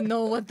probably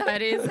know what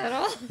that is at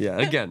all. Yeah,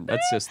 again,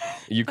 that's just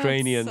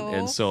Ukrainian. That's so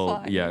and so,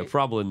 funny. yeah,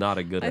 probably not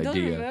a good I don't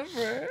idea.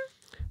 remember.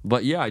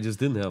 But yeah, I just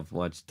didn't have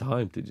much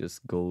time to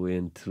just go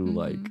in through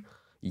like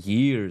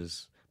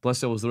years.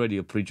 Plus, I was already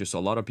a preacher, so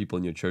a lot of people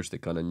in your church, they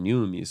kind of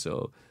knew me.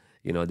 So,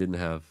 I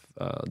didn't have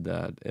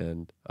that.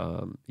 And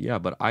yeah,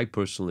 but I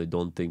personally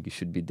don't think you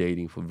should be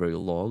dating for very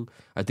long.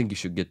 I think you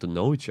should get to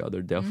know each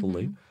other,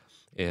 definitely.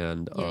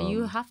 And Yeah,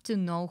 you have to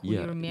know who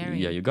you're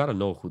marrying. yeah, you got to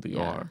know who they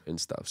are and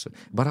stuff. So,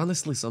 but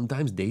honestly,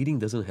 sometimes dating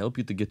doesn't help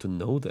you to get to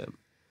know them.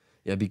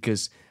 Yeah,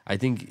 because I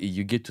think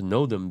you get to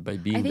know them by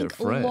being their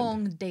friend.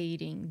 Long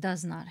dating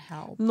does not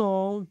help.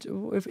 No,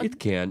 if it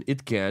can.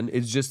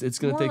 It's just, it's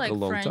going to take like a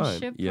long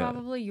friendship, time. Yeah.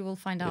 Probably you will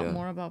find out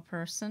more about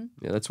person.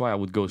 Yeah, that's why I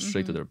would go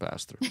straight to their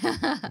pastor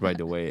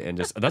right away. And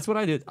just, that's what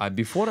I did.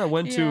 Before I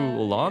went to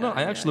Lana,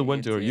 I actually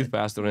went to her youth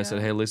pastor and I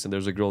said, hey, listen,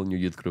 there's a girl in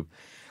your youth group.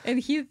 And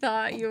he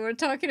thought you were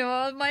talking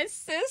about my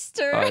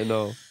sister. I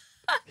know.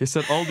 He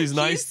said all these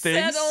nice things.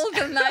 He said all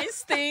the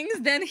nice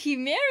things, then he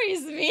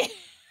marries me.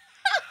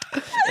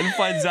 And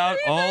finds out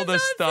all the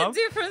stuff. It's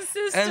a different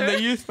sister. And the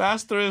youth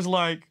pastor is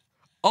like,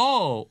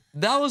 oh,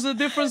 that was a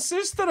different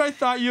sister I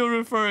thought you were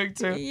referring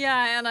to.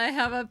 Yeah, and I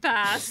have a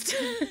past.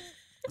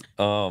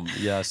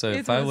 Yeah, so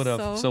if I would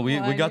have, so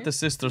we got the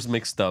sisters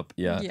mixed up,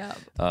 Yeah.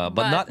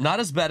 but not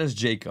as bad as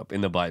Jacob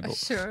in the Bible.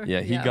 Sure. Yeah,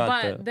 he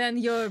got But then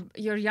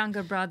your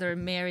younger brother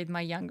married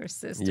my younger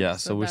sister. Yeah,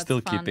 so we're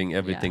still keeping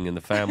everything in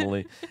the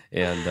family,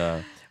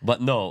 and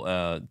But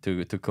no,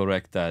 to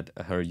correct that,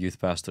 her youth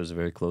pastor is a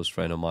very close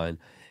friend of mine,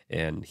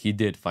 and he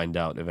did find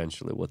out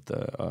eventually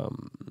Yeah,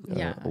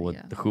 yeah,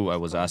 who I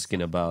of was course,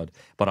 asking of about.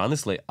 course. But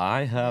honestly,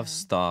 I have Yeah.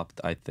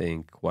 stopped, I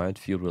think, quite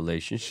a few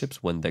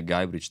relationships when the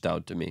guy reached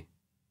out to me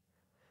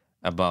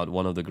about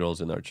one of the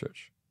girls in our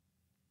church.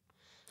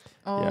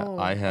 Yeah, Oh, oh, all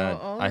I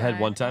had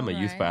one right, time all a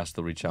youth right.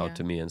 pastor reach out Yeah.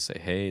 to me and say,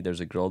 "Hey, there's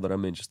a girl that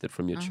I'm interested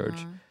from your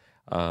church.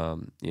 Uh-huh.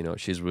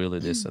 She's really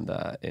this and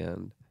that."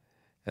 And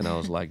I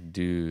was like,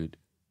 "Dude,"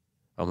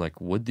 I'm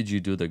like, "What did you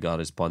do that God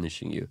is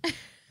punishing you?"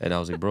 And I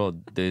was like, "Bro,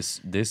 this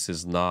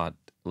is not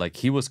like."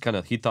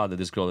 He thought that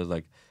this girl is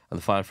like on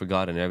fire for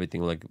God and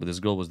everything. Like, but this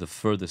girl was the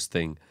furthest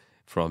thing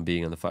from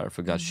being on the fire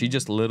for God. She Mm-hmm.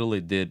 just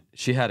literally did.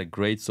 She had a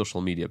great social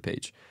media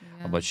page,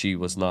 Yeah. but she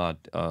was not.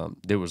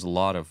 There was a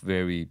lot of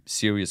very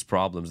serious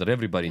problems that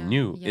everybody Yeah.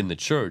 knew Yeah. in the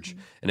church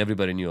Mm-hmm. and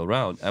everybody knew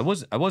around. I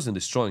wasn't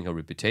destroying her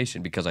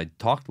reputation because I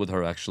talked with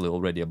her actually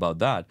already about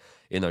that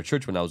in our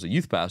church when I was a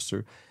youth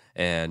pastor,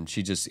 and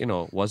she just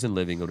wasn't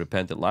living a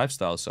repentant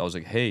lifestyle. So I was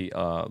like, hey,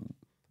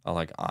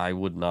 I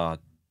would not.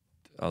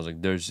 I was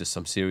like, there's just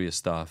some serious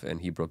stuff,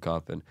 and he broke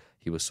up, and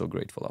he was so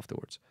grateful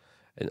afterwards.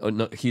 And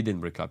no, he didn't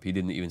break up. He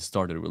didn't even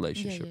start a Yeah. Yeah.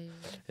 relationship.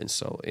 Yeah. And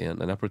so,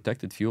 and I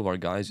protected few of our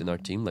guys in our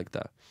Mm-hmm. team like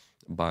that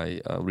by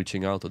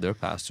reaching out to their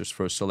pastors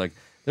first. So like,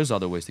 there's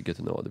other ways to get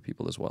to know other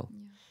people as well. Yeah.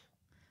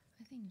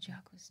 I think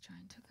Jack was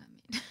trying to come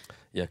in.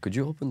 Yeah, could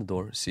you open the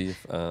door? See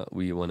if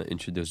we want to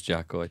introduce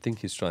Jacko. I think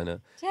he's trying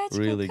to Jachka,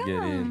 really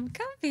get in.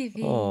 come,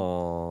 baby.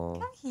 Oh,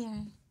 Come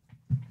here.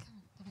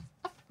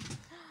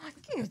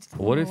 Good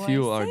what if boy.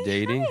 you are Say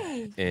dating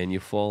hi. and you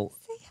fall?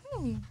 Say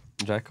hi.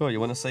 Jacko, you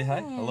want to say hi?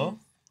 Yeah. Hello?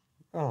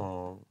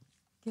 Oh.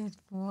 Good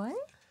boy.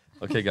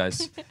 Okay,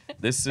 guys.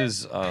 This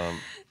is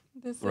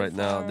This right is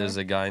now. our... There's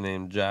a guy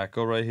named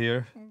Jacko right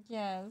here.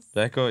 Yes.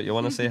 Jacko, you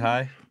want to say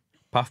hi?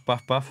 Puff,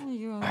 puff, puff.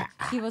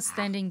 He was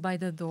standing by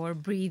the door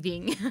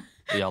breathing.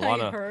 Yeah,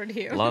 I heard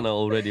him. Lana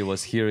already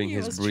was hearing He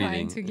his was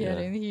breathing. trying to get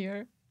Yeah. in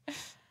here.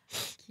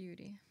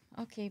 Cutie.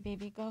 Okay,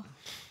 baby, go.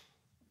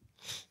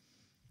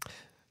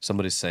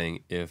 Somebody's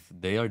saying if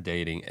they are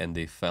dating and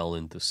they fell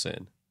into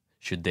sin,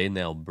 should they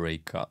now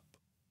break up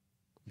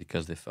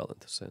because they fell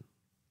into sin?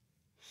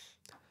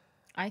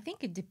 I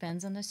think it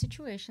depends on the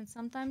situation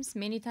sometimes.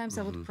 Many times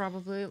I Mm-hmm. would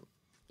probably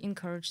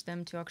encourage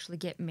them to actually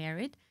get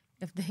married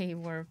if they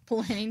were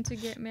planning to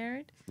get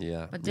married.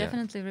 Yeah. But yeah.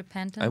 definitely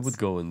repentance. I would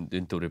go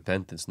into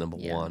repentance, number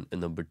Yeah. one.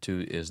 And number two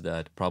is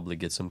that probably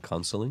get some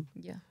counseling,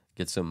 Yeah.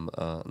 get some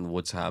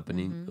what's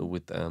happening Mm-hmm.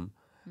 with them.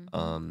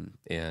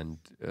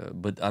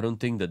 But I don't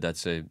think that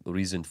that's a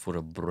reason for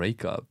a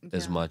breakup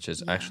as Yeah, much as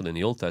yeah. actually in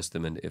the Old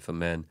Testament, if a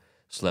man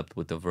slept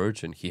with a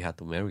virgin, he had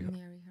to marry her.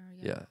 Marry her.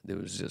 Yeah. Yeah, there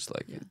was just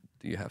like Yeah.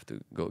 you have to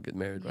go get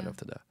married right Yeah.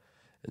 after that,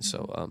 and so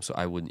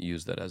I wouldn't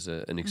use that as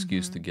an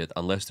excuse to get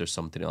unless there's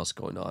something else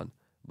going on.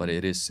 But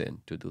it is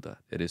sin to do that.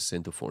 It is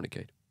sin to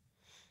fornicate.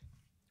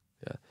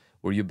 Yeah,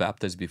 were you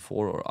baptized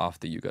before or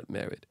after you got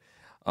married?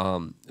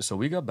 So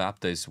we got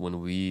baptized when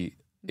we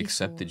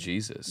accepted Before.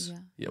 Jesus.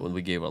 Yeah. When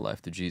we gave our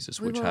life to Jesus,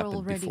 We which were happened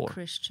already before.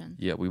 Christian.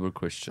 Yeah, we were So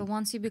Christian.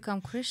 once you become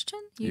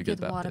Christian, you, You get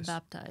get water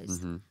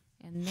baptized. baptized.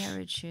 And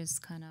marriage is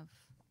kind of...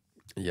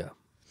 Yeah.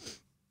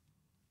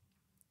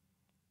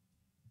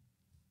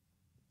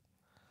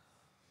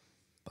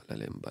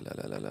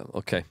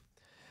 Okay.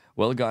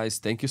 Well, guys,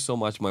 thank you so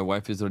much. My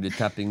wife is already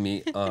tapping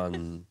me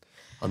on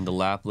the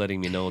lap, letting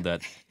me know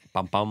that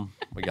pam pam,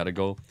 we gotta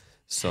go.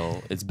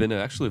 So it's been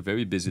actually a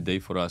very busy day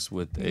for us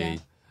with Yeah.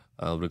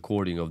 a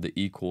recording of the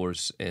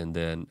e-course, and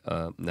then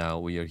now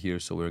we are here.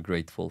 So we're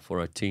grateful for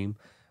our team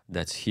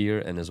that's here,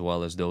 and as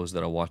well as those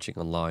that are watching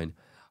online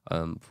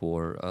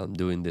for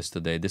doing this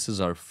today. This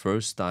is our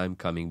first time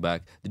coming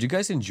back. Did you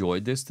guys enjoy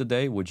this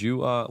today? Would you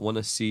want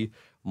to see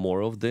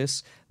more of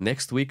this?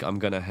 Next week, I'm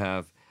gonna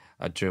have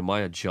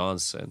Jeremiah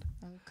Johnson.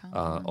 Oh, come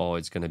on. Oh,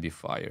 it's gonna be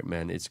fire,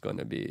 man! It's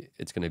gonna be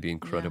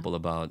incredible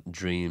about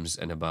dreams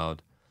and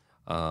about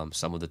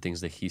some of the things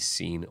that he's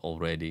seen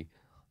already.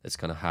 That's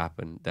gonna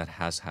happen. That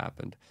has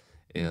happened,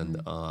 and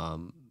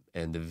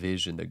the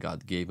vision that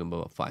God gave him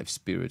about 5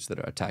 spirits that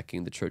are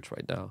attacking the church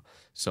right now.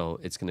 So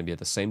it's gonna be at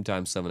the same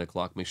time, 7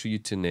 o'clock. Make sure you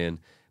tune in.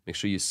 Make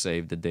sure you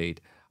save the date.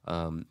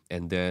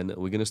 And then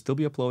we're gonna still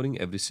be uploading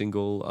every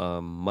single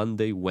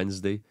Monday,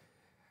 Wednesday,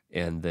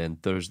 and then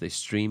Thursday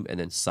stream, and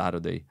then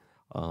Saturday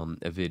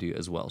a video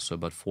as well. So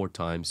about 4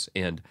 times.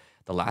 And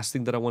the last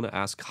thing that I want to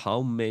ask,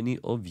 how many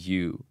of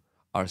you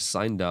are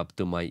signed up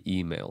to my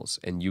emails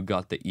and you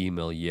got the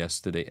email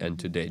yesterday and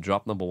today?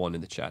 Drop number 1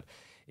 in the chat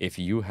if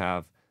you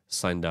have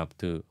signed up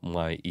to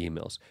my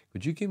emails.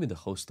 Could you give me the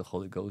Host the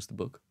Holy Ghost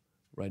book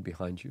right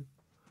behind you?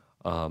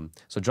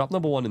 So drop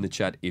number 1 in the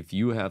chat if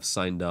you have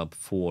signed up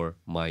for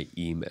my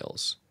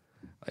emails.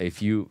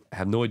 If you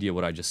have no idea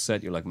what I just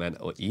said, you're like, man,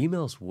 oh,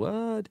 emails,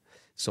 what?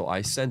 So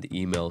I send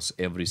emails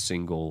every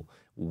single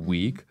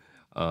week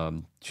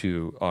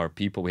to our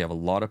people. We have a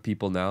lot of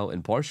people now,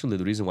 and partially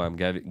the reason why I'm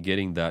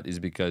getting that is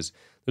because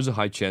there's a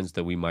high chance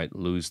that we might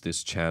lose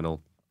this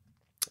channel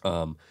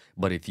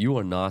But if you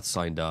are not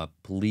signed up,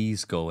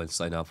 please go and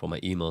sign up for my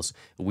emails.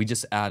 We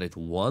just added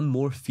one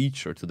more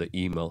feature to the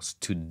emails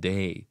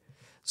today.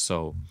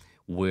 So,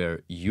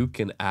 where you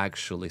can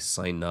actually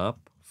sign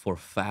up for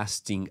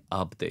fasting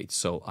updates.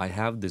 So, I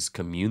have this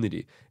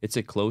community, it's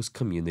a closed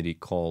community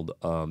called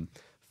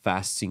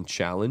Fasting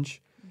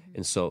Challenge.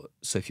 And so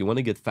if you want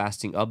to get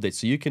fasting updates,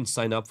 so you can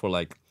sign up for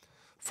like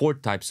four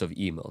types of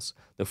emails.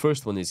 The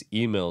first one is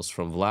emails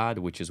from Vlad,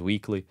 which is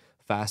weekly,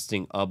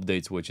 fasting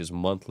updates, which is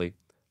monthly,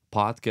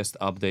 podcast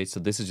updates. So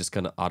this is just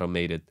kind of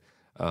automated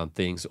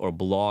things, or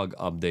blog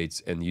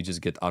updates, and you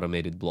just get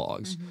automated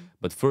blogs.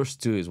 But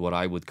first two is what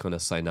I would kind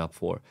of sign up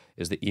for,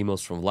 is the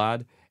emails from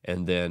Vlad,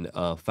 and then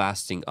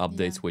fasting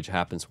updates, which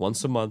happens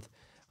once a month.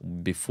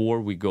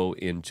 Before we go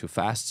into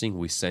fasting,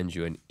 we send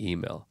you an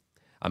email.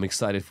 I'm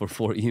excited for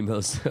 4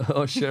 emails.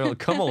 Oh, Cheryl,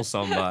 come on,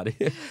 somebody.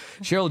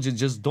 Cheryl,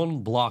 just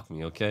don't block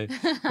me, okay?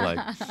 Like,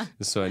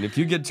 so, and if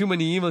you get too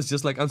many emails,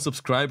 just like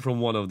unsubscribe from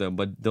one of them,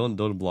 but don't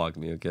block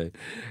me, okay?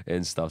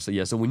 And stuff. So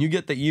yeah, so when you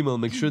get the email,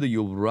 make sure that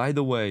you right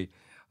away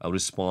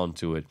respond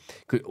to it.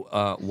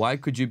 Why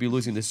could you be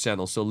losing this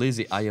channel? So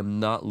Lizzie, I am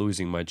not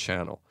losing my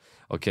channel.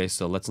 Okay,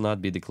 so let's not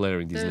be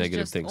declaring these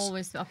negative things. There's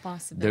always a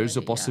possibility. There's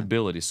a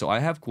possibility. So I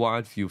have quite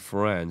a few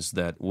friends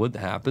that what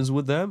happens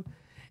with them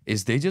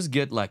is they just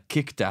get like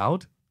kicked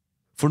out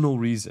for no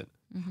reason.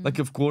 Like,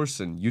 of course,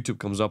 and YouTube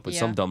comes up with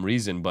some dumb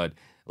reason, but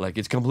like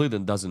it's completely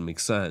doesn't make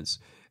sense.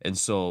 And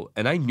so,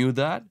 and I knew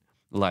that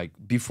like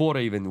before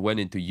I even went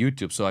into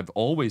YouTube. So I've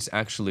always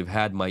actually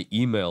had my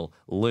email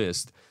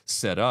list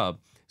set up.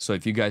 So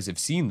if you guys have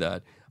seen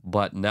that,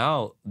 but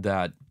now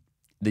that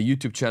the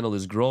YouTube channel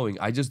is growing,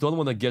 I just don't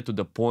want to get to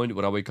the point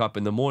where I wake up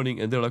in the morning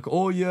and they're like,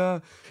 oh yeah,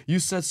 you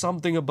said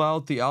something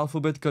about the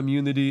alphabet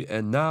community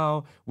and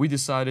now we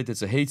decided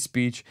it's a hate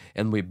speech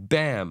and we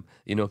bam,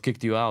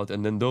 kicked you out.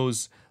 And then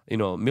those,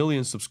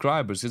 million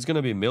subscribers, it's going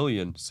to be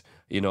millions,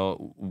 we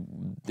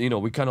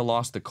kind of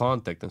lost the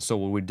contact. And so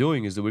what we're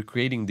doing is that we're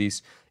creating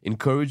these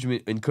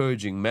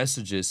encouraging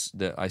messages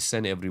that I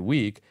send every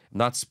week,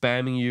 not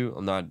spamming you,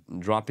 I'm not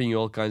dropping you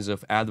all kinds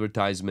of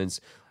advertisements.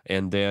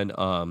 And then,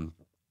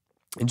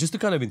 and just to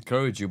kind of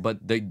encourage you,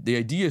 but the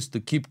idea is to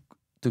keep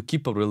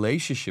a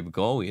relationship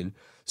going,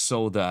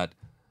 so that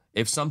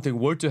if something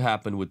were to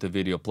happen with the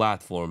video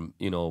platform,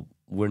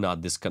 we're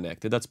not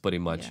disconnected. That's pretty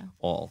much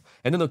all.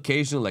 And then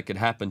occasionally, like it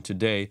happened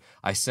today,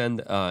 I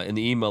send an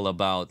email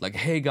about like,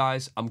 hey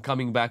guys, I'm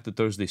coming back to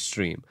Thursday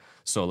stream.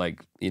 So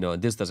like,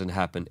 this doesn't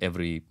happen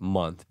every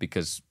month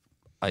because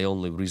I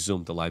only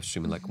resume the live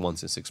streaming like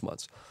once in 6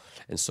 months.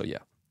 And so,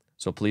 yeah.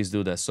 So please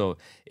do that. So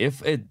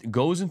if it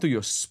goes into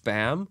your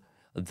spam,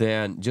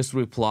 then just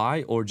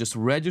reply or just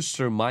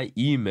register my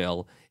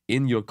email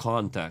in your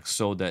contacts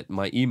so that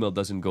my email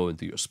doesn't go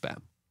into your spam.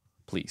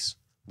 Please.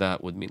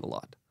 That would mean a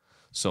lot.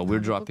 So we're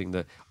dropping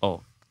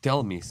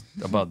tell me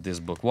about this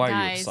book. Why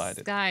are you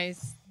excited?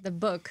 Guys, the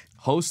book.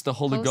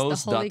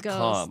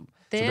 HostTheHolyGhost.com.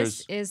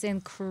 This is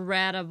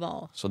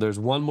incredible. So there's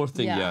one more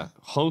thing,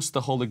 Host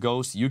the Holy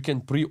Ghost. You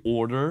can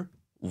pre-order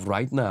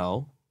right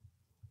now.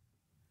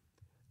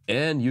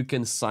 And you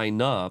can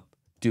sign up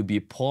to be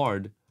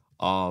part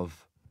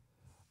of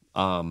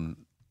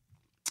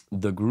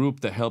the group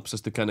that helps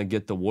us to kind of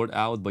get the word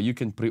out, but you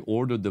can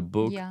pre-order the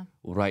book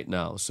right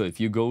now. So if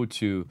you go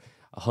to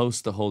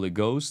Host the Holy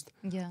Ghost,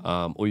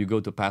 or you go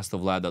to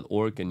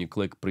pastorvlad.org and you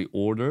click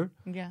pre-order,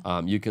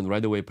 you can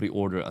right away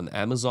pre-order on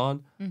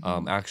Amazon,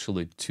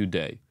 actually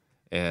today.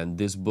 And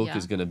this book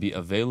is going to be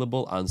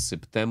available on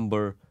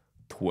September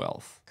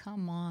 12th.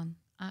 Come on.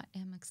 I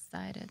am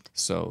excited.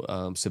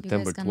 So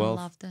September 12th,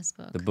 love this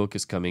book. The book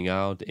is coming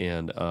out,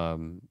 and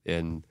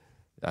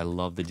I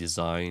love the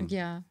design.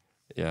 Yeah,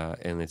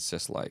 and it's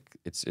just like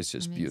it's just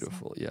amazing.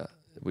 Beautiful. Yeah,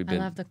 I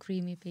love the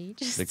creamy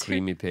pages. The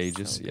creamy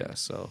pages.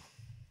 So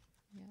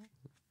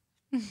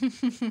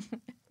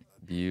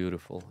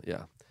beautiful.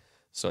 Yeah.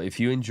 So if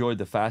you enjoyed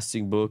the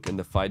fasting book and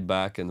the fight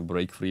back and the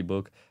break free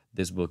book,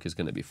 this book is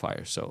going to be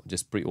fire. So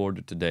just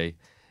pre-order today,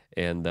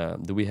 and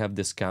do we have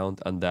discount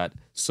on that?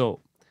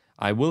 So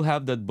I will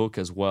have that book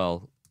as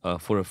well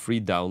for a free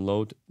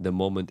download the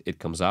moment it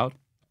comes out,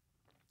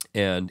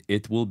 and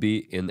it will be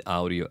in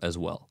audio as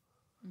well.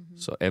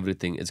 So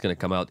everything is going to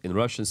come out in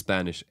Russian,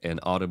 Spanish, and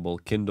Audible,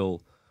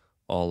 Kindle,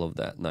 all of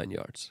that 9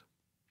 yards.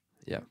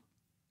 Yeah.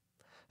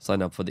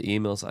 Sign up for the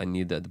emails. I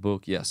need that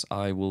book. Yes,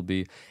 I will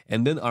be.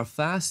 And then our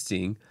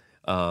fasting.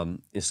 So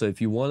if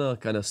you want to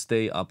kind of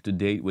stay up to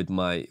date with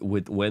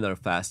when our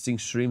fasting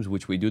streams,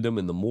 which we do them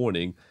in the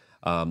morning,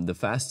 the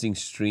fasting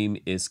stream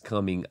is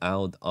coming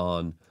out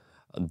on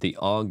the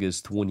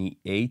August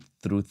 28th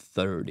through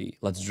 30.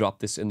 Let's drop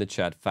this in the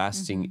chat.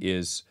 Fasting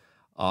is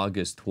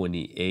August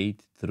 28th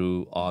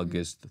through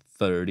August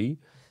 30.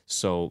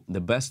 So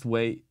the best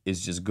way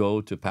is just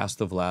go to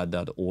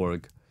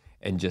pastorvlad.org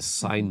and just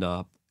sign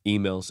up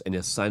emails and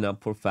just sign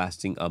up for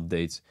fasting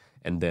updates.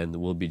 And then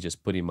we'll be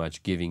just pretty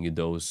much giving you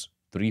those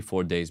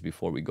 3-4 days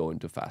before we go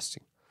into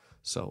fasting.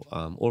 So,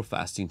 or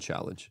fasting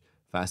challenge.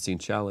 Fasting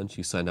challenge,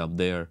 you sign up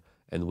there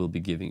and we'll be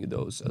giving you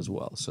those as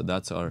well. So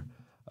that's our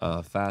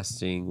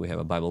fasting. We have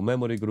a Bible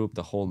memory group,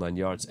 the whole 9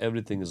 yards.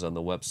 Everything is on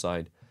the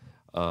website.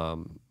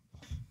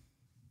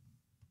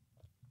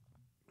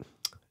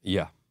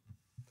 Yeah.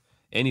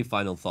 Any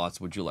final thoughts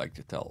would you like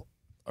to tell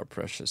our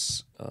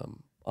precious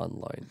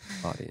online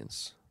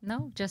audience?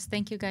 No, just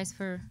thank you guys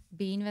for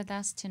being with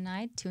us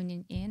tonight,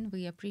 tuning in.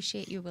 We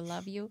appreciate you. We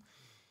love you.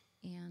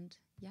 And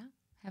yeah,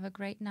 have a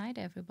great night,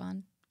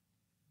 everyone.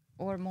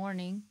 Or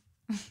morning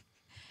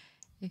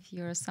if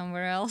you're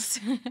somewhere else.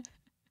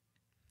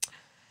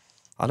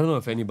 I don't know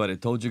if anybody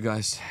told you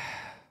guys,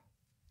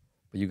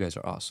 but you guys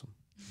are awesome.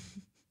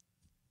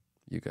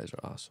 You guys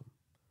are awesome.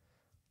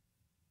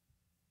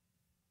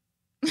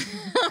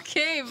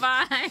 Okay,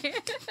 bye. Okay,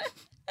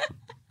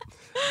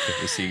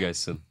 we'll see you guys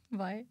soon.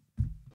 Bye.